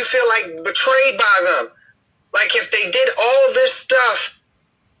 now you feel like betrayed by them. Like if they did all this stuff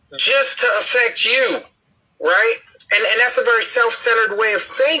just to affect you, right? And that's a very self-centered way of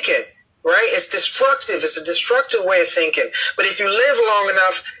thinking. right? It's destructive. It's a destructive way of thinking. But if you live long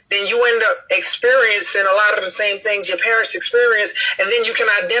enough, then you end up experiencing a lot of the same things your parents experienced, and then you can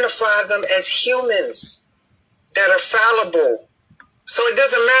identify them as humans that are fallible. So it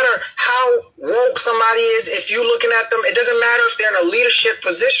doesn't matter how woke somebody is. If you're looking at them, it doesn't matter if they're in a leadership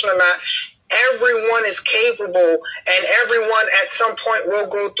position or not. Everyone is capable, and everyone at some point will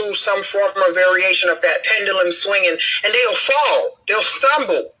go through some form of variation of that pendulum swinging, and they'll fall. They'll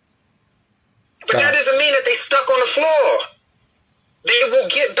stumble. But that doesn't mean that they stuck on the floor. They will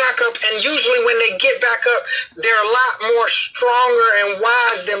get back up, and usually when they get back up, they're a lot more stronger and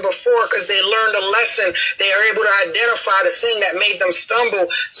wise than before because they learned a lesson. They are able to identify the thing that made them stumble,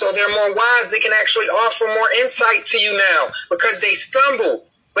 so they're more wise. They can actually offer more insight to you now because they stumbled.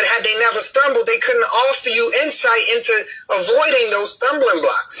 But had they never stumbled, they couldn't offer you insight into avoiding those stumbling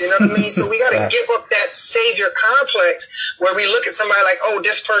blocks. You know what I mean? So we got to give up that savior complex where we look at somebody like, oh,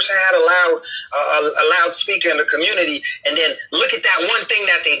 this person had a loudspeaker in the community, and then look at that one thing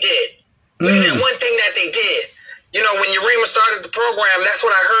that they did. Look at that one thing that they did. You know, when Urema started the program, that's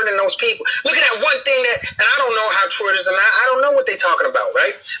what I heard in those people. Look at that one thing that, and I don't know how true it is or not. I don't know what they're talking about,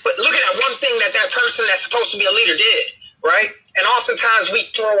 right? But look at that one thing that person that's supposed to be a leader did, right? And oftentimes we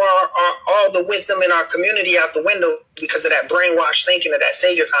throw all the wisdom in our community out the window because of that brainwashed thinking of that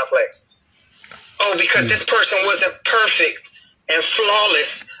savior complex. Oh, because this person wasn't perfect and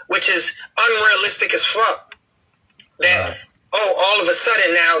flawless, which is unrealistic as fuck. That, all of a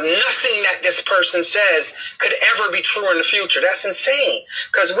sudden now, nothing that this person says could ever be true in the future. That's insane.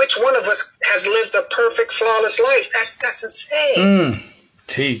 Because which one of us has lived a perfect, flawless life? That's insane.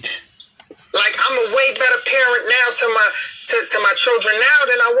 Teach. Like, I'm a way better parent now to my children now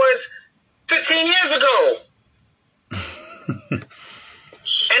than I was 15 years ago. And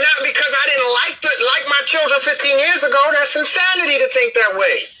not because I didn't like my children 15 years ago. That's insanity to think that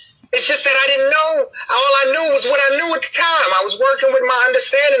way. It's just that I didn't know. All I knew was what I knew at the time. I was working with my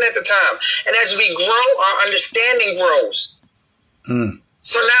understanding at the time. And as we grow, our understanding grows.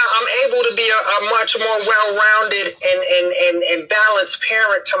 So now I'm able to be a much more well-rounded and balanced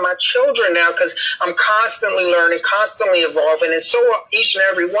parent to my children now because I'm constantly learning, constantly evolving, and so are each and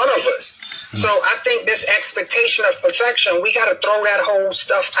every one of us. So I think this expectation of perfection, we got to throw that whole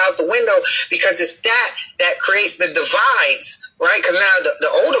stuff out the window because it's that creates the divides, right? Because now the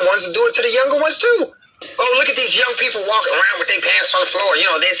older ones do it to the younger ones too. Oh, look at these young people walking around with their pants on the floor. You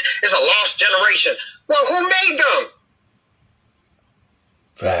know, this is a lost generation. Well, who made them?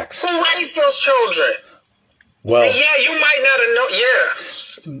 Facts. Who raised those children? Well, and yeah, you might not have known.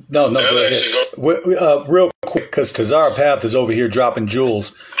 Yeah. No, go ahead. Real quick, because Tazara Path is over here dropping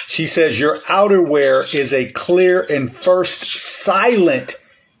jewels. She says your outerwear is a clear and first silent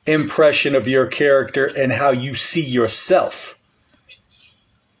impression of your character and how you see yourself.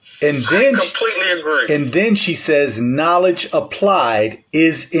 And then, I completely agree. And then she says knowledge applied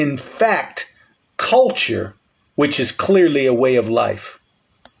is in fact culture, which is clearly a way of life.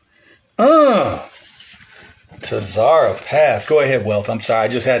 Tazara Path. Go ahead, Wealth. I'm sorry. I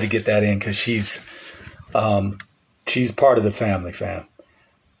just had to get that in because she's part of the family, fam.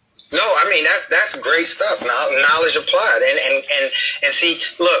 No, I mean that's great stuff. Knowledge applied, and see,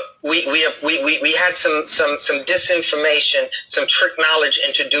 look, we had some disinformation, some trick knowledge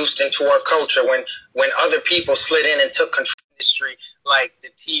introduced into our culture when other people slid in and took control of the industry, like the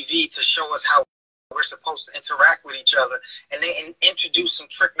TV, to show us how we're supposed to interact with each other, and they introduced some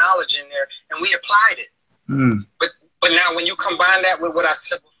trick knowledge in there, and we applied it. But now when you combine that with what I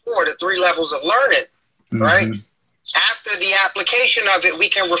said before, the 3 levels of learning, right? After the application of it, we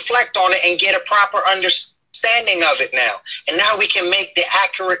can reflect on it and get a proper understanding of it now. And now we can make the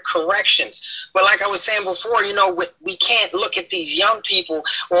accurate corrections. But like I was saying before, you know, we can't look at these young people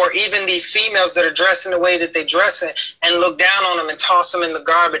or even these females that are dressing the way that they dress and look down on them and toss them in the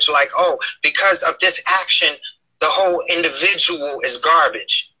garbage like, oh, because of this action, the whole individual is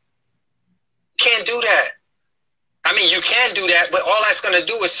garbage. Can't do that. I mean, you can do that, but all that's going to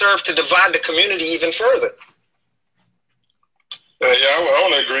do is serve to divide the community even further. Yeah, I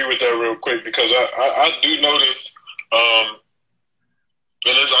want to agree with that real quick because I do notice, and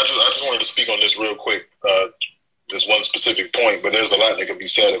I just wanted to speak on this real quick, this one specific point, but there's a lot that can be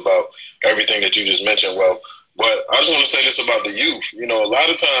said about everything that you just mentioned. Well, but I just want to say this about the youth. You know, a lot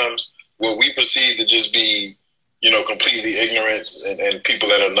of times what we perceive to just be, you know, completely ignorant and people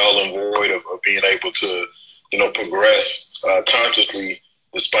that are null and void of being able to, you know, progress consciously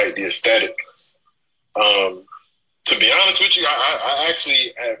despite the aesthetic. To be honest with you, I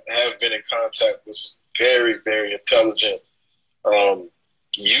actually have been in contact with some very, very intelligent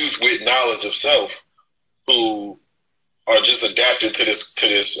youth with knowledge of self who are just adapted to this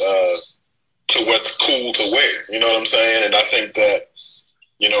to what's cool to wear. You know what I'm saying? And I think that,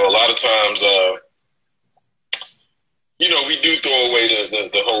 you know, a lot of times, you know, we do throw away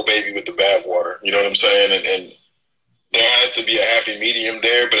the whole baby with the bathwater. You know what I'm saying? And there has to be a happy medium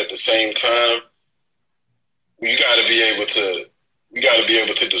there, but at the same time, you got to be able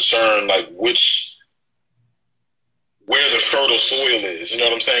to discern like where the fertile soil is. You know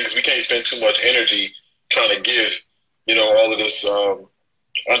what I'm saying? Because we can't spend too much energy trying to give, you know, all of this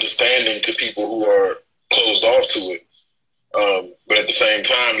understanding to people who are closed off to it. But at the same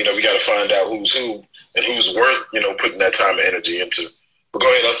time, you know, we got to find out who's who and who's worth, you know, putting that time and energy into. But go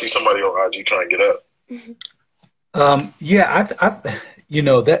ahead. I see somebody on IG trying to get up. Yeah, I you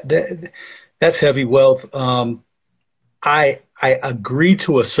know, that's heavy wealth. I agree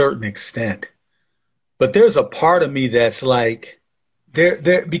to a certain extent, but there's a part of me that's like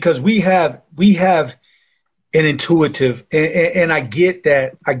there because we have an intuitive, and I get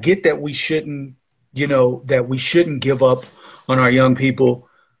that we shouldn't, you know, that we shouldn't give up on our young people.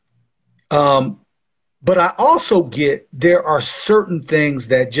 But I also get there are certain things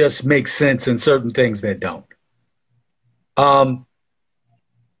that just make sense and certain things that don't.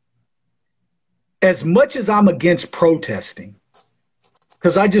 As much as I'm against protesting,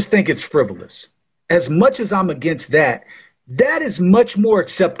 because I just think it's frivolous, as much as I'm against that, that is much more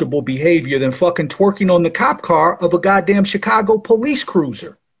acceptable behavior than fucking twerking on the cop car of a goddamn Chicago police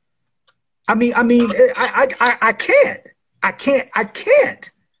cruiser. I can't.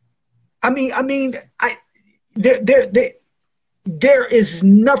 There is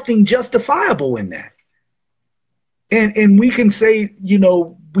nothing justifiable in that. And we can say, you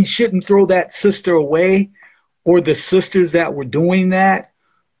know, we shouldn't throw that sister away or the sisters that were doing that.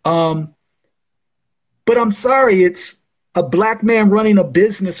 But I'm sorry, it's a black man running a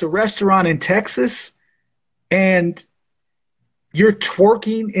business, a restaurant in Texas, and you're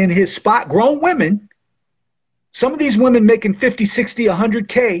twerking in his spot. Grown women, some of these women making 50, 60,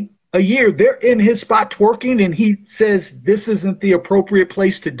 100K a year, they're in his spot twerking, and he says this isn't the appropriate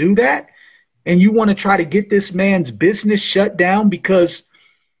place to do that. And you want to try to get this man's business shut down because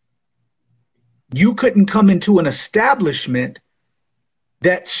you couldn't come into an establishment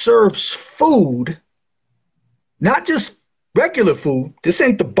that serves food, not just regular food. This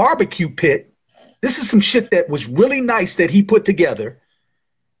ain't the barbecue pit. This is some shit that was really nice that he put together.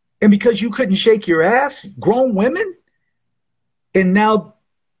 And because you couldn't shake your ass, grown women, and now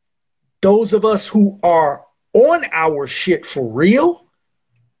those of us who are on our shit for real,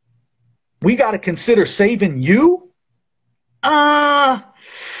 we got to consider saving you?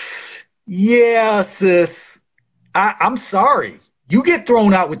 Yeah, sis. I'm sorry. You get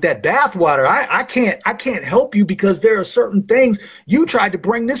thrown out with that bathwater. I can't help you because there are certain things. You tried to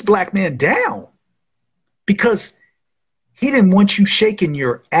bring this black man down because he didn't want you shaking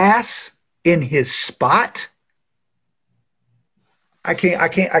your ass in his spot. I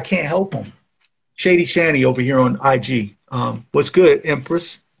can't help him. Shady Shanny over here on IG. What's good,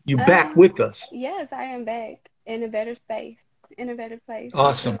 Empress? You back with us? Yes, I am back in a better space, in a better place.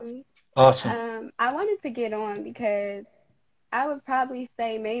 Awesome. Awesome. I wanted to get on because I would probably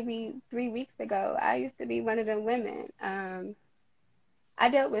say maybe 3 weeks ago, I used to be one of them women. I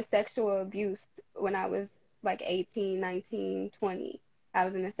dealt with sexual abuse when I was like 18, 19, 20. I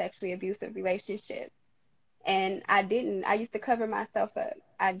was in a sexually abusive relationship. And I used to cover myself up.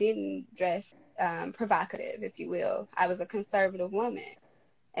 I didn't dress provocative, if you will. I was a conservative woman.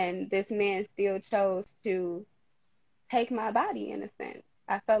 And this man still chose to take my body, in a sense.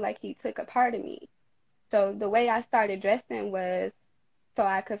 I felt like he took a part of me. So the way I started dressing was so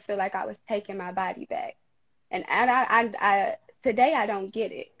I could feel like I was taking my body back. And I today I don't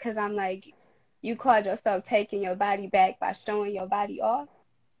get it, because I'm like, you called yourself taking your body back by showing your body off.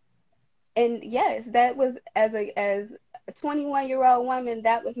 And yes, that was, as a 21-year-old woman,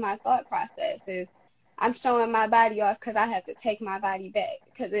 that was my thought process, is I'm showing my body off because I have to take my body back.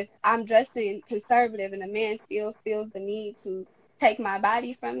 Because if I'm dressing conservative and a man still feels the need to take my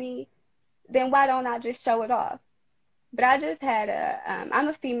body from me, then why don't I just show it off? But I just had I'm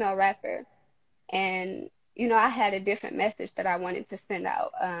a female rapper, and, you know, I had a different message that I wanted to send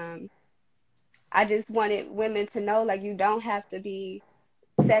out. I just wanted women to know, like, you don't have to be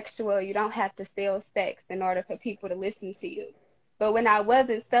sexual, you don't have to sell sex in order for people to listen to you. But when I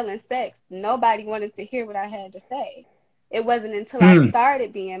wasn't selling sex, nobody wanted to hear what I had to say. It wasn't until I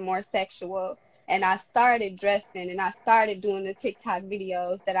started being more sexual and I started dressing and I started doing the TikTok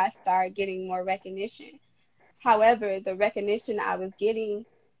videos that I started getting more recognition. However, the recognition I was getting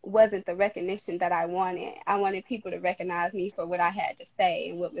wasn't the recognition that I wanted. I wanted people to recognize me for what I had to say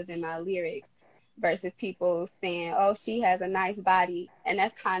and what was in my lyrics. versus people saying, oh, she has a nice body. And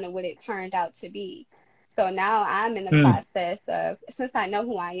that's kind of what it turned out to be. So now I'm in the process of, since I know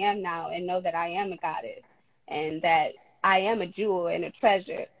who I am now and know that I am a goddess and that I am a jewel and a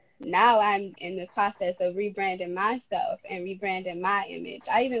treasure, now I'm in the process of rebranding myself and rebranding my image.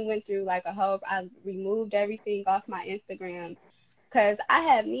 I even went through like I removed everything off my Instagram because I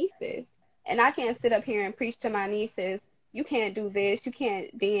have nieces and I can't sit up here and preach to my nieces, you can't do this, you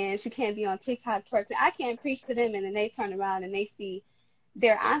can't dance, you can't be on TikTok twerking. I can't preach to them and then they turn around and they see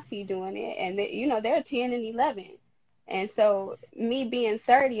their auntie doing it and they're 10 and 11. And so me being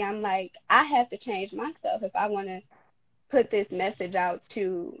 30, I'm like, I have to change myself if I want to put this message out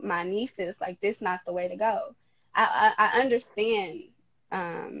to my nieces, like this not the way to go. I understand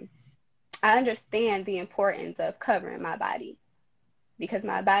the importance of covering my body because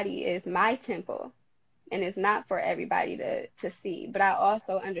my body is my temple and it's not for everybody to see. But I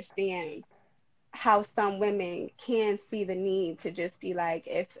also understand how some women can see the need to just be like,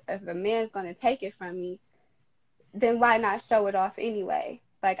 if a man's going to take it from me, then why not show it off anyway?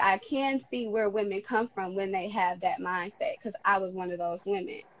 Like, I can see where women come from when they have that mindset, because I was one of those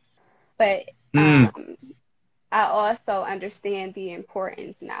women. But I also understand the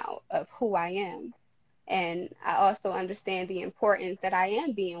importance now of who I am. And I also understand the importance that I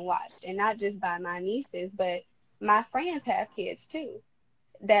am being watched, and not just by my nieces, but my friends have kids too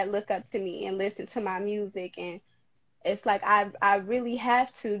that look up to me and listen to my music. And it's like I really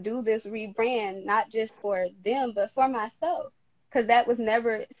have to do this rebrand, not just for them, but for myself. Because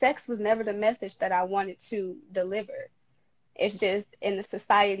sex was never the message that I wanted to deliver. It's just in the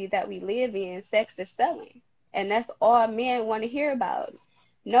society that we live in, sex is selling. And that's all men want to hear about.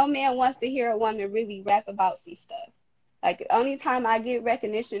 No man wants to hear a woman really rap about some stuff. Like, the only time I get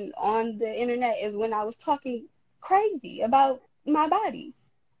recognition on the internet is when I was talking crazy about my body.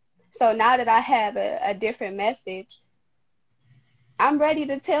 So now that I have a different message, I'm ready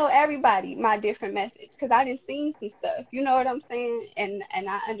to tell everybody my different message because I done seen some stuff. You know what I'm saying? And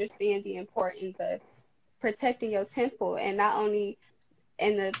I understand the importance of protecting your temple, and not only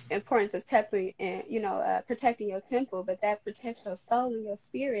in the importance of protecting your temple, but that protects your soul and your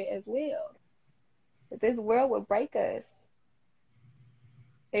spirit as well. But this world will break us.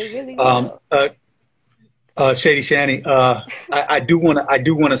 It really will. Shady Shani, I do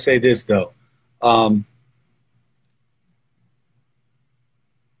want to say this though.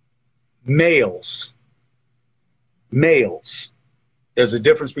 Males, there's a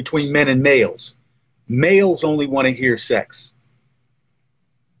difference between men and males. Males only want to hear sex.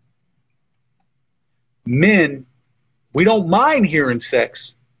 Men, we don't mind hearing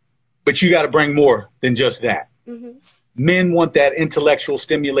sex, but you got to bring more than just that. Mm-hmm. Men want that intellectual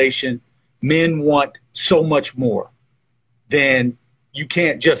stimulation. Men want so much more than you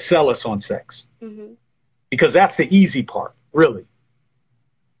can't just sell us on sex. Mm-hmm. Because that's the easy part, really.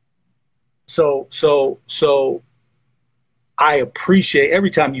 So I appreciate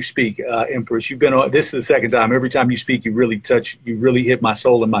every time you speak, Empress. You've been on. This is the second time. Every time you speak, you really hit my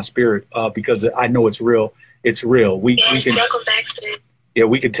soul and my spirit because I know it's real. It's real. We can. Welcome back, Steve. Yeah,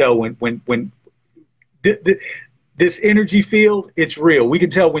 we can tell when this energy field, it's real. We can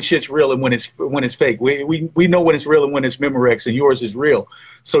tell when shit's real and when it's fake. We know when it's real and when it's Memorex, and yours is real.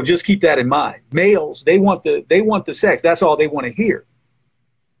 So just keep that in mind. Males, they want the sex. That's all they want to hear.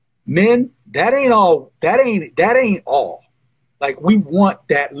 Men, that ain't all. Like, we want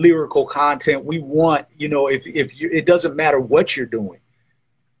that lyrical content. We want, it doesn't matter what you're doing.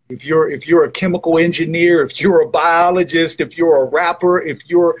 If you're a chemical engineer, if you're a biologist, if you're a rapper, if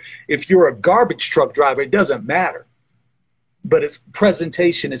you're a garbage truck driver, it doesn't matter. But it's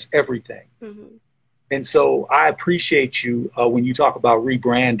presentation is everything. Mm-hmm. And so I appreciate you when you talk about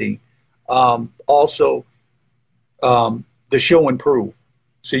rebranding. Also, the show and prove.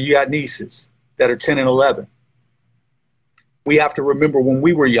 So you got nieces that are 10 and 11. We have to remember when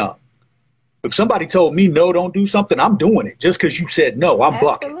we were young. If somebody told me, no, don't do something, I'm doing it. Just because you said no, I'm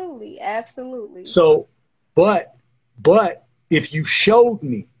bucking. Absolutely. So, but if you showed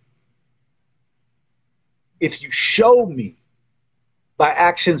me by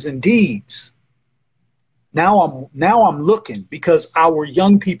actions and deeds, now I'm looking, because our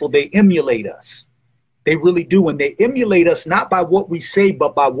young people, they emulate us. They really do. And they emulate us not by what we say,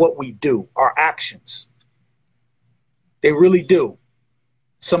 but by what we do, our actions. They really do.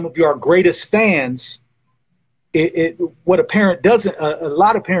 Some of your greatest fans, what a parent doesn't, a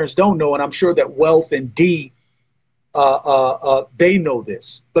lot of parents don't know, and I'm sure that Wealth and Dee, they know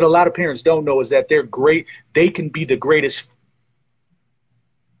this, but a lot of parents don't know, is that they're great. They can be the greatest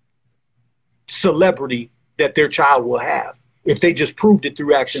celebrity that their child will have if they just proved it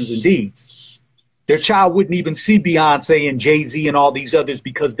through actions and deeds. Their child wouldn't even see Beyonce and Jay-Z and all these others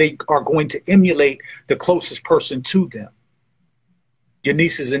because they are going to emulate the closest person to them. Your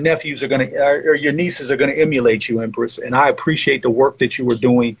nieces and nephews are going to, or your nieces are going to emulate you, Empress. And I appreciate the work that you were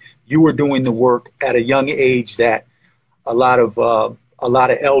doing. You were doing the work at a young age that a lot of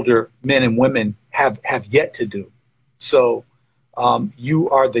elder men and women have yet to do. So you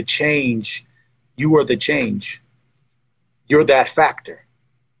are the change. You are the change. You're that factor.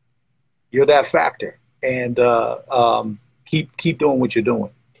 You're that factor. And keep doing what you're doing.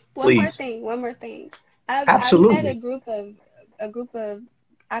 Please. One more thing. Absolutely. I've met a group of,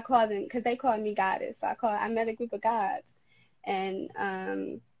 I call them, because they call me goddess. So I met a group of gods, and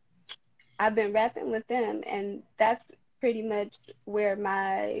I've been rapping with them, and that's pretty much where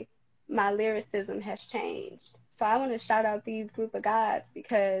my lyricism has changed. So I want to shout out these group of gods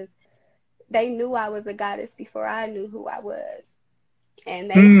because they knew I was a goddess before I knew who I was,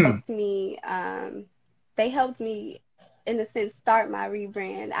 and they helped me. They helped me, in a sense, start my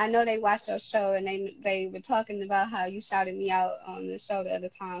rebrand. I know they watched your show and they were talking about how you shouted me out on the show the other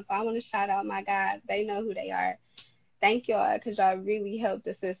time. So I want to shout out my guys. They know who they are. Thank y'all, because y'all really helped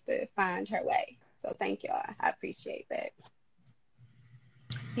the sister find her way. So thank y'all. I appreciate that.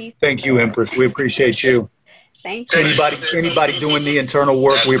 Peace. Thank you, Empress. We appreciate you. Thank you. Anybody doing the internal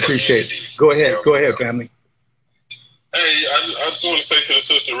work, we appreciate it. Go ahead, family. Hey, I just want to say to the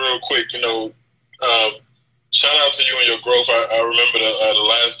sister real quick, shout out to you and your growth. I remember the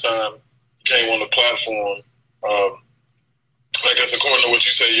last time you came on the platform. I guess according to what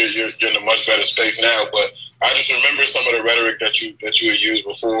you say, you're in a much better space now. But I just remember some of the rhetoric that you had used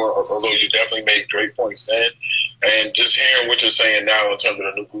before. Although you definitely made great points then, and just hearing what you're saying now in terms of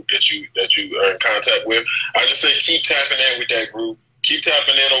the new group that you are in contact with, I just say keep tapping in with that group. Keep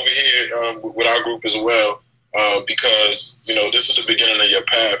tapping in over here with our group as well, because this is the beginning of your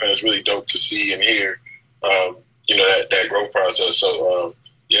path, and it's really dope to see and hear. That growth process. So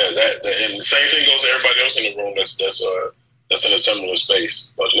and the same thing goes to everybody else in the room that's in a similar space.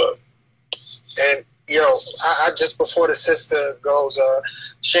 Much love. And I just before the sister goes,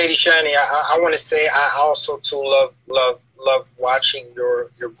 Shady Shiny, I want to say I also too love watching your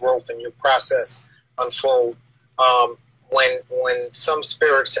growth and your process unfold. When some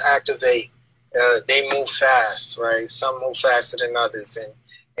spirits activate, they move fast, right? Some move faster than others,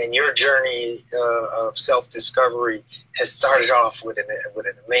 and your journey of self-discovery has started off with an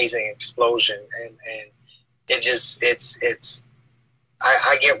amazing explosion, and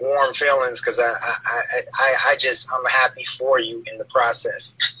I get warm feelings because I'm happy for you in the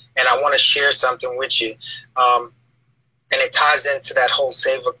process, and I want to share something with you, and it ties into that whole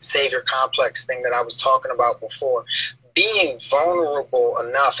savior complex thing that I was talking about before. Being vulnerable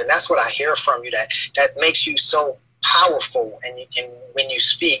enough, and that's what I hear from you, that makes you so powerful, and when you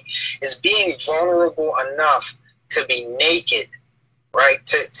speak, is being vulnerable enough to be naked, right?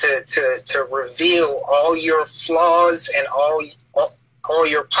 To reveal all your flaws and all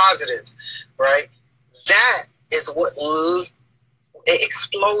your positives, right? That is what it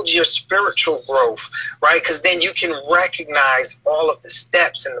explodes your spiritual growth, right? Because then you can recognize all of the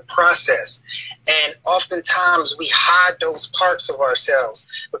steps in the process. And oftentimes we hide those parts of ourselves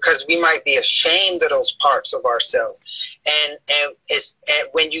because we might be ashamed of those parts of ourselves. And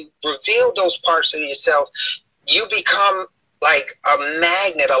when you reveal those parts of yourself, you become like a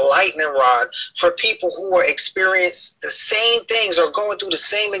magnet, a lightning rod for people who are experiencing the same things or going through the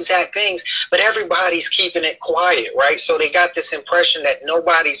same exact things, but everybody's keeping it quiet, right? So they got this impression that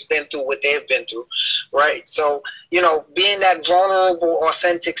nobody's been through what they've been through, right? So, being that vulnerable,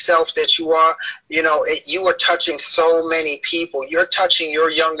 authentic self that you are, you are touching so many people. You're touching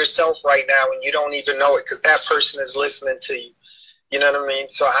your younger self right now, and you don't even know it because that person is listening to you. You know what I mean?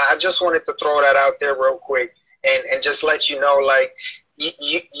 So I just wanted to throw that out there real quick. And just let you know, like,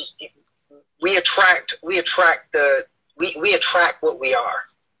 we attract what we are,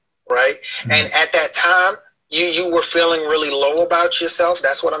 right? Mm-hmm. And at that time, you were feeling really low about yourself.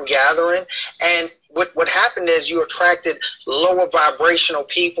 That's what I'm gathering. And what happened is you attracted lower vibrational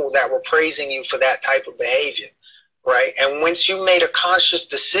people that were praising you for that type of behavior, right? And once you made a conscious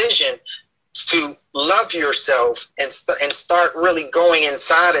decision to love yourself and start really going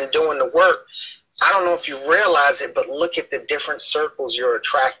inside and doing the work, I don't know if you realize it, but look at the different circles you're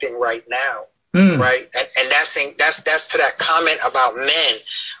attracting right now, right? And that's to that comment about men,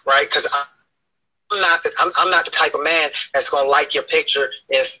 right? Because I'm not the type of man that's gonna like your picture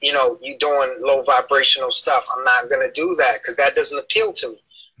if you doing low vibrational stuff. I'm not gonna do that because that doesn't appeal to me,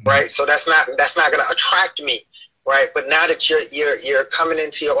 right? So that's not gonna attract me, right? But now that you're coming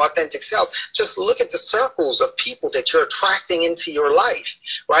into your authentic self, just look at the circles of people that you're attracting into your life,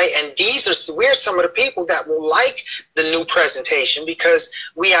 right? And we're some of the people that will like the new presentation because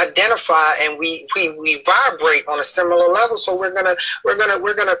we identify and we vibrate on a similar level. So we're gonna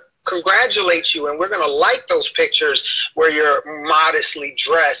congratulate you, and we're gonna like those pictures where you're modestly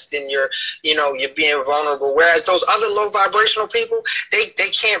dressed and you're being vulnerable. Whereas those other low vibrational people, they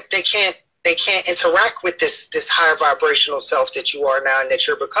can't interact with this higher vibrational self that you are now and that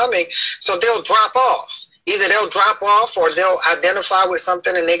you're becoming. So they'll drop off. Either they'll drop off or they'll identify with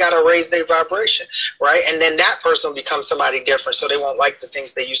something and they got to raise their vibration, right? And then that person becomes somebody different, so they won't like the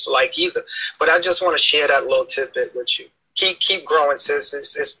things they used to like either. But I just want to share that little tidbit with you. Keep growing, sis.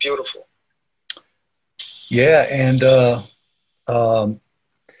 It's beautiful. Yeah, and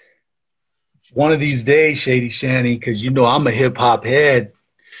one of these days, Shady Shanny, because I'm a hip hop head.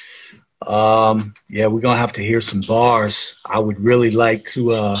 Yeah, we're gonna have to hear some bars. I would really like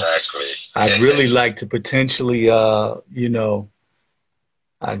to. Exactly. I'd really like to potentially, I'd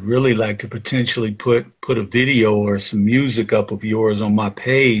really like to potentially put a video or some music up of yours on my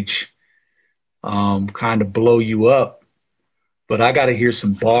page, kind of blow you up. But I got to hear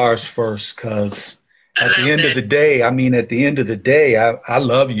some bars first, because at the end of the day, I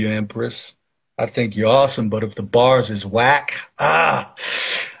love you, Empress. I think you're awesome. But if the bars is whack,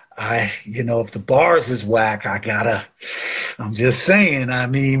 if the bars is whack, I'm just saying,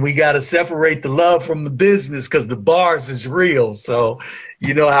 we got to separate the love from the business because the bars is real. So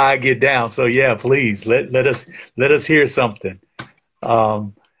you know how I get down. So yeah, please let us hear something.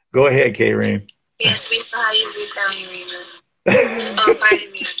 Go ahead, K-Reem. Yes, we know how you get down, Urema. Oh,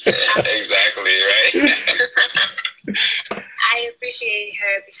 pardon me. Exactly, right? I appreciate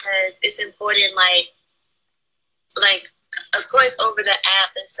her because it's important, like, of course, over the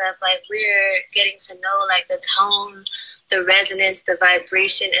app and stuff, like, we're getting to know, like, the tone, the resonance, the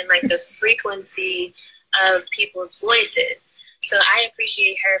vibration, and, like, the frequency of people's voices. So I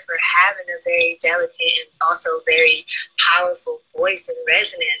appreciate her for having a very delicate and also very powerful voice and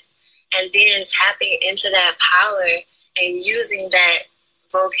resonance, and then tapping into that power and using that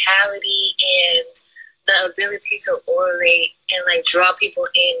vocality and the ability to orate and, like, draw people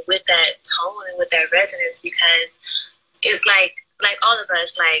in with that tone and with that resonance, because it's like all of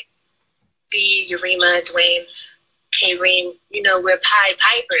us, like B, Urema, Dwayne, K-Reem, we're Pied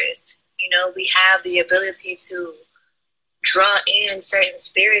Pipers. We have the ability to draw in certain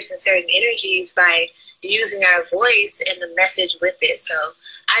spirits and certain energies by using our voice and the message with it. So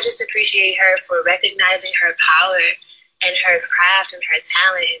I just appreciate her for recognizing her power and her craft and her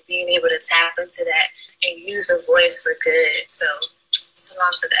talent and being able to tap into that and use a voice for good. So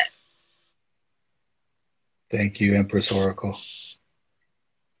on to that. Thank you, Empress Oracle.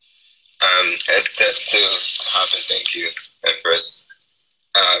 To Hoppin, thank you, Empress.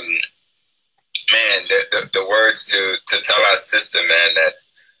 Man, the words to tell our sister, man, that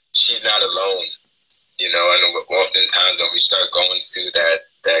she's not alone. And oftentimes when we start going through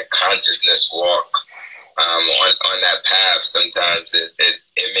that consciousness walk on that path, sometimes it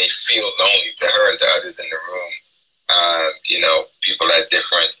may feel lonely to her and to others in the room. People at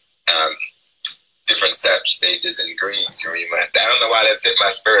different steps, stages, and degrees. I don't know why that's hit my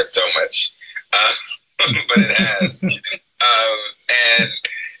spirit so much, but it has. And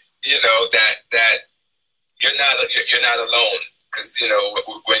that you're not alone, because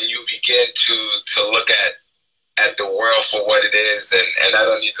when you begin to look at the world for what it is, and not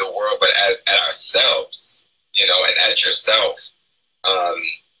only the world but at ourselves, and at yourself,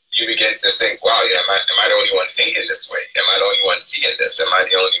 you begin to think, wow, am I the only one thinking this way? Am I the only one seeing this? Am I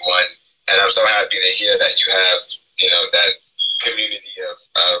the only one? And I'm so happy to hear that you have, that community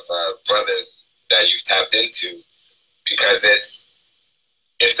of brothers that you've tapped into, because it's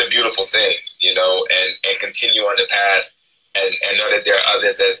a beautiful thing, and continue on the path, and know that there are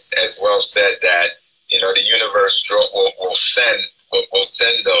others, as well said, that, the universe will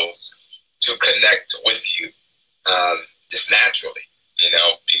send those to connect with you, just naturally,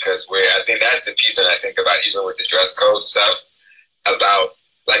 because I think that's the piece that I think about, even with the dress code stuff, about,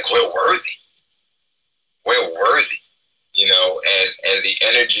 like, we're worthy, and the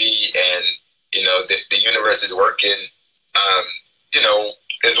energy and, the universe is working,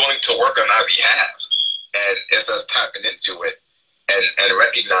 is willing to work on our behalf, and it's us tapping into it and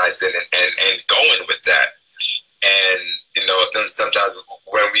recognizing it and going with that. And, sometimes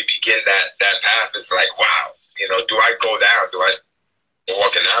when we begin that path, it's like, wow, do I go down? Do I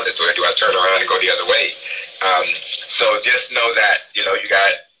walking down this way? Do I turn around and go the other way? So just know that, you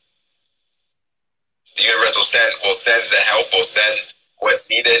got the universe will send the help, will send what's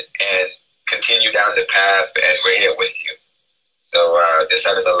needed, and continue down the path, and we're here with you. So just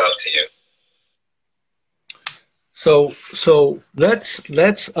sending the love to you. So let's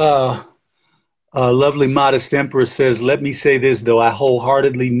lovely modest Empress says, let me say this though, I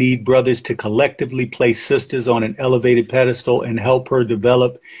wholeheartedly need brothers to collectively place sisters on an elevated pedestal and help her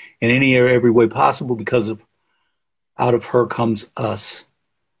develop in any or every way possible, because out of her comes us.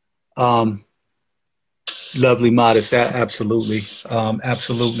 Lovely modest, absolutely,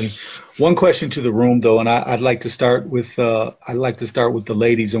 absolutely. One question to the room though, and I'd like to start with the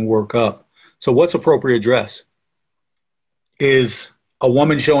ladies and work up. So what's appropriate dress? Is a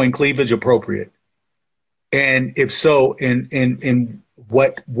woman showing cleavage appropriate? And if so, in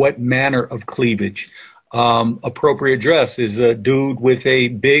what manner of cleavage? Appropriate dress is a dude with a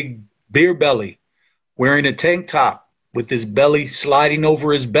big beer belly wearing a tank top with his belly sliding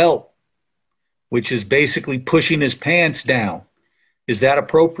over his belt, which is basically pushing his pants down. Is that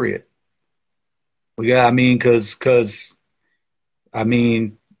appropriate? Because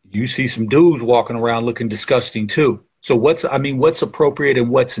you see some dudes walking around looking disgusting too. So what's appropriate and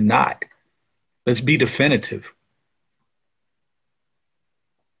what's not? Let's be definitive.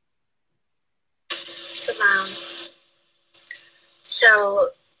 So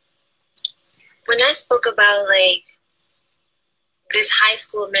when I spoke about like this high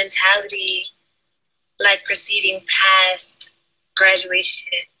school mentality, like proceeding past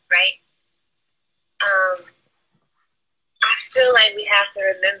graduation, right? I feel like we have to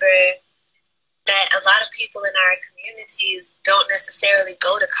remember that a lot of people in our communities don't necessarily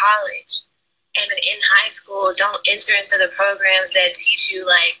go to college, and in high school don't enter into the programs that teach you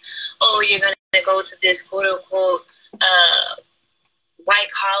like, oh, you're going to go to this quote unquote white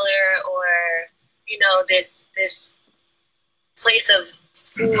collar, or this place of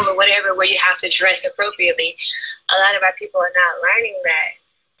school or whatever where you have to dress appropriately. A lot of our people are not learning that.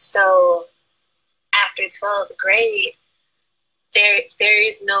 So after 12th grade, there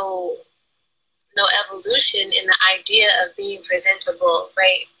is no evolution in the idea of being presentable,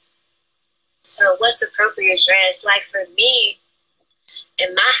 right? So what's appropriate dress? Like for me,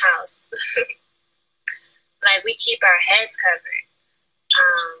 in my house, like we keep our heads covered.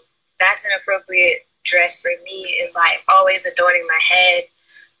 That's an appropriate dress for me, is like always adorning my head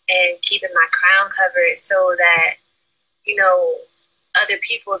and keeping my crown covered so that, other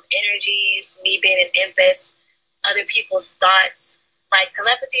people's energies, me being an empath, other people's thoughts, like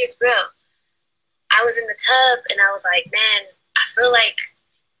telepathy is real. I was in the tub and I was like, man, I feel like,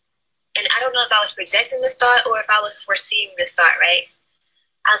 and I don't know if I was projecting this thought or if I was foreseeing this thought, right?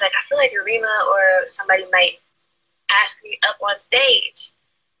 I was like, I feel like Arima or somebody might ask me up on stage.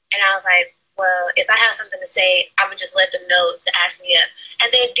 And I was like, well, if I have something to say, I'm going to just let them know to ask me up. And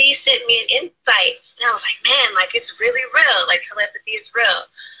then Dee sent me an invite. And I was like, man, like it's really real. Like telepathy is real.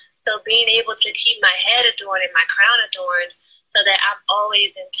 So being able to keep my head adorned and my crown adorned so that I'm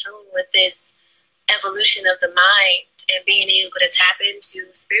always in tune with this evolution of the mind and being able to tap into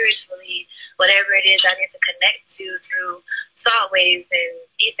spiritually whatever it is I need to connect to through thought waves and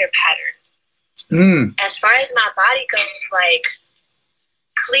ether patterns. As far as my body goes, like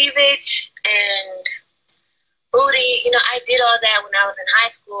cleavage and booty, I did all that when I was in high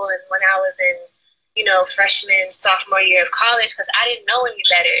school and when I was in, freshman, sophomore year of college, because I didn't know any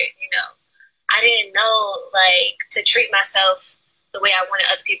better, I didn't know, like, to treat myself the way I wanted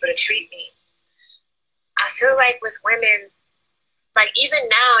other people to treat me. I feel like with women, like, even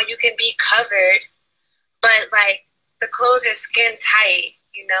now, you can be covered, but, like, the clothes are skin tight,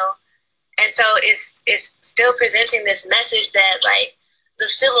 And so it's still presenting this message that, like, the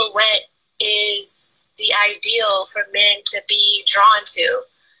silhouette is the ideal for men to be drawn to,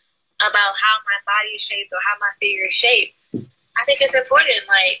 about how my body is shaped or how my figure is shaped. I think it's important,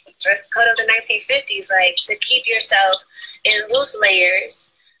 like dress code of the 1950s, like to keep yourself in loose layers.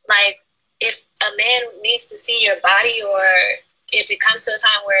 Like if a man needs to see your body, or if it comes to a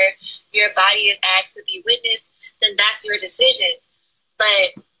time where your body is asked to be witnessed, then that's your decision.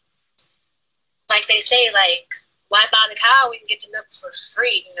 But like they say, like, why buy the cow? We can get the milk for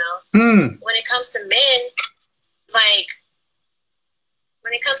free, When it comes to men, like,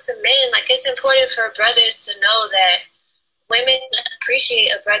 it's important for brothers to know that women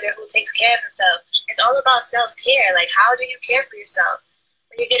appreciate a brother who takes care of himself. It's all about self-care. Like, how do you care for yourself?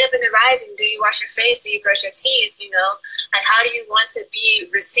 When you get up in the rising, do you wash your face? Do you brush your teeth? Like, how do you want to be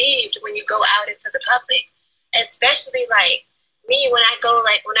received when you go out into the public? Especially, like, me, when I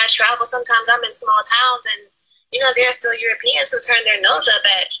travel, sometimes I'm in small towns and, there are still Europeans who turn their nose up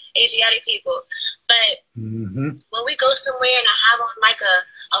at Asiatic people. But when we go somewhere and I have on like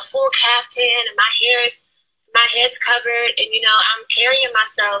a full caftan and my hair is my head's covered and, you know, I'm carrying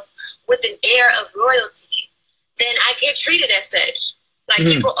myself with an air of royalty, then I get treated as such. Like,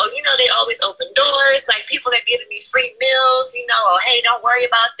 people, oh, you know, they always open doors. Like, people are giving me free meals, you know, oh, hey, don't worry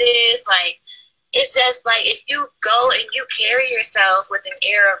about this. Like, it's just like, if you go and you carry yourself with an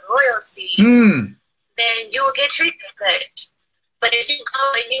air of royalty, then you will get treated as such. But if you go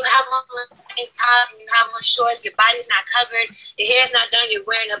and you have on a tank top and you have on shorts, your body's not covered, your hair's not done, you're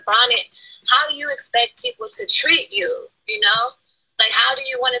wearing a bonnet, how do you expect people to treat you, you know? Like, how do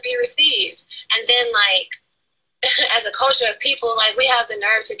you want to be received? And then, like, as a culture of people, like, we have the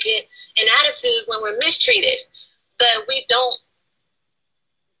nerve to get an attitude when we're mistreated, but we don't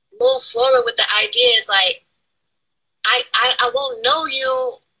move forward with the ideas like, I won't know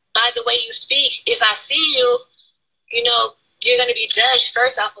you by the way you speak. If I see you, you know, you're going to be judged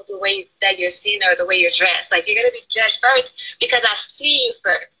first off of the way that you're seen or the way you're dressed. Like, you're going to be judged first because I see you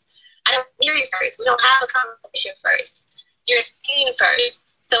first. I don't hear you first. We don't have a conversation first. You're seen first.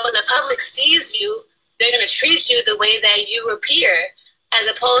 So when the public sees you, they're going to treat you the way that you appear, as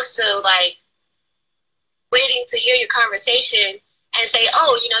opposed to, like, waiting to hear your conversation and say,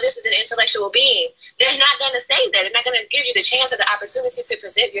 oh, you know, this is an intellectual being. They're not going to say that. They're not going to give you the chance or the opportunity to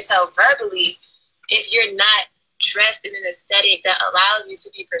present yourself verbally if you're not dressed in an aesthetic that allows you to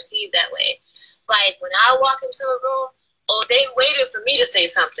be perceived that way. Like, when I walk into a room, oh, they waited for me to say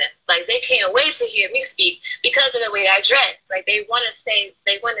something. Like, they can't wait to hear me speak because of the way I dress. Like, they want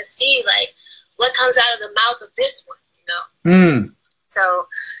to see, like, what comes out of the mouth of this one, you know? So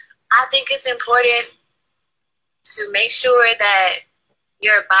I think it's important to make sure that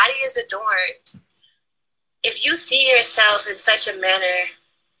your body is adorned. If you see yourself in such a manner,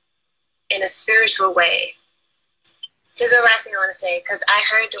 in a spiritual way, this is the last thing I want to say, because I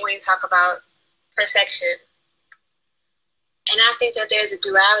heard Dwayne talk about perfection. And I think that there's a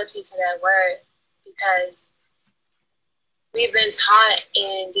duality to that word, because we've been taught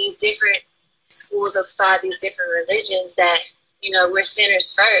in these different schools of thought, these different religions, that, you know, we're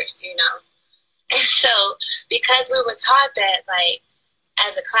sinners first, you know. And so because we were taught that, like,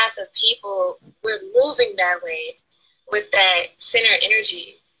 as a class of people, we're moving that way with that sinner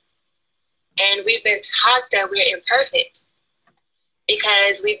energy. And we've been taught that we're imperfect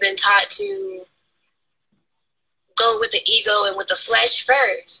because we've been taught to go with the ego and with the flesh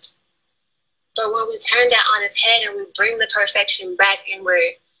first. But when we turn that on its head and we bring the perfection back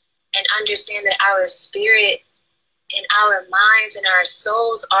inward and understand that our spirits and our minds and our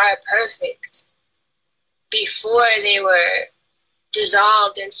souls are perfect before they were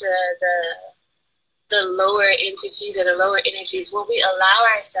dissolved into the lower entities or the lower energies, when we allow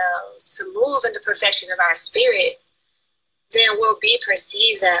ourselves to move in the perfection of our spirit, then we'll be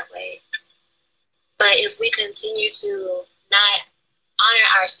perceived that way. But if we continue to not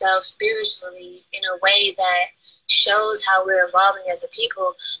honor ourselves spiritually in a way that shows how we're evolving as a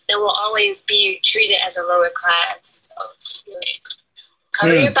people, then we'll always be treated as a lower class. So, you know,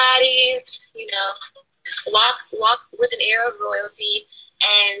 cover your bodies, you know, walk with an air of royalty,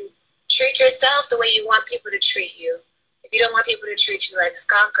 and treat yourself the way you want people to treat you. If you don't want people to treat you like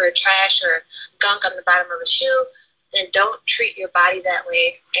skunk or trash or gunk on the bottom of a shoe, then don't treat your body that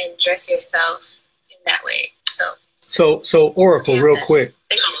way and dress yourself in that way. So Oracle, real quick.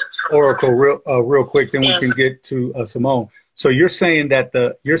 Oracle, real quick, then we can get to Simone. So you're saying that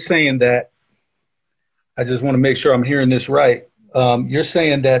I just want to make sure I'm hearing this right. You're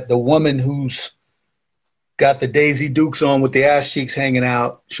saying that the woman who's got the Daisy Dukes on with the ass cheeks hanging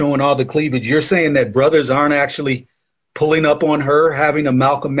out, showing all the cleavage, you're saying that brothers aren't actually pulling up on her, having a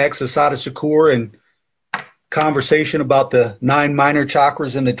Malcolm X, Assata Shakur, and conversation about the 9 minor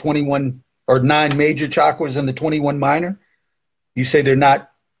chakras and the 21, or 9 major chakras and the 21 minor? You say they're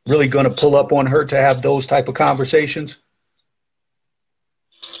not really going to pull up on her to have those type of conversations?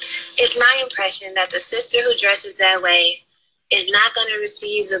 It's my impression that the sister who dresses that way is not going to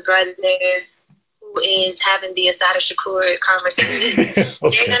receive the brother who is having the Assata Shakur conversation.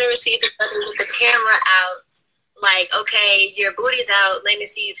 Okay. They're going to receive the brother with the camera out, like, okay, your booty's out, let me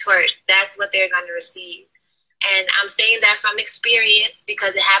see you twerk. That's what they're going to receive. And I'm saying that from experience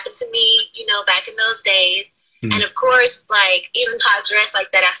because it happened to me, you know, back in those days. Mm-hmm. And of course, like, even though I dressed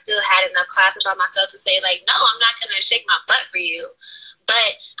like that, I still had enough class about myself to say, like, no, I'm not going to shake my butt for you.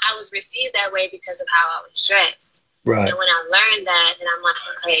 But I was received that way because of how I was dressed. Right. And when I learned that, then I'm like,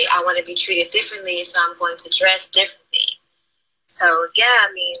 okay, I want to be treated differently, so I'm going to dress differently. So yeah,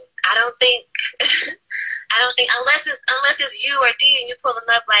 I mean, I don't think unless it's you or D and you pull them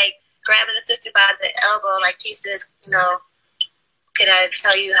up like grabbing a sister by the elbow, like he says, you know, can I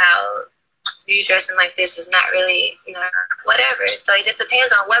tell you how you dressing like this is not really, you know, whatever. So it just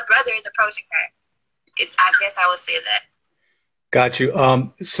depends on what brother is approaching her. I guess I would say that. Got you.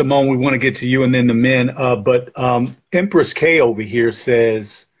 Simone, we want to get to you and then the men. But Empress K over here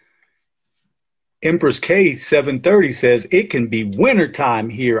says, Empress K 730 says, it can be wintertime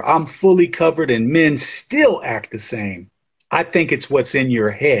here. I'm fully covered and men still act the same. I think it's what's in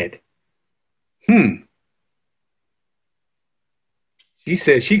your head. She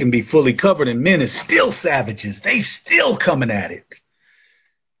says she can be fully covered and men is still savages. They still coming at it.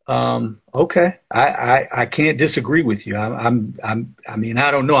 Okay. I can't disagree with you. I mean,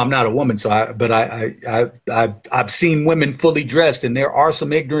 I don't know. I'm not a woman, but I've seen women fully dressed and there are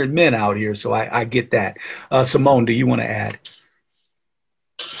some ignorant men out here. So I get that. Simone, do you want to add?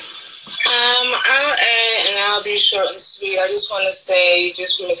 I'll add, and I'll be short and sweet. I just want to say,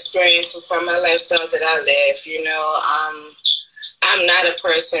 just from experience and from my lifestyle that I live, you know, I'm not a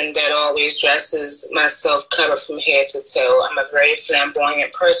person that always dresses myself covered from head to toe. I'm a very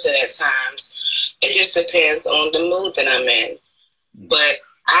flamboyant person at times. It just depends on the mood that I'm in. But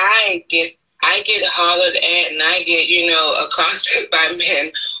I get hollered at and I get, you know, accosted by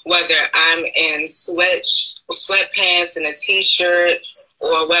men, whether I'm in sweatpants and a t-shirt,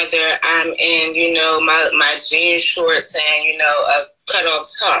 or whether I'm in, you know, my jean shorts and, you know, a cut off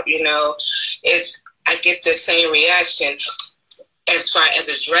top, you know. I get the same reaction as far as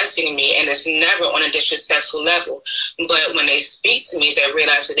addressing me, and it's never on a disrespectful level. But when they speak to me, they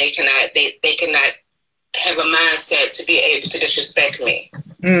realize that they cannot have a mindset to be able to disrespect me.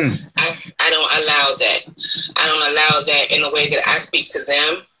 I don't allow that. I don't allow that in the way that I speak to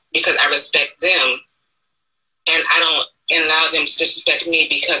them, because I respect them, and I don't allow them to disrespect me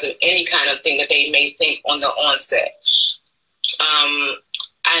because of any kind of thing that they may think on the onset.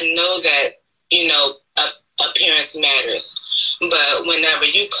 I know that, you know, appearance matters. But whenever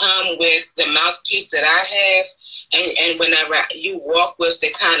you come with the mouthpiece that I have, and whenever you walk with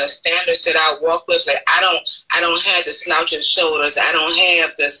the kind of standards that I walk with, like I don't have the slouching shoulders, I don't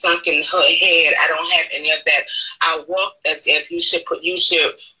have the sunken head, I don't have any of that. I walk as if you should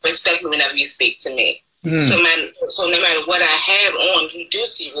respect me whenever you speak to me. So no matter what I have on, you do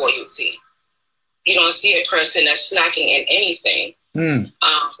see royalty. You don't see a person that's slacking in anything. And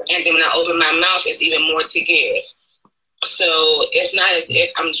then when I open my mouth, it's even more to give. So it's not as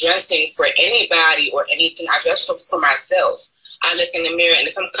if I'm dressing for anybody or anything. I dress for myself. I look in the mirror, and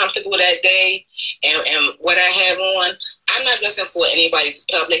if I'm comfortable that day and what I have on, I'm not dressing for anybody's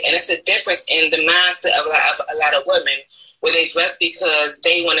public. And it's a difference in the mindset of a lot of women, where they dress because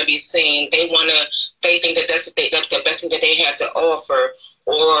they want to be seen. They think that that's the best thing that they have to offer.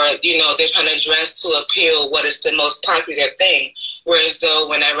 Or, you know, they're trying to dress to appeal what is the most popular thing. Whereas though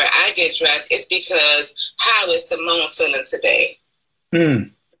whenever I get dressed, it's because how is Simone feeling today? Do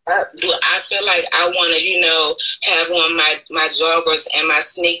I feel like I want to, you know, have on my joggers and my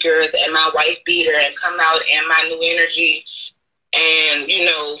sneakers and my wife beater and come out in my new energy and, you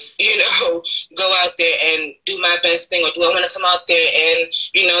know, go out there and do my best thing? Or do I want to come out there and,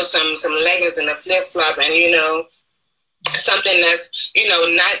 you know, some leggings and a flip-flop and, you know, something that's, you know,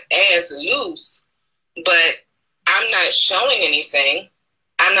 not as loose, but I'm not showing anything.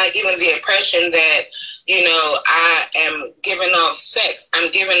 I'm not giving the impression that, you know, I am giving off sex.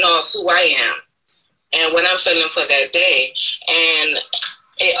 I'm giving off who I am and what I'm feeling for that day. And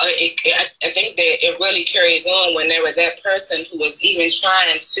I think that it really carries on whenever that person who is even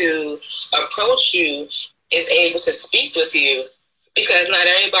trying to approach you is able to speak with you. Because not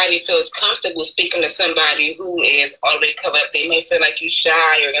everybody feels comfortable speaking to somebody who is all the way covered up. They may feel like you're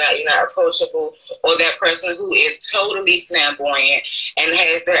shy or you're not approachable, or that person who is totally flamboyant and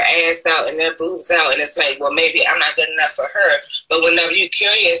has their ass out and their boobs out, and it's like, well, maybe I'm not good enough for her. But whenever you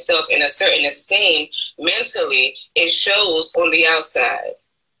carry yourself in a certain esteem mentally, it shows on the outside.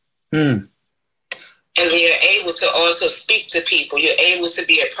 And you're able to also speak to people. You're able to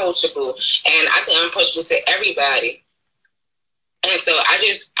be approachable. And I think I'm approachable to everybody. And so I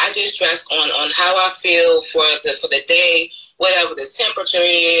just dress on how I feel for the day, whatever the temperature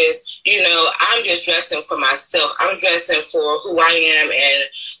is. You know, I'm just dressing for myself. I'm dressing for who I am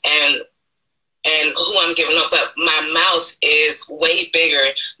and who I'm giving up. But my mouth is way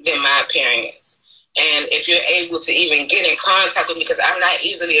bigger than my appearance. And if you're able to even get in contact with me, because I'm not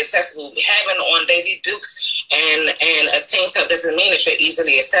easily accessible, having on Daisy Dukes and a tank top doesn't mean that you're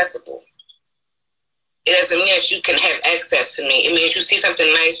easily accessible. It doesn't mean that you can have access to me. It means you see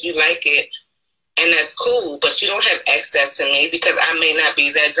something nice, you like it, and that's cool, but you don't have access to me because I may not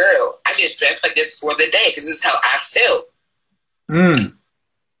be that girl. I just dress like this for the day because this is how I feel.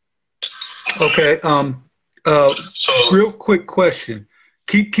 Okay. Real quick question.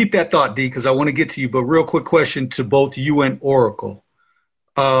 Keep that thought, D, because I want to get to you, but real quick question to both you and Oracle.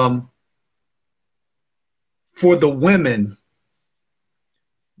 for the women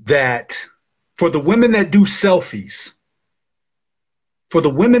that do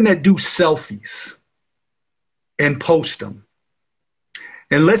selfies, and post them,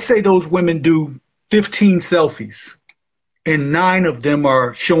 and let's say those women do 15 selfies and 9 of them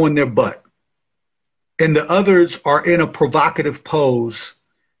are showing their butt and the others are in a provocative pose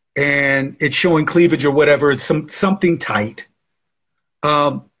and it's showing cleavage or whatever, it's something tight.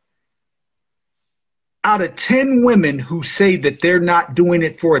 Out of 10 women who say that they're not doing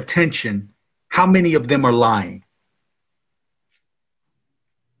it for attention, how many of them are lying?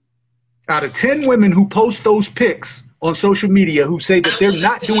 Out of 10 women who post those pics on social media who say that they're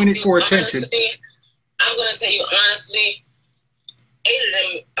not doing it for attention. I'm going to tell you honestly, 8 of them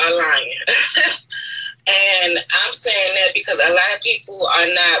are lying. And I'm saying that because a lot of people are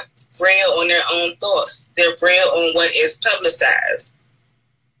not real on their own thoughts. They're real on what is publicized.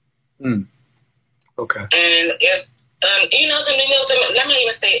 Okay. And if, let me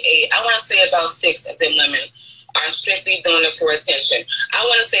even say 8. I want to say about 6 of them women are strictly doing it for attention. I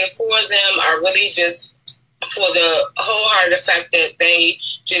want to say 4 of them are really just for the wholehearted fact that they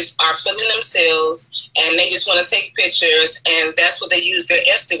just are feeling themselves and they just want to take pictures, and that's what they use their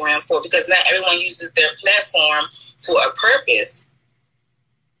Instagram for, because not everyone uses their platform for a purpose.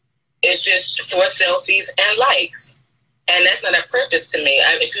 It's just for selfies and likes. And that's not a purpose to me.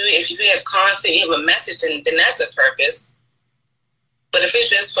 If you have content, you have a message, then that's a purpose. But if it's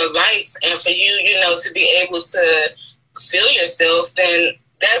just for likes and for you, to be able to feel yourself, then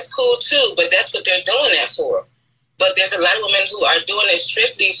that's cool too. But that's what they're doing that for. But there's a lot of women who are doing it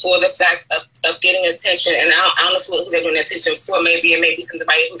strictly for the fact of getting attention. And I don't know who they're doing attention for. Maybe it may be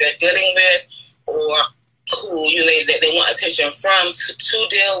somebody who they're dealing with, or who they want attention from to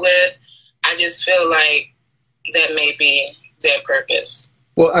deal with. I just feel like that may be their purpose.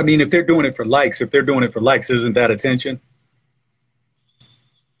 Well, I mean, if they're doing it for likes, isn't that attention?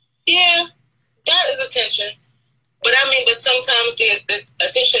 Yeah, that is attention. But sometimes the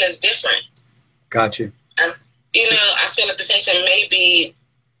attention is different. Gotcha. I feel like the attention may be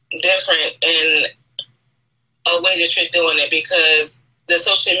different in a way that you're doing it, because the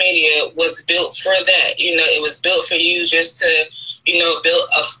social media was built for that. It was built for you just to, build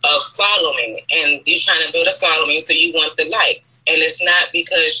a following, and you're trying to build a following, so you want the likes. And it's not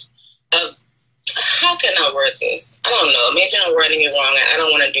because of, how can I word this? I don't know. Maybe I'm wording it wrong. I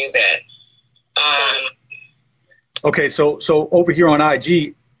don't want to do that. Okay, so over here on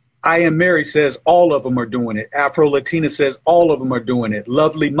IG, I Am Mary says all of them are doing it. Afro Latina says all of them are doing it.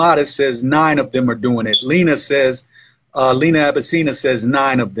 Lovely Modest says 9 of them are doing it. Lena Abessina says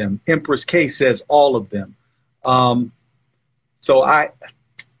 9 of them. Empress K says all of them. So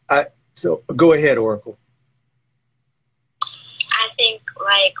go ahead, Oracle. I think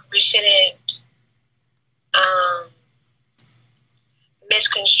we shouldn't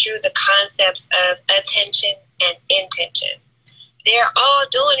misconstrue the concepts of attention and intention. They're all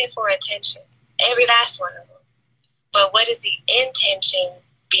doing it for attention, every last one of them. But what is the intention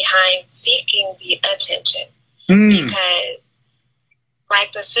behind seeking the attention? Because,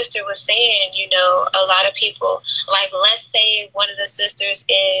 like the sister was saying, a lot of people, let's say one of the sisters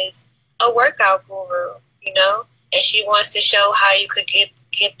is a workout guru, and she wants to show how you could get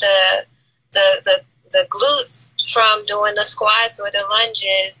the glutes from doing the squats or the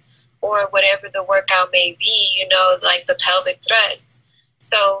lunges or whatever the workout may be, the pelvic thrusts.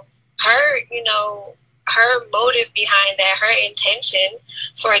 So her, her motive behind that, her intention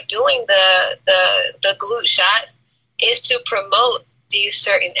for doing the glute shots is to promote these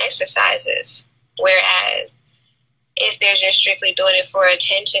certain exercises. Whereas if they're just strictly doing it for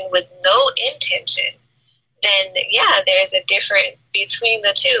attention with no intention, then yeah, there's a difference between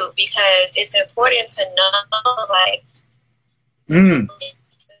the two, because it's important to know,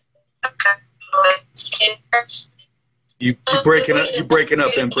 You breaking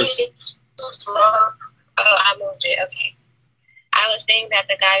up, Empress. Oh, I moved it. Okay. I was saying that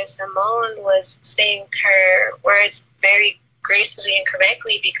the goddess Simone was saying her words very gracefully and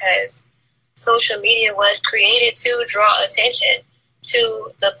correctly, because social media was created to draw attention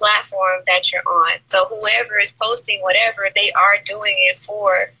to the platform that you're on. So whoever is posting whatever, they are doing it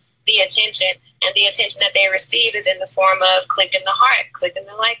for the attention, and the attention that they receive is in the form of clicking the heart, clicking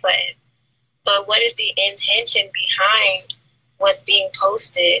the like button. But what is the intention behind what's being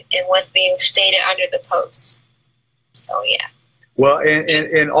posted and what's being stated under the post? So, yeah. Well,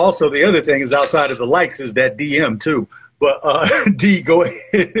 and also the other thing is, outside of the likes, is that DM too. But D, go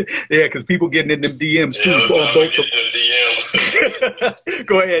ahead. Yeah, because people getting in them DMs too. DMs.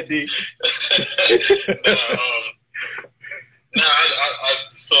 Go ahead, D.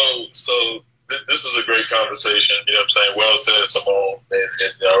 So this is a great conversation. You know what I'm saying? Well said, Simone, and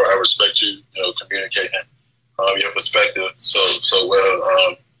I respect you, communicating your perspective so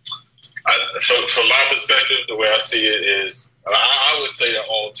well. From my perspective, the way I see it is, I would say that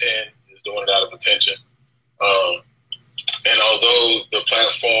all 10 is doing it out of attention. And although the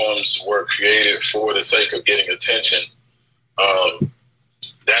platforms were created for the sake of getting attention,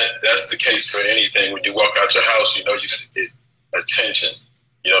 that's the case for anything. When you walk out your house, you're going to get attention.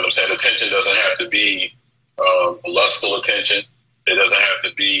 You know what I'm saying? Attention doesn't have to be lustful attention. It doesn't have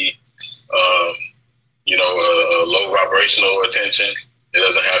to be, a low vibrational attention. It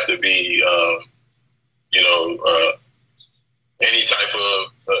doesn't have to be, any type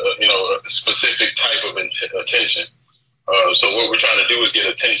of, specific type of attention. So what we're trying to do is get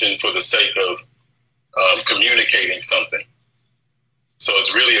attention for the sake of communicating something. So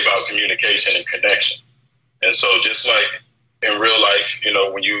it's really about communication and connection. And so just like in real life,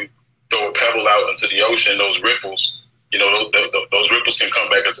 when you throw a pebble out into the ocean, those ripples, those ripples can come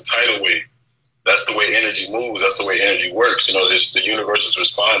back as a tidal wave. That's the way energy moves. That's the way energy works. The universe is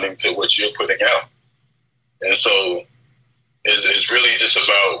responding to what you're putting out. And so it's really just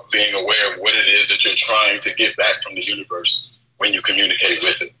about being aware of what it is that you're trying to get back from the universe when you communicate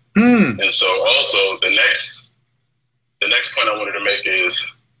with it. And so also the next point I wanted to make is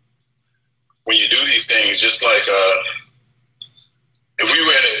when you do these things, just like if we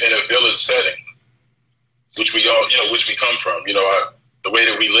were in a village setting, which we all, which we come from, the way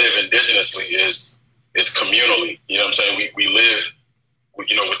that we live indigenously is communally. You know what I'm saying? We live, with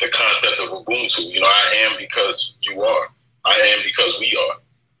the concept of Ubuntu. I am because you are. I am because we are.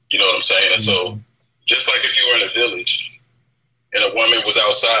 You know what I'm saying? And so just like if you were in a village and a woman was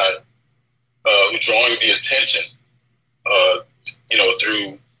outside drawing the attention,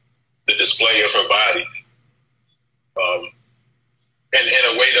 through the display of her body, and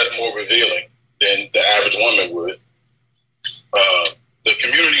in a way that's more revealing than the average woman would, the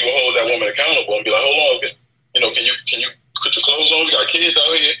community will hold that woman accountable and be like, hold on, can you put your clothes on? We got kids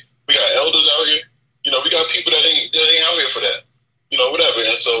out here. We got elders out here. We got people that ain't out here for that. Whatever.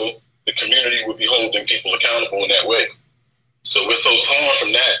 And so the community would be holding people accountable in that way. So we're so torn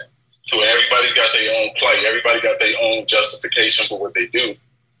from that to where everybody's got their own plight. Everybody got their own justification for what they do.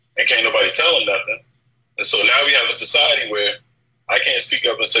 And can't nobody tell them nothing. And so now we have a society where I can't speak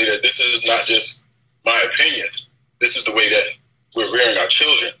up and say that this is not just my opinion. This is the way that we're rearing our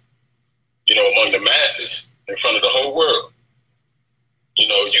children, among the masses in front of the whole world. You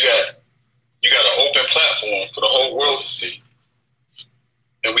got an open platform for the whole world to see.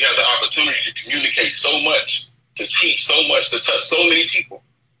 And we have the opportunity to communicate so much, to teach so much, to touch so many people.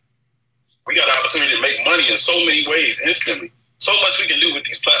 We got an opportunity to make money in so many ways instantly. So much we can do with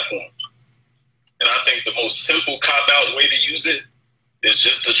these platforms. And I think the most simple cop-out way to use it is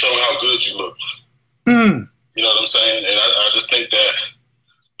just to show how good you look. You know what I'm saying? And I just think that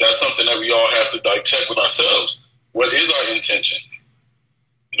that's something that we all have to check with ourselves. What is our intention?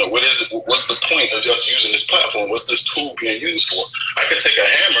 What is it? What's the point of just using this platform? What's this tool being used for? I could take a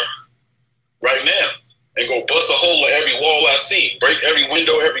hammer right now and go bust a hole in every wall I see, break every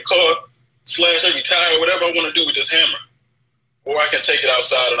window, every car, slash every tire, whatever I want to do with this hammer. Or I can take it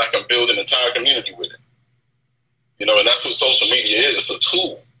outside and I can build an entire community with it. And that's what social media is. It's a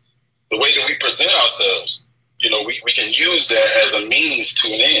tool. The way that we present ourselves, we can use that as a means to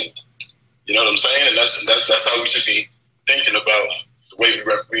an end. You know what I'm saying? And that's how we should be thinking about the way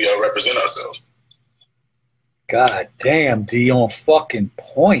we represent ourselves. God damn, D, on fucking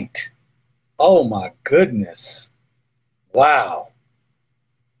point. Oh my goodness. Wow.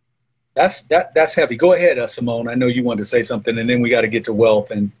 That's heavy. Go ahead, Simone. I know you wanted to say something, and then we got to get to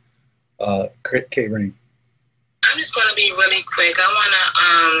Wealth and K-Rain. I'm just going to be really quick.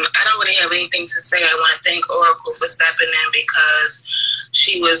 I don't really have anything to say. I want to thank Oracle for stepping in because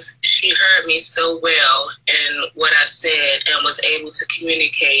she heard me so well in what I said and was able to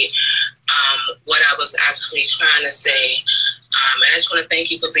communicate what I was actually trying to say. And I just want to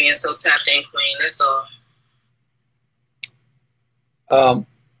thank you for being so tapped in, Queen. That's all.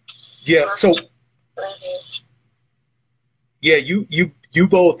 Yeah. So. Yeah, you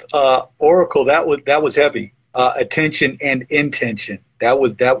both Oracle. That was heavy. Attention and intention. That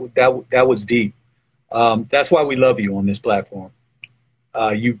was deep. That's why we love you on this platform.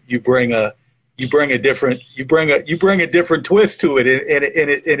 You bring a different twist to it,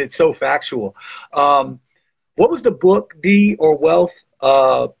 and it's so factual. What was the book, D or Wealth?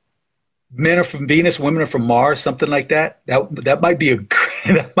 Men are from Venus, women are from Mars, something like that. That might be a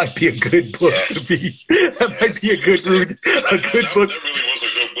good book to be. That might be a good book. That really was a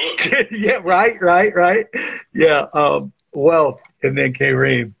good book. Yeah, right. Yeah. Wealth, and then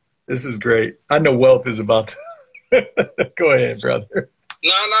K-Rain. This is great. I know Wealth is about to. Go ahead, brother.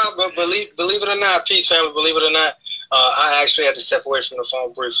 No, but believe it or not, peace, family. Believe it or not, I actually had to step away from the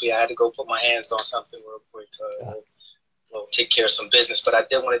phone briefly. I had to go put my hands on something real quick. Take care of some business, but I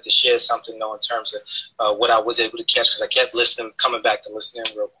did wanted to share something though in terms of what I was able to catch because I kept listening, coming back to listening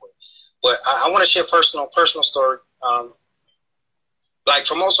real quick. But I want to share personal story. Like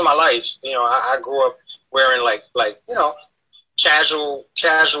for most of my life, you know, I grew up wearing like you know, casual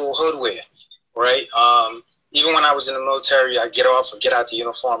hoodwear, right? Even when I was in the military, I get off or get out the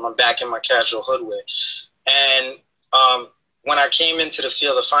uniform, I'm back in my casual hoodwear. And when I came into the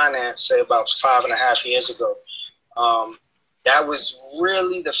field of finance, say about 5.5 years ago, that was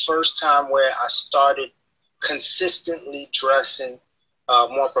really the first time where I started consistently dressing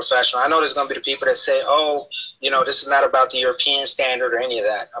more professional. I know there's going to be the people that say, oh, you know, this is not about the European standard or any of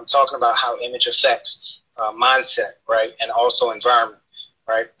that. I'm talking about how image affects mindset, right, and also environment,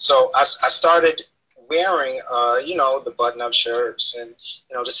 right? So I started wearing, you know, the button-up shirts and,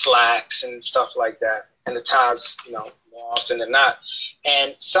 you know, the slacks and stuff like that, and the ties, you know, more often than not.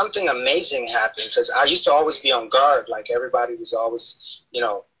 And something amazing happened because I used to always be on guard. Like everybody was always, you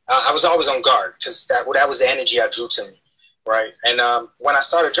know, I was always on guard because that was the energy I drew to me, right? And when I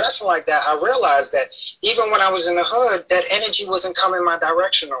started dressing like that, I realized that even when I was in the hood, that energy wasn't coming my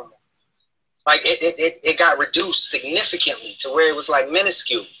direction no more. Like it got reduced significantly to where it was like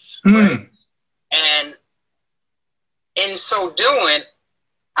minuscule, right? And in so doing,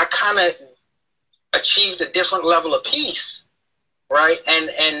 I kind of achieved a different level of peace. Right, and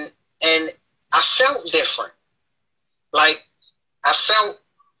I felt different. Like I felt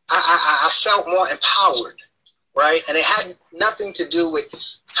more empowered, right? And it had nothing to do with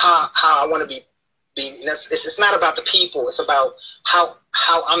how I want to be. It's not about the people. It's about how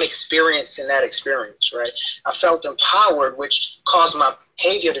I'm experiencing that experience, right? I felt empowered, which caused my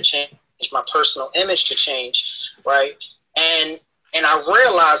behavior to change, my personal image to change, right? And I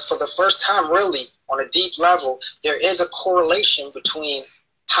realized for the first time, really, on a deep level, there is a correlation between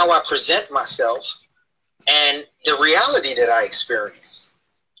how I present myself and the reality that I experience,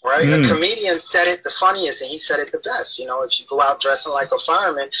 right? A comedian said it the funniest, and he said it the best. You know, if you go out dressing like a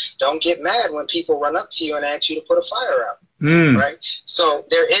fireman, don't get mad when people run up to you and ask you to put a fire out, right? So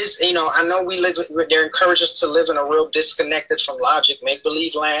there is, you know, I know they're encouraged us to live in a real disconnected from logic,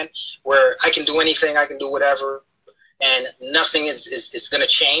 make-believe land where I can do anything, I can do whatever, and nothing is going to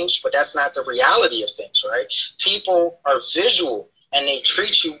change, but that's not the reality of things, right? People are visual, and they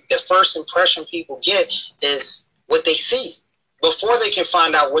treat you, the first impression people get is what they see. Before they can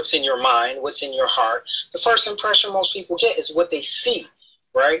find out what's in your mind, what's in your heart, the first impression most people get is what they see,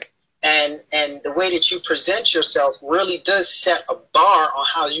 right? And the way that you present yourself really does set a bar on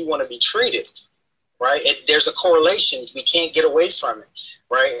how you want to be treated, right? There's a correlation. We can't get away from it,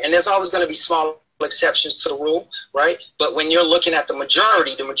 right? And there's always going to be small exceptions to the rule, right? But when you're looking at the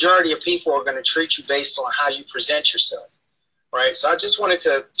majority of people are going to treat you based on how you present yourself, right? So I just wanted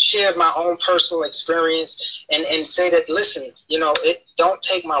to share my own personal experience and say that, listen, you know, don't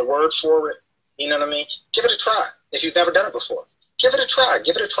take my word for it. You know what I mean? Give it a try if you've never done it before. Give it a try.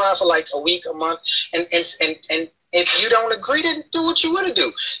 Give it a try for like a week, a month, and if you don't agree, then do what you want to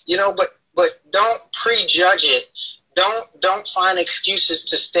do, you know. But don't prejudge it. Don't find excuses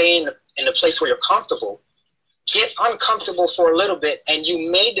to stay in the place where you're comfortable. Get uncomfortable for a little bit, and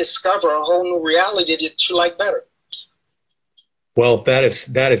you may discover a whole new reality that you like better. Well, that is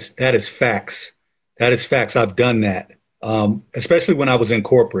facts. That is facts. I've done that, especially when I was in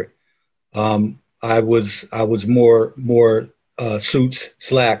corporate. I was more suits,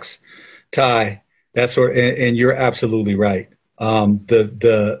 slacks, tie, that sort. And you're absolutely right.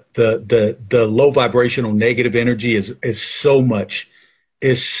 The low vibrational negative energy is so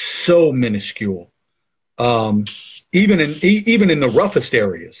minuscule. Even in the roughest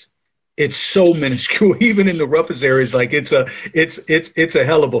areas, it's so minuscule. Even in the roughest areas, like it's a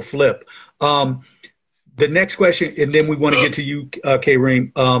hell of a flip. The next question, and then we want to get to you,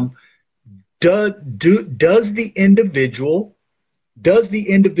 K-Reem. Does the individual,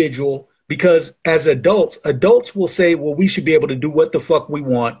 because as adults will say, well, we should be able to do what the fuck we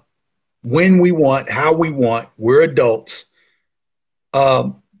want, when we want, how we want. We're adults.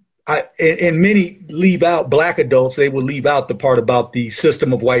 And many leave out, black adults, they will leave out the part about the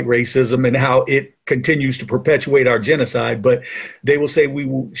system of white racism and how it continues to perpetuate our genocide, but they will say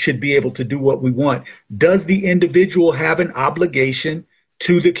should be able to do what we want. Does the individual have an obligation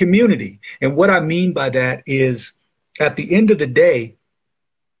to the community? And what I mean by that is, at the end of the day,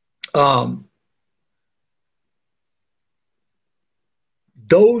 the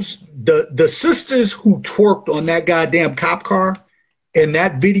sisters who twerked on that goddamn cop car and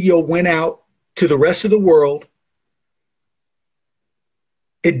that video went out to the rest of the world,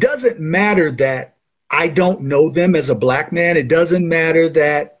 it doesn't matter that I don't know them as a black man. It doesn't matter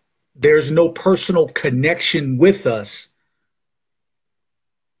that there's no personal connection with us.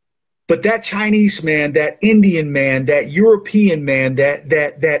 But that Chinese man, that Indian man, that European man,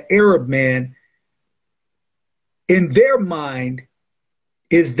 that Arab man, in their mind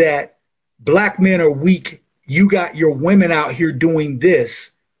is that black men are weak. You got your women out here doing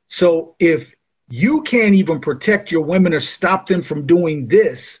this. So if you can't even protect your women or stop them from doing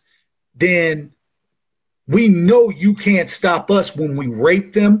this, then we know you can't stop us when we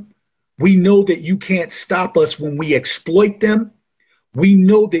rape them. We know that you can't stop us when we exploit them. We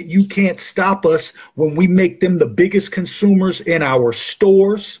know that you can't stop us when we make them the biggest consumers in our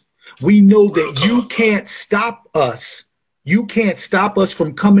stores. We know that you can't stop us. You can't stop us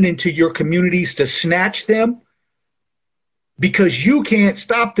from coming into your communities to snatch them, because you can't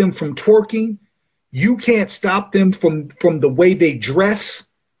stop them from twerking. You can't stop them from the way they dress.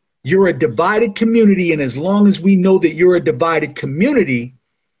 You're a divided community, and as long as we know that you're a divided community,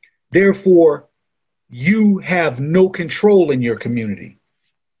 therefore, you have no control in your community.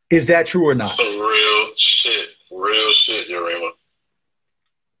 Is that true or not? Some real shit, Yurima.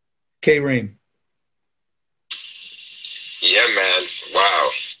 K-Reem. Yeah, man. Wow.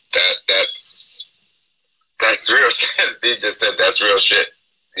 That's real shit. Steve just said that's real shit.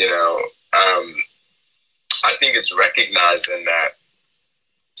 You know, I think it's recognizing that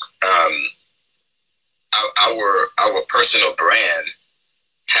our personal brand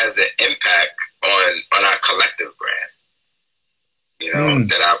has an impact on our collective brand. You know,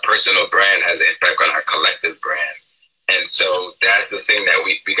 that our personal brand has an impact on our collective brand. And so that's the thing that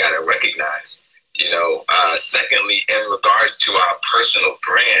we got to recognize. You know, secondly, in regards to our personal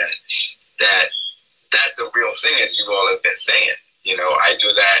brand, that's a real thing, as you all have been saying. You know, I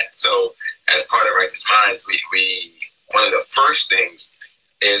do that. So as part of Righteous Minds, we one of the first things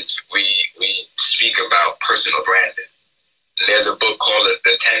is we speak about personal branding. There's a book called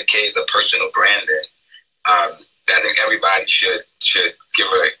The 10 Ks of Personal Branding that I think everybody should give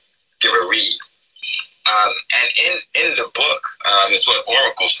a read. And in the book, it's what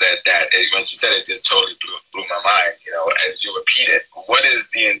Oracle said, that when she said it, just totally blew my mind. You know, as you repeat it, what is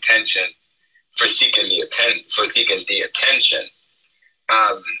the intention for seeking the attention?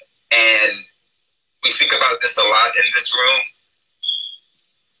 And we think about this a lot in this room.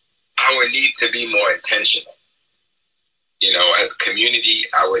 Our need to be more intentional. You know, as a community,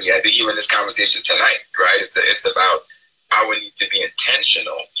 I think even this conversation tonight, right? It's about our need to be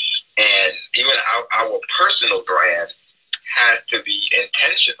intentional. And even our personal brand has to be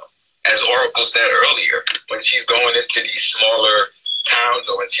intentional. As Oracle said earlier, when she's going into these smaller towns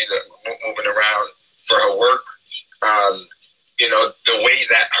or when she's moving around for her work, you know, the way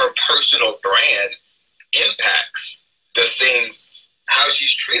that her personal brand impacts the things, how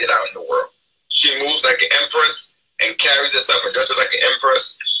she's treated out in the world. She moves like an empress and carries herself and dresses like an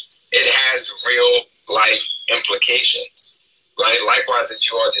empress. It has real life implications. Right? Likewise, as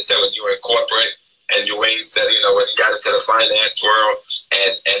you all just said, when you were in corporate, and Dwayne said, you know, when he got into the finance world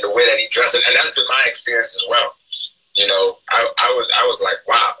and the way that he dressed, and that's been my experience as well. You know, I was like,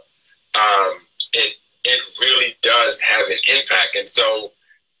 wow, it really does have an impact. And so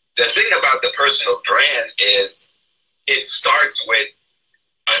the thing about the personal brand is it starts with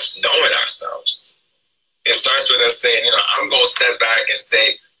us knowing ourselves. It starts with us saying, you know, I'm going to step back and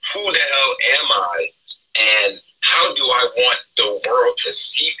say, who the hell am I? And how do I want the world to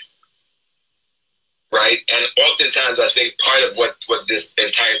see me? Right? And oftentimes I think part of what this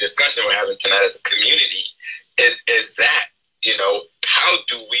entire discussion we're having tonight as a community is that, you know, how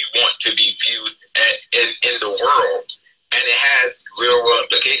do we want to be viewed in the world? And it has real world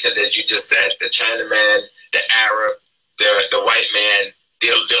implications, as you just said. The Chinaman, the Arab, the white man,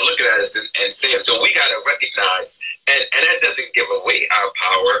 they'll look at us and say it. So we got to recognize, and that doesn't give away our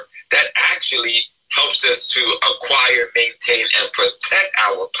power. That actually helps us to acquire, maintain, and protect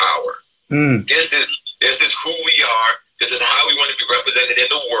our power. This is who we are. This is how we want to be represented in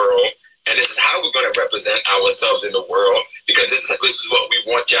the world. And this is how we're going to represent ourselves in the world, because this is what we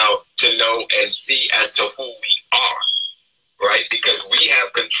want y'all to know and see as to who we are, right? Because we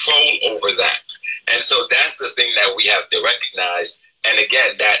have control over that. And so that's the thing that we have to recognize. And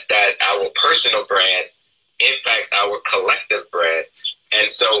again, that our personal brand impacts our collective brand. And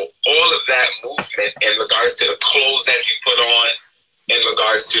so all of that movement in regards to the clothes that you put on, in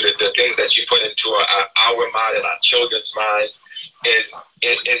regards to the things that you put into our mind and our children's minds, it's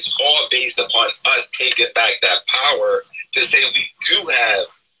all based upon us taking back that power to say we do have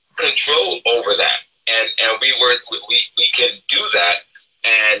control over that, and we can do of that.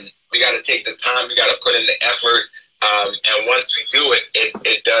 And we got to take the time. We got to put in the effort. And once we do it,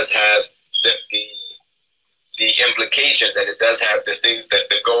 it does have the implications, and it does have the things that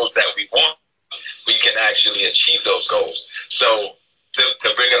the goals that we want. We can actually achieve those goals. So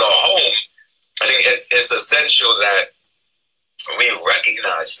to bring it all home, I think it's essential that we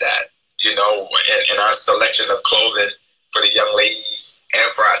recognize that, you know, in our selection of clothing for the young ladies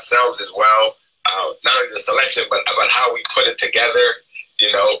and for ourselves as well. Not only the selection, but about how we put it together,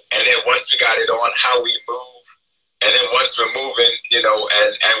 you know, and then once we got it on, how we move. And then once we're moving, you know,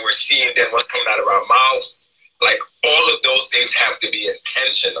 and we're seeing then what's coming out of our mouths, like all of those things have to be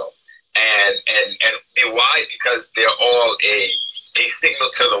intentional. And why? Because they're all a signal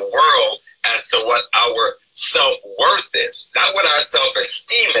to the world as to what our self-worth is. Not what our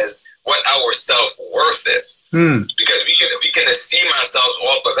self-esteem is, what our self-worth is. Because we can esteem ourselves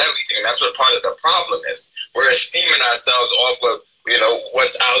off of everything, and that's what part of the problem is. We're esteeming ourselves off of, you know,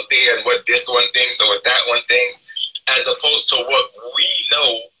 what's out there and what this one thinks or what that one thinks, as opposed to what we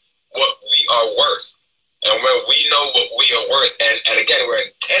know what we are worth. And when we know what we are worth, and again, we're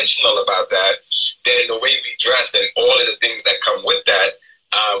intentional about that, then in the way we dress and all of the things that come with that,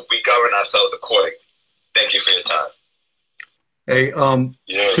 we govern ourselves accordingly. Thank you for your time. Hey,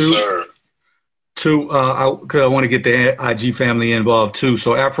 yes, sir. I want to get the IG family involved too.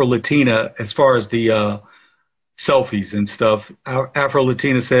 So Afro Latina, as far as the selfies and stuff, Afro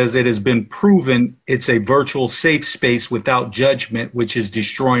Latina says it has been proven it's a virtual safe space without judgment, which is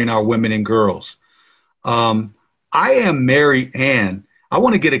destroying our women and girls. I am Mary Ann. I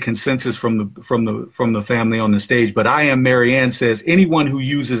want to get a consensus from the family on the stage, but I am Mary Ann says anyone who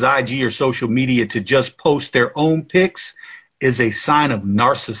uses IG or social media to just post their own pics is a sign of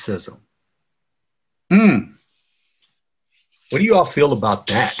narcissism. What do you all feel about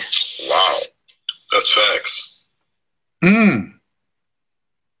that? Wow, that's facts. I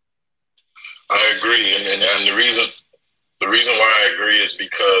agree, and the reason why I agree is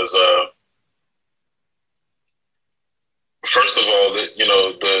because first of all, that, you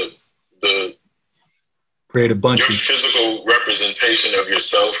know, the create a bunch your of physical representation of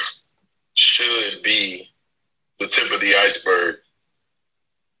yourself should be the tip of the iceberg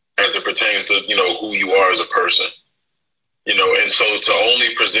as it pertains to, you know, who you are as a person. You know, and so to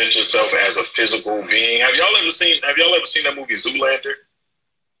only present yourself as a physical being. Have y'all ever seen that movie Zoolander?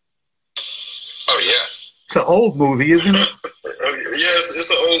 Oh yeah. It's an old movie, isn't it? Yeah, it's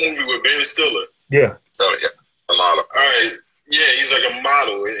an old movie with Ben Stiller. Yeah. Oh yeah. A model. All right. Yeah, he's like a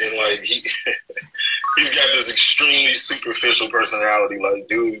model, and like he's got this extremely superficial personality. Like,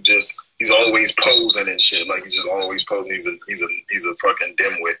 dude, he's always posing and shit. Like, he's just always posing. He's a fucking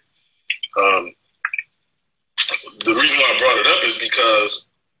dimwit. The reason why I brought it up is because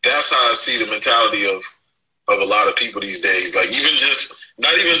that's how I see the mentality of a lot of people these days. Like,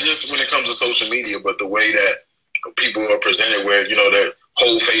 not even just when it comes to social media, but the way that people are presented, where, you know, their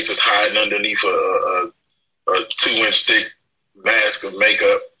whole face is hiding underneath a 2-inch thick mask of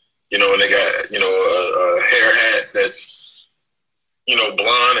makeup, you know, and they got, you know, a hair hat that's, you know,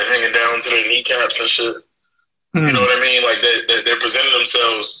 blonde and hanging down to their kneecaps and shit. You know what I mean? Like, they're presenting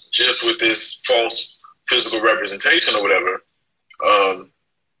themselves just with this false physical representation or whatever,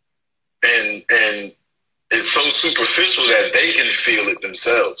 and it's so superficial that they can feel it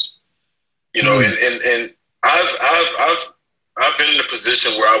themselves, you know. And I've been in a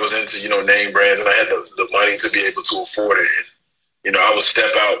position where I was into, you know, name brands, and I had the money to be able to afford it. And, you know, I would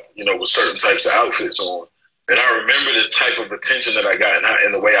step out, you know, with certain types of outfits on, and I remember the type of attention that I got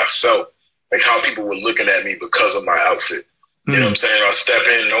and the way I felt, like how people were looking at me because of my outfit. You know what I'm saying? I step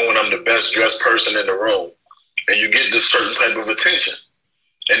in knowing I'm the best dressed person in the room, and you get this certain type of attention.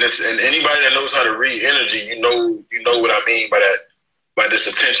 And anybody that knows how to read energy, you know what I mean by this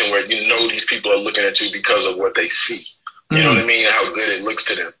attention, where you know these people are looking at you because of what they see. You know what I mean? How good it looks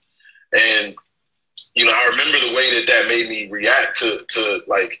to them. And, you know, I remember the way that made me react to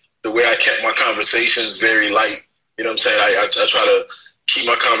like the way I kept my conversations very light. You know what I'm saying? I try to keep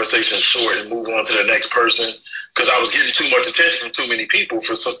my conversations short and move on to the next person, because I was getting too much attention from too many people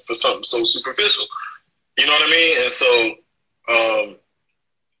for something so superficial. You know what I mean? And so,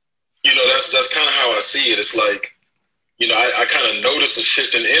 you know, that's kind of how I see it. It's like, you know, I kind of notice a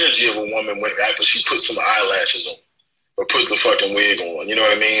shift in energy of a woman after she puts some eyelashes on or puts a fucking wig on. You know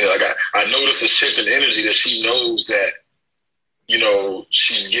what I mean? Like, I notice a shift in energy that she knows that, you know,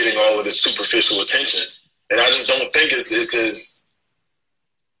 she's getting all of this superficial attention. And I just don't think it's as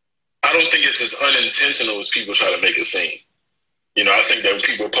unintentional as people try to make it seem. You know, I think that when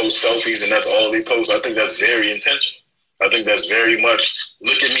people post selfies and that's all they post, I think that's very intentional. I think that's very much,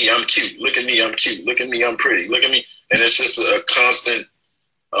 look at me, I'm cute. Look at me, I'm cute. Look at me, I'm pretty. Look at me. And it's just a constant,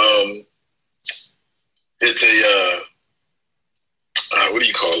 it's a, what do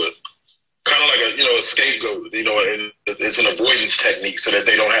you call it? Kind of like a scapegoat, and it's an avoidance technique so that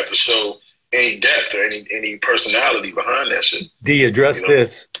they don't have to show any depth or any personality behind that shit. D, address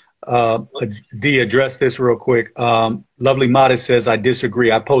this. D, address this real quick. Lovely Modest says, I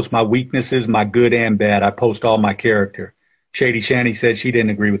disagree. I post my weaknesses, my good and bad. I post all my character. Shady Shanny said she didn't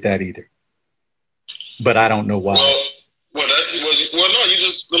agree with that either. But I don't know why. No,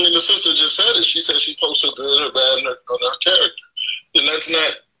 the sister just said it. She said she posts her good, her bad, and her character. And that's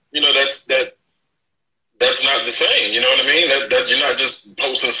not, that's not the same. You know what I mean? That you're not just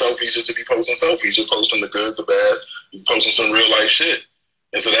posting selfies just to be posting selfies. You're posting the good, the bad. You're posting some real life shit.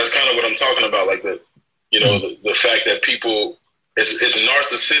 And so that's kind of what I'm talking about, like the fact that people, it's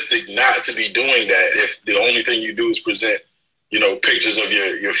narcissistic not to be doing that if the only thing you do is present, pictures of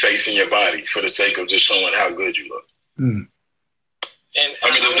your face and your body for the sake of just showing how good you look. Mm. And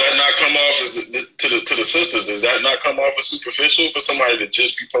I mean, does that not come off as to the sisters? Does that not come off as superficial for somebody to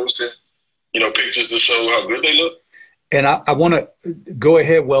just be posting, pictures to show how good they look? And I want to go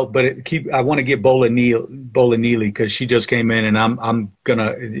ahead, but I want to get Bola Neely because she just came in, and I'm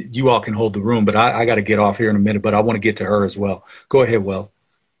gonna. You all can hold the room, but I got to get off here in a minute. But I want to get to her as well. Go ahead,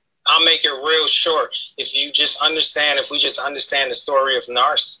 I'll make it real short. If we just understand the story of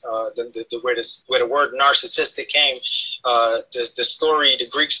where the word narcissistic came, the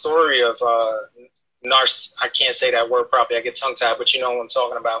Greek story of I can't say that word properly. I get tongue tied, but you know what I'm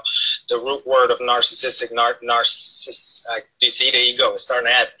talking about. The root word of narcissistic, see, there you go. It's starting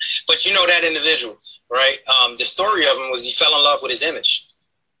to happen. But you know that individual, right? The story of him was he fell in love with his image,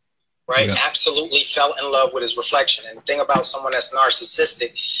 right? Yeah. Absolutely fell in love with his reflection. And the thing about someone that's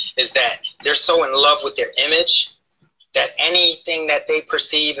narcissistic is that they're so in love with their image that anything that they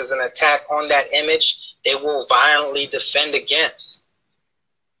perceive as an attack on that image, they will violently defend against.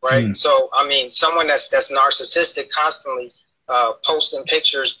 Right. So, I mean, someone that's narcissistic constantly posting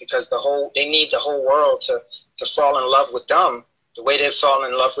pictures because they need the whole world to fall in love with them the way they fall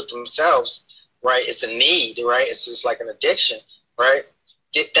in love with themselves. Right. It's a need. Right. It's just like an addiction. Right.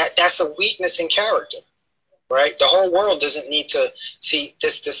 That's a weakness in character. Right. The whole world doesn't need to see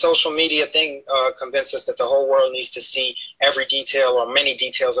this. The social media thing convinces us that the whole world needs to see every detail or many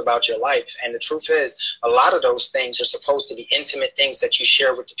details about your life. And the truth is, a lot of those things are supposed to be intimate things that you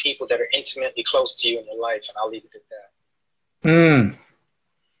share with the people that are intimately close to you in your life. And I'll leave it at that.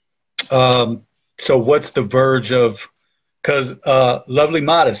 So what's the verge of? Because Lovely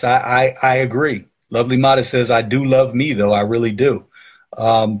Modest, I agree. Lovely Modest says, I do love me, though. I really do.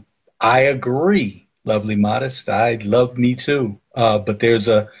 I agree. Lovely Modest, I love me too, but there's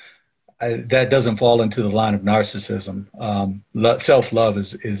that doesn't fall into the line of narcissism. Self-love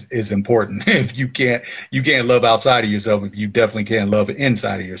is important. If you can't love outside of yourself, if you definitely can't love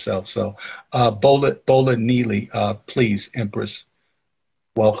inside of yourself. So, Bola Neely, please, Empress,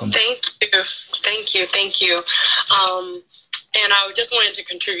 welcome. Thank you. And I just wanted to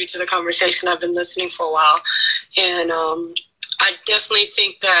contribute to the conversation. I've been listening for a while, and I definitely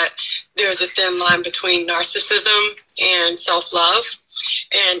think that there's a thin line between narcissism and self-love.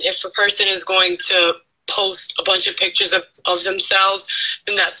 And if a person is going to post a bunch of pictures of themselves,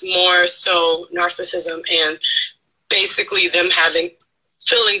 then that's more so narcissism and basically them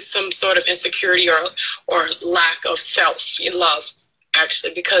feeling some sort of insecurity or lack of self-love,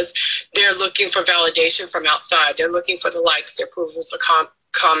 actually, because they're looking for validation from outside. They're looking for the likes, the approvals, the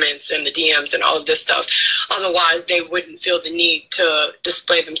comments and the DMs and all of this stuff. Otherwise, they wouldn't feel the need to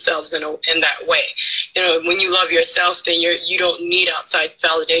display themselves in that way. When you love yourself, then you don't need outside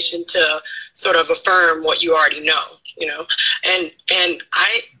validation to sort of affirm what you already know. And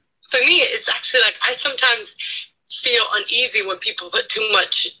for me, it's actually like I sometimes feel uneasy when people put too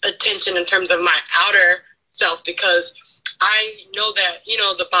much attention in terms of my outer self, because I know that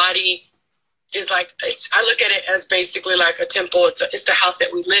the body is like, I look at it as basically like a temple. It's the house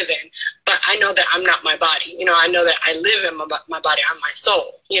that we live in. But I know that I'm not my body. I know that I live in my body. I'm my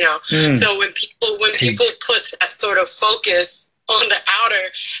soul. So when people put that sort of focus on the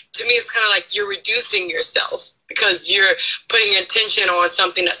outer, to me, it's kind of like you're reducing yourself because you're putting attention on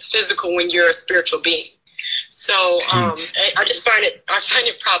something that's physical when you're a spiritual being. So I just find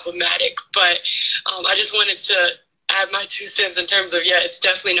it problematic. But I just wanted to add my 2 cents in terms of, it's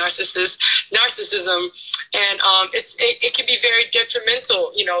definitely narcissism, and it can be very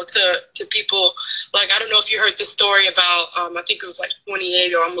detrimental, to people. Like, I don't know if you heard the story about, I think it was like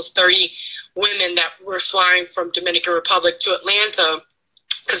 28 or almost 30 women that were flying from Dominican Republic to Atlanta,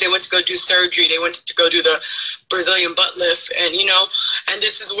 because they went to go do surgery. They went to go do the Brazilian butt lift. And, you know, and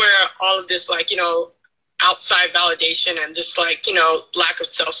this is where all of this, like, you know, outside validation and this, like, you know, lack of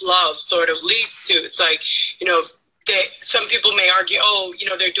self-love sort of leads to. It's like, you know, some people may argue, oh, you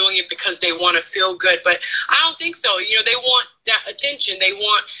know, they're doing it because they want to feel good. But I don't think so. You know, they want that attention. They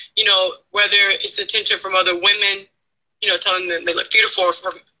want, you know, whether it's attention from other women, you know, telling them they look beautiful, or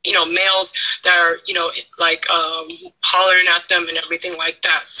from, you know, males that are, you know, like hollering at them and everything like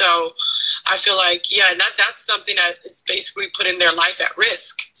that. So I feel like, yeah, that's something that is basically putting their life at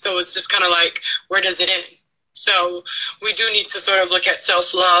risk. So it's just kind of like, where does it end? So we do need to sort of look at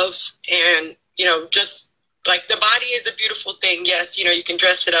self-love and, you know, just like the body is a beautiful thing. Yes, you know, you can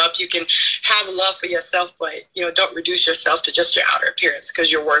dress it up. You can have love for yourself, but, you know, don't reduce yourself to just your outer appearance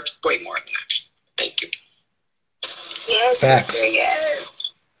because you're worth way more than that. Thank you. Yes, sister, yes.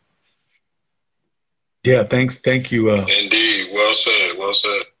 Yeah, thanks. Thank you. Indeed. Well said. Well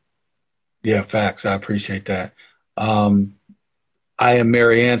said. Yeah, facts. I appreciate that. I am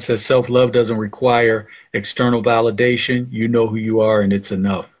Marianne says self-love doesn't require external validation. You know who you are and it's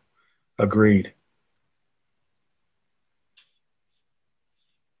enough. Agreed.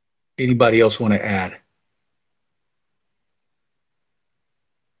 Anybody else want to add?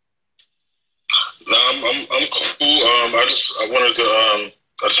 No, I'm cool. I just wanted to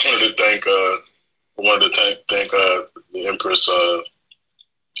thank the Empress.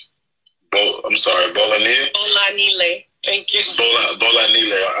 Bolanile. Thank you.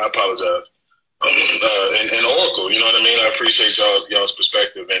 Bolanile. I apologize. And Oracle. You know what I mean. I appreciate y'all's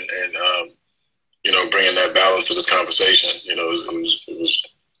perspective and you know, bringing that balance to this conversation. You know, it was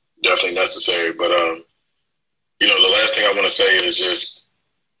definitely necessary. But you know, the last thing I want to say is just,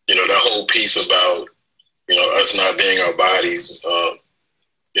 you know, that whole piece about, you know, us not being our bodies.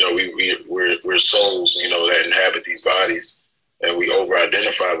 You know, we're souls, you know, that inhabit these bodies, and we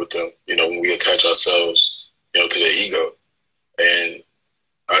over-identify with them, you know, when we attach ourselves, you know, to the ego. And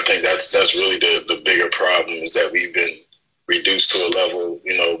I think that's really the bigger problem, is that we've been reduced to a level,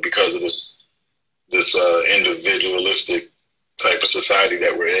 you know, because of this individualistic type of society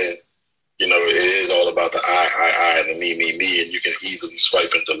that we're in. You know, it is all about the I, and the me, and you can easily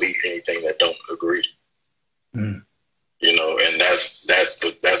swipe and delete anything that don't agree. Mm. You know, and that's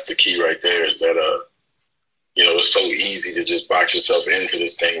the key right there, is that you know, it's so easy to just box yourself into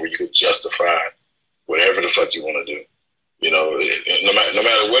this thing where you could justify whatever the fuck you want to do. You know, no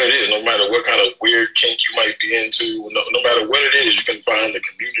matter what it is, no matter what kind of weird kink you might be into, no matter what it is, you can find a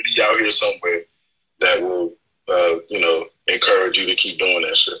community out here somewhere that will, you know, encourage you to keep doing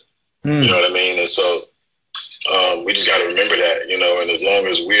that shit. Mm. You know what I mean? And so we just got to remember that, you know, and as long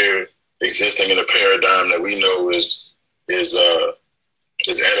as we're existing in a paradigm that we know is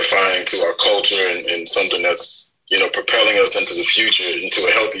edifying to our culture and something that's, you know, propelling us into the future, into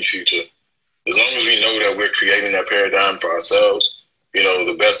a healthy future, as long as we know that we're creating that paradigm for ourselves, you know,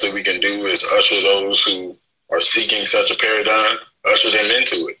 the best that we can do is usher those who are seeking such a paradigm, usher them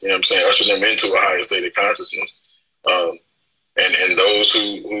into it. You know what I'm saying? Usher them into a higher state of consciousness. And those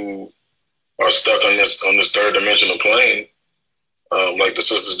who are stuck on this third dimensional plane, like the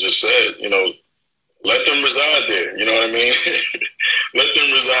sisters just said, you know, let them reside there. You know what I mean? Let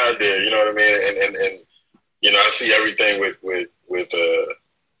them reside there. You know what I mean? And you know, I see everything with a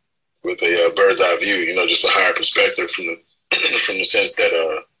bird's eye view. You know, just a higher perspective from the sense that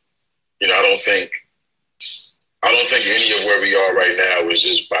you know, I don't think any of where we are right now is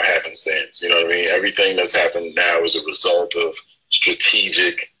just by happenstance. You know what I mean? Everything that's happened now is a result of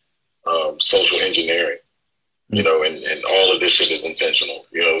strategic social engineering. You know, and all of this shit is intentional.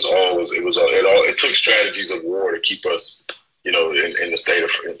 You know, it took strategies of war to keep us, you know, in the state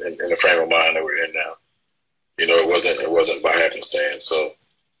of in the frame of mind that we're in now. You know, it wasn't by happenstance. So,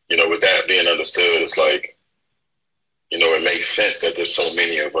 you know, with that being understood, it's like, you know, it makes sense that there's so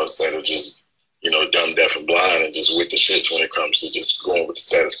many of us that are just, you know, dumb, deaf, and blind, and just with the shits when it comes to just going with the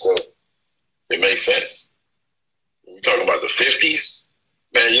status quo. It makes sense. When we're talking about the 50s,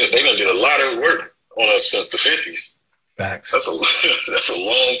 man, you know, they done did a lot of work on us since the 50s. Facts. That's a lot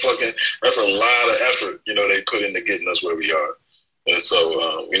of effort, you know, they put into getting us where we are. And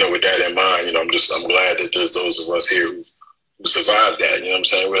so, you know, with that in mind, you know, I'm glad that there's those of us here who survived that. You know what I'm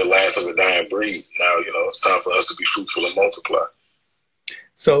saying? We're the last of the dying breed. Now, you know, it's time for us to be fruitful and multiply.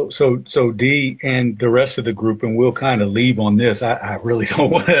 So D and the rest of the group, and we'll kind of leave on this. I really don't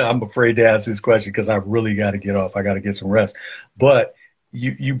want to, I'm afraid to ask this question because I really got to get off. I got to get some rest. But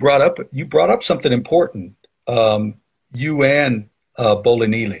you brought up something important. You and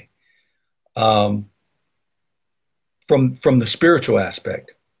Bolanile, from the spiritual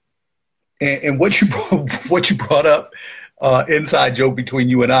aspect, and what you brought up inside joke between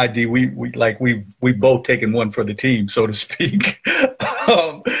you and I, D. We both taken one for the team, so to speak.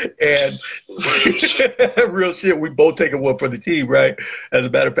 And real shit, we both taken one for the team, right? As a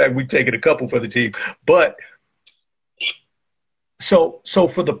matter of fact, we've taken a couple for the team. But so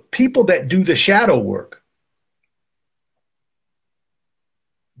for the people that do the shadow work,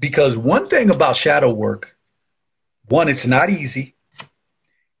 because one thing about shadow work, one, it's not easy.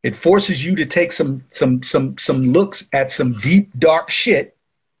 It forces you to take some looks at some deep, dark shit.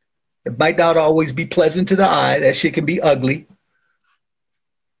 It might not always be pleasant to the eye. That shit can be ugly.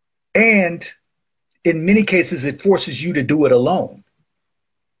 And in many cases, it forces you to do it alone.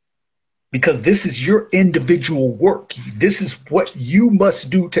 Because this is your individual work. This is what you must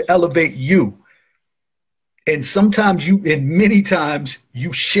do to elevate you. And sometimes and many times,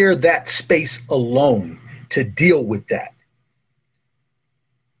 you share that space alone to deal with that.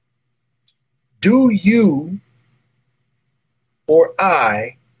 Do you or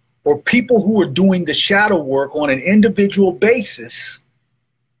I or people who are doing the shadow work on an individual basis,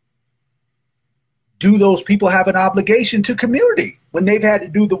 do those people have an obligation to community when they've had to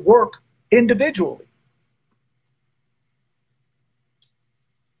do the work individually?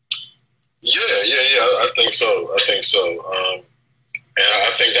 Yeah, I think so. And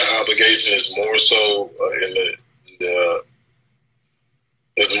I think that obligation is more so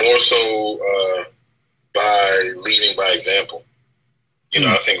by leading by example. You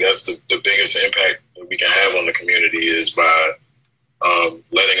know, I think that's the biggest impact that we can have on the community is by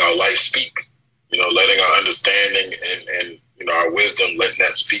letting our life speak. You know, letting our understanding and you know, our wisdom, letting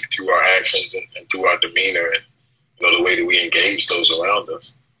that speak through our actions and through our demeanor and, you know, the way that we engage those around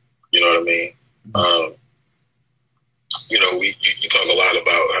us. You know what I mean? You know, you talk a lot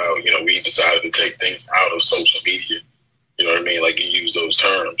about how, you know, we decided to take things out of social media. You know what I mean? Like, you use those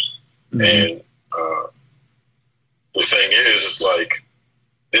terms. And the thing is, it's like,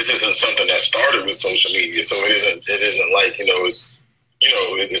 this isn't something that started with social media. So it isn't like, you know, it's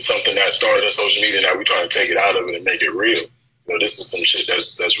something that started in social media. Now we're trying to take it out of it and make it real. You know, this is some shit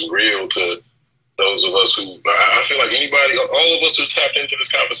that's real to those of us who, I feel like anybody, all of us who tapped into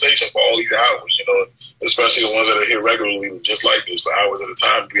this conversation for all these hours, you know, especially the ones that are here regularly, just like this, for hours at a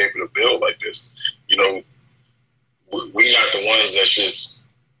time, to be able to build like this. You know, we're not the ones that's just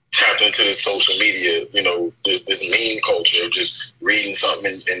tapped into this social media, you know, this meme culture of just reading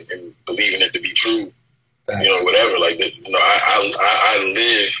something and believing it to be true. You know, whatever. Like, you know, I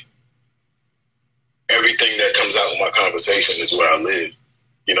live everything that comes out in my conversation is what I live.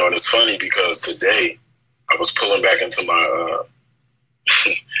 You know, and it's funny because today I was pulling back into my,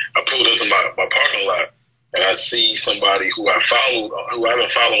 I pulled into my parking lot and I see somebody who I've been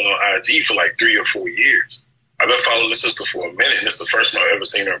following on IG for like 3 or 4 years. I've been following this sister for a minute, and it's the first time I've ever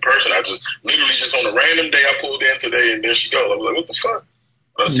seen her in person. I just literally just on a random day I pulled in today, and there she goes. I was like, what the fuck?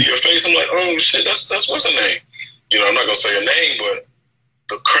 I see her face. I'm like, oh shit, that's what's her name? You know, I'm not gonna say her name, but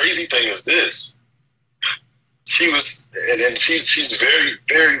the crazy thing is this: she was, and she's very,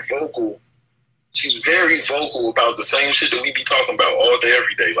 very vocal. She's very vocal about the same shit that we be talking about all day,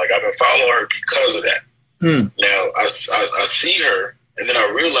 every day. Like, I've been following her because of that. Now I see her, and then I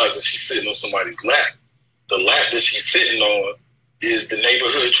realize that she's sitting on somebody's lap. The lap that she's sitting on is the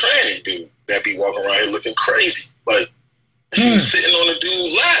neighborhood tranny dude that be walking around here looking crazy. Like, she was sitting on a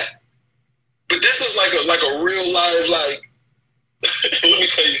dude's lap. But this is like a real live, like, let me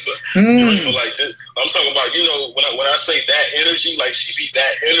tell you something. Like this, I'm talking about, you know, when I say that energy, like, she be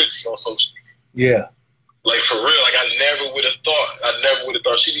that energy on social media. Yeah. Like, for real, like, I never would have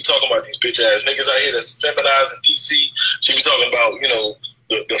thought she'd be talking about these bitch ass niggas out here that's feminized in DC. She be talking about, you know,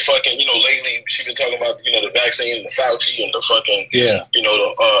 the fucking, you know, lately she been talking about, you know, the vaccine and the Fauci and the fucking, you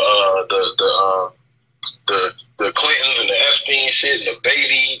know, the Clintons and the Epstein shit and the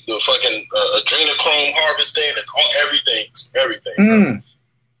baby, the fucking adrenochrome harvesting and everything.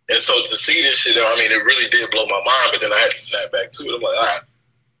 And so to see this shit, I mean, it really did blow my mind, but then I had to snap back to it. I'm like,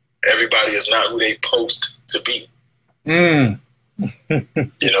 everybody is not who they post to be. You know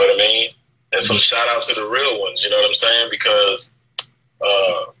what I mean? And so shout out to the real ones, you know what I'm saying? Because,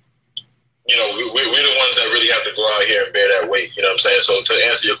 you know, we're the ones that really have to go out here and bear that weight, you know what I'm saying? So to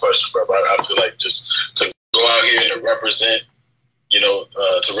answer your question, bro, I feel like just to go out here and to represent, you know,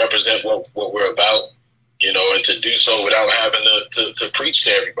 to represent what we're about, you know, and to do so without having to preach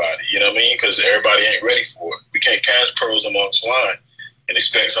to everybody, you know what I mean? Because everybody ain't ready for it. We can't cast pearls among swine and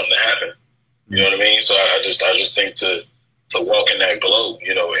expect something to happen. You know what I mean? So I just think to walk in that glow,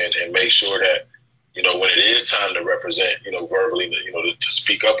 you know, and make sure that, you know, when it is time to represent, you know, verbally, you know, to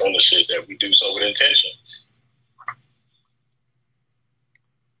speak up on the shit, that we do so with intention.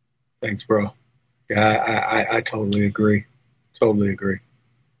 Thanks, bro. Yeah, I totally agree. Totally agree.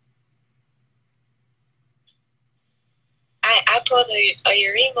 I pulled a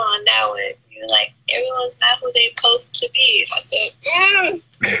Urema on that one. You were like, everyone's not who they're supposed to be. I said,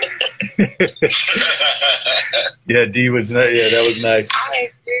 Yeah, D was nice. Yeah, that was nice.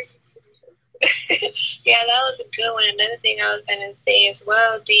 I agree. Yeah, that was a good one. Another thing I was going to say as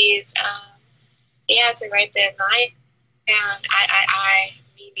well, D, is you have to write that line down. I,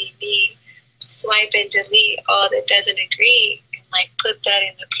 me, swipe and delete all that doesn't agree, and like put that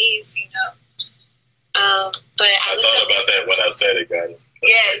in the piece, you know. But I thought about that when I said it, guys.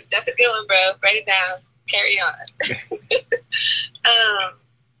 Yes, that's a good one, bro. Write it down. Carry on.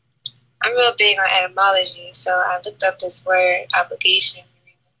 I'm real big on etymology, so I looked up this word, obligation,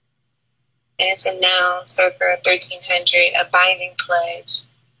 and it's a noun, circa 1300, a binding pledge,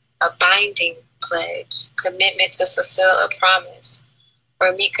 commitment to fulfill a promise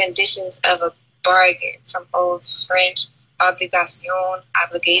or meet conditions of a bargain, from Old French obligation,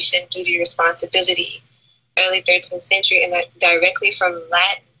 obligation, duty, responsibility, early 13th century, and directly from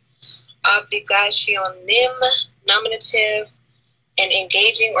Latin obligationem, nominative, and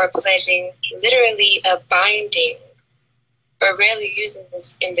engaging or pledging, literally a binding, but rarely used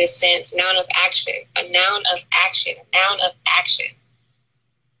in this sense, noun of action, a noun of action, a noun of action.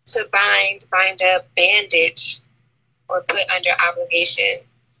 To bind, bind up, bandage, or put under obligation.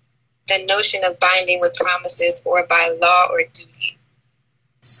 The notion of binding with promises or by law or duty.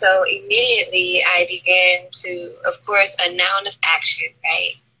 So immediately I began to, of course, a noun of action,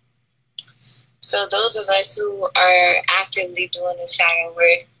 right? So those of us who are actively doing the shadow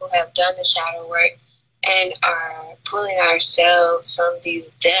work, who have done the shadow work, and are pulling ourselves from these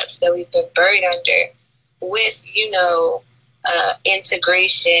depths that we've been buried under with,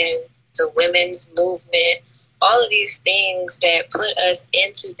 integration, the women's movement, all of these things that put us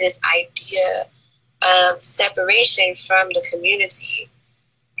into this idea of separation from the community.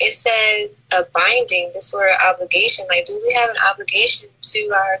 It says a binding, this word obligation, like, do we have an obligation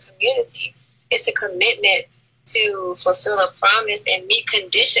to our community? It's a commitment to fulfill a promise and meet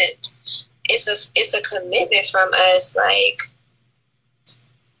conditions. It's a commitment from us, like,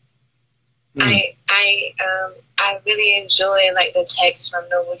 I really enjoy, like, the text from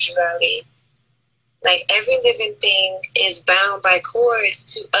Noble Drew Ali. Like, every living thing is bound by cords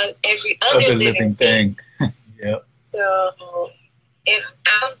to every other living thing. Yep. So if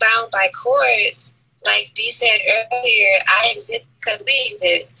I'm bound by cords, like Dee said earlier, I exist because we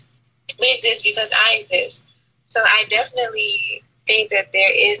exist. We exist because I exist. So I definitely think that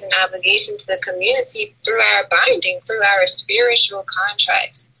there is an obligation to the community through our binding, through our spiritual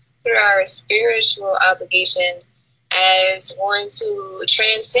contracts, through our spiritual obligation as ones who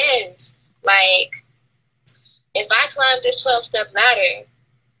transcend. Like, if I climb this 12-step ladder,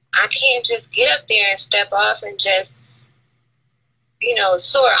 I can't just get up there and step off and just,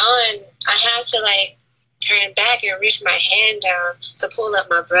 soar on. I have to, like, turn back and reach my hand down to pull up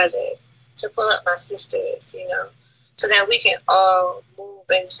my brothers, to pull up my sisters, so that we can all move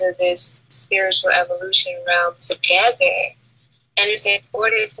into this spiritual evolution realm together. And it's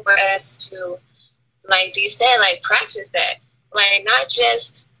important for us to, like Dee said, like, practice that. Like, not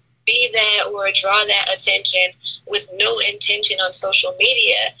just be that or draw that attention with no intention on social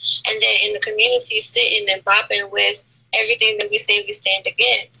media, and then in the community sitting and bopping with everything that we say we stand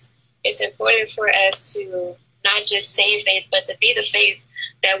against. It's important for us to not just save face, but to be the face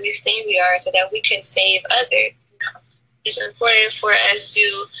that we say we are, so that we can save others. It's important for us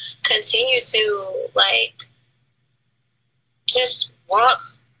to continue to, like, just walk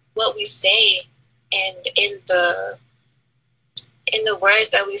what we say, and in the words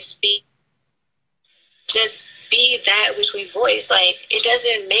that we speak, just be that which we voice. Like, it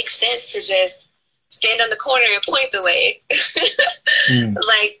doesn't make sense to just stand on the corner and point the way.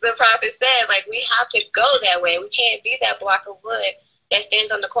 Like the prophet said, like, we have to go that way. We can't be that block of wood that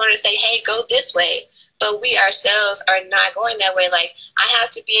stands on the corner and say, hey, go this way. But we ourselves are not going that way. Like, I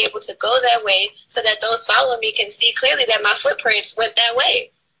have to be able to go that way so that those following me can see clearly that my footprints went that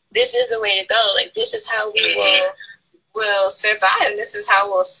way. This is the way to go. Like, this is how we will survive. This is how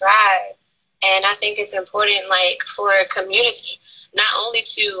we'll thrive. And I think it's important, like, for a community, not only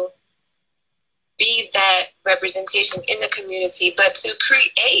to be that representation in the community, but to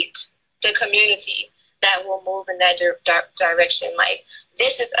create the community that will move in that direction. Like,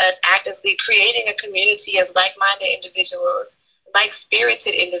 this is us actively creating a community of like-minded individuals,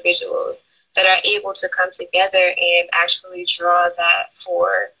 like-spirited individuals that are able to come together and actually draw that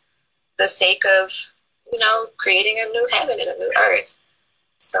for the sake of, creating a new heaven and a new earth.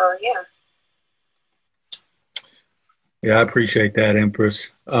 So, yeah. Yeah, I appreciate that,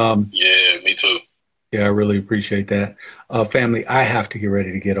 Empress. Yeah, me too. Yeah, I really appreciate that. Family, I have to get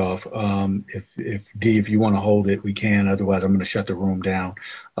ready to get off. If you want to hold it, we can. Otherwise, I'm going to shut the room down.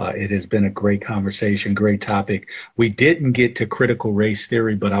 It has been a great conversation, great topic. We didn't get to critical race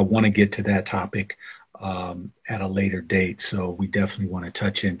theory, but I want to get to that topic at a later date. So we definitely want to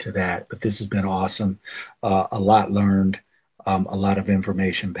touch into that. But this has been awesome. A lot learned, a lot of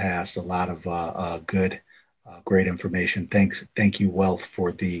information passed, a lot of good, great information. Thank you, Wealth,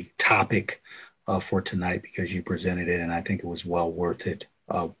 for the topic for tonight, because you presented it, and I think it was well worth it.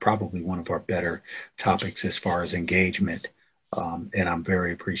 Probably one of our better topics as far as engagement, and I'm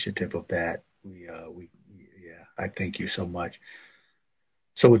very appreciative of that. I thank you so much.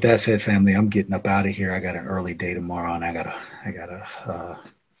 So with that said, family, I'm getting up out of here. I got an early day tomorrow, and I got a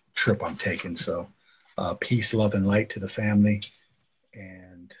trip I'm taking. So peace, love, and light to the family,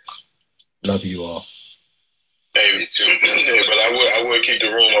 and love you all. Hey, me too. Yeah, but I would keep the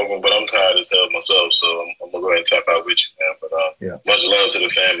room open, but I'm tired as hell myself, so I'm gonna go ahead and tap out with you, man. But much love to the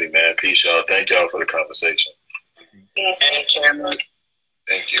family, man. Peace, y'all. Thank y'all for the conversation. Yes, thank you.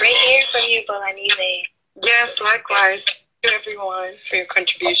 Thank you. Great hearing from you, Bolanile. Yes, likewise. Thank you, everyone, for your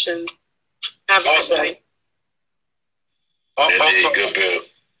contribution. Have a good night. Also, good build.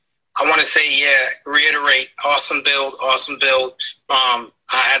 I want to say, reiterate, awesome build.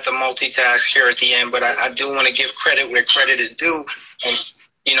 I had to multitask here at the end, but I do want to give credit where credit is due, and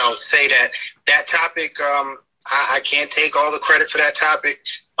say that topic. I can't take all the credit for that topic.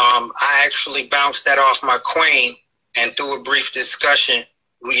 I actually bounced that off my queen, and through a brief discussion,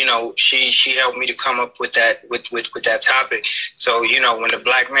 she helped me to come up with that with that topic. So when the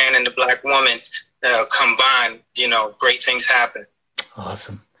black man and the black woman combine, great things happen.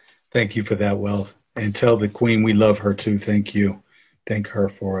 Awesome. Thank you for that, Wealth. And tell the queen we love her too. Thank you. Thank her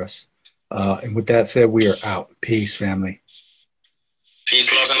for us. And with that said, we are out. Peace, family. Peace,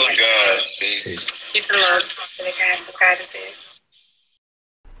 love, and light. God. Peace. Peace and love. For the guys of gratitude.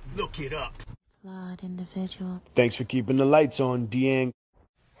 Look it up. Flawed individual. Thanks for keeping the lights on, Deang.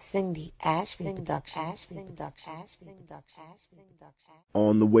 Cindy Ashby Production.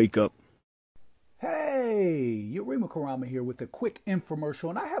 On the wake up. Hey, Yurima Karama here with a quick infomercial,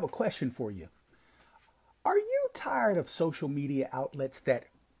 and I have a question for you. Are you tired of social media outlets that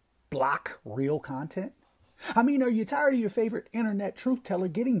block real content? I mean, are you tired of your favorite internet truth teller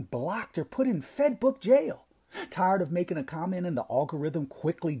getting blocked or put in Fedbook jail? Tired of making a comment and the algorithm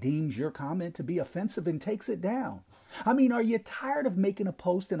quickly deems your comment to be offensive and takes it down? I mean, are you tired of making a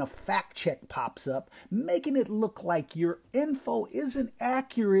post and a fact check pops up, making it look like your info isn't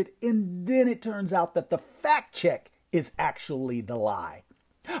accurate, and then it turns out that the fact check is actually the lie?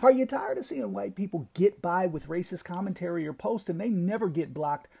 Are you tired of seeing white people get by with racist commentary or posts and they never get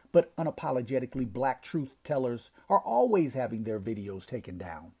blocked, but unapologetically black truth tellers are always having their videos taken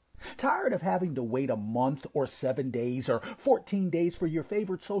down? Tired of having to wait a month or 7 days or 14 days for your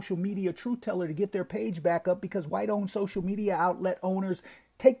favorite social media truth teller to get their page back up because white-owned social media outlet owners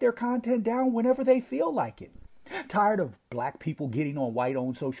take their content down whenever they feel like it? Tired of black people getting on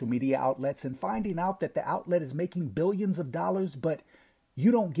white-owned social media outlets and finding out that the outlet is making billions of dollars, but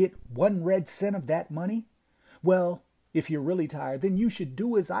you don't get 1 red cent of that money? Well, if you're really tired, then you should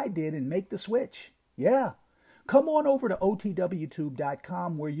do as I did and make the switch. Yeah. Come on over to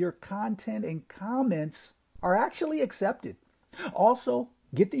otwtube.com where your content and comments are actually accepted. Also,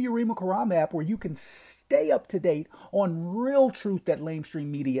 get the Yurima Karama app where you can stay up to date on real truth that lamestream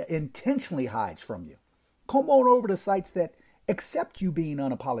media intentionally hides from you. Come on over to sites that accept you being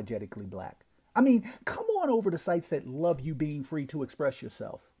unapologetically black. I mean, come on over to sites that love you being free to express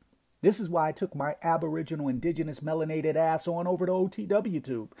yourself. This is why I took my Aboriginal Indigenous melanated ass on over to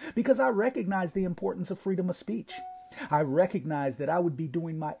OTWTube, because I recognize the importance of freedom of speech. I recognize that I would be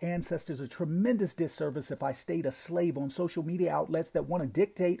doing my ancestors a tremendous disservice if I stayed a slave on social media outlets that want to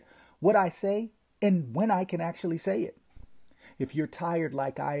dictate what I say and when I can actually say it. If you're tired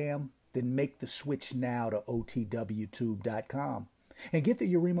like I am, then make the switch now to OTWTube.com and get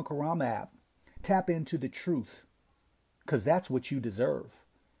the Yurima Karama app. Tap into the truth, because that's what you deserve.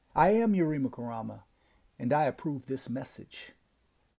 I am Yurima Karama, and I approve this message.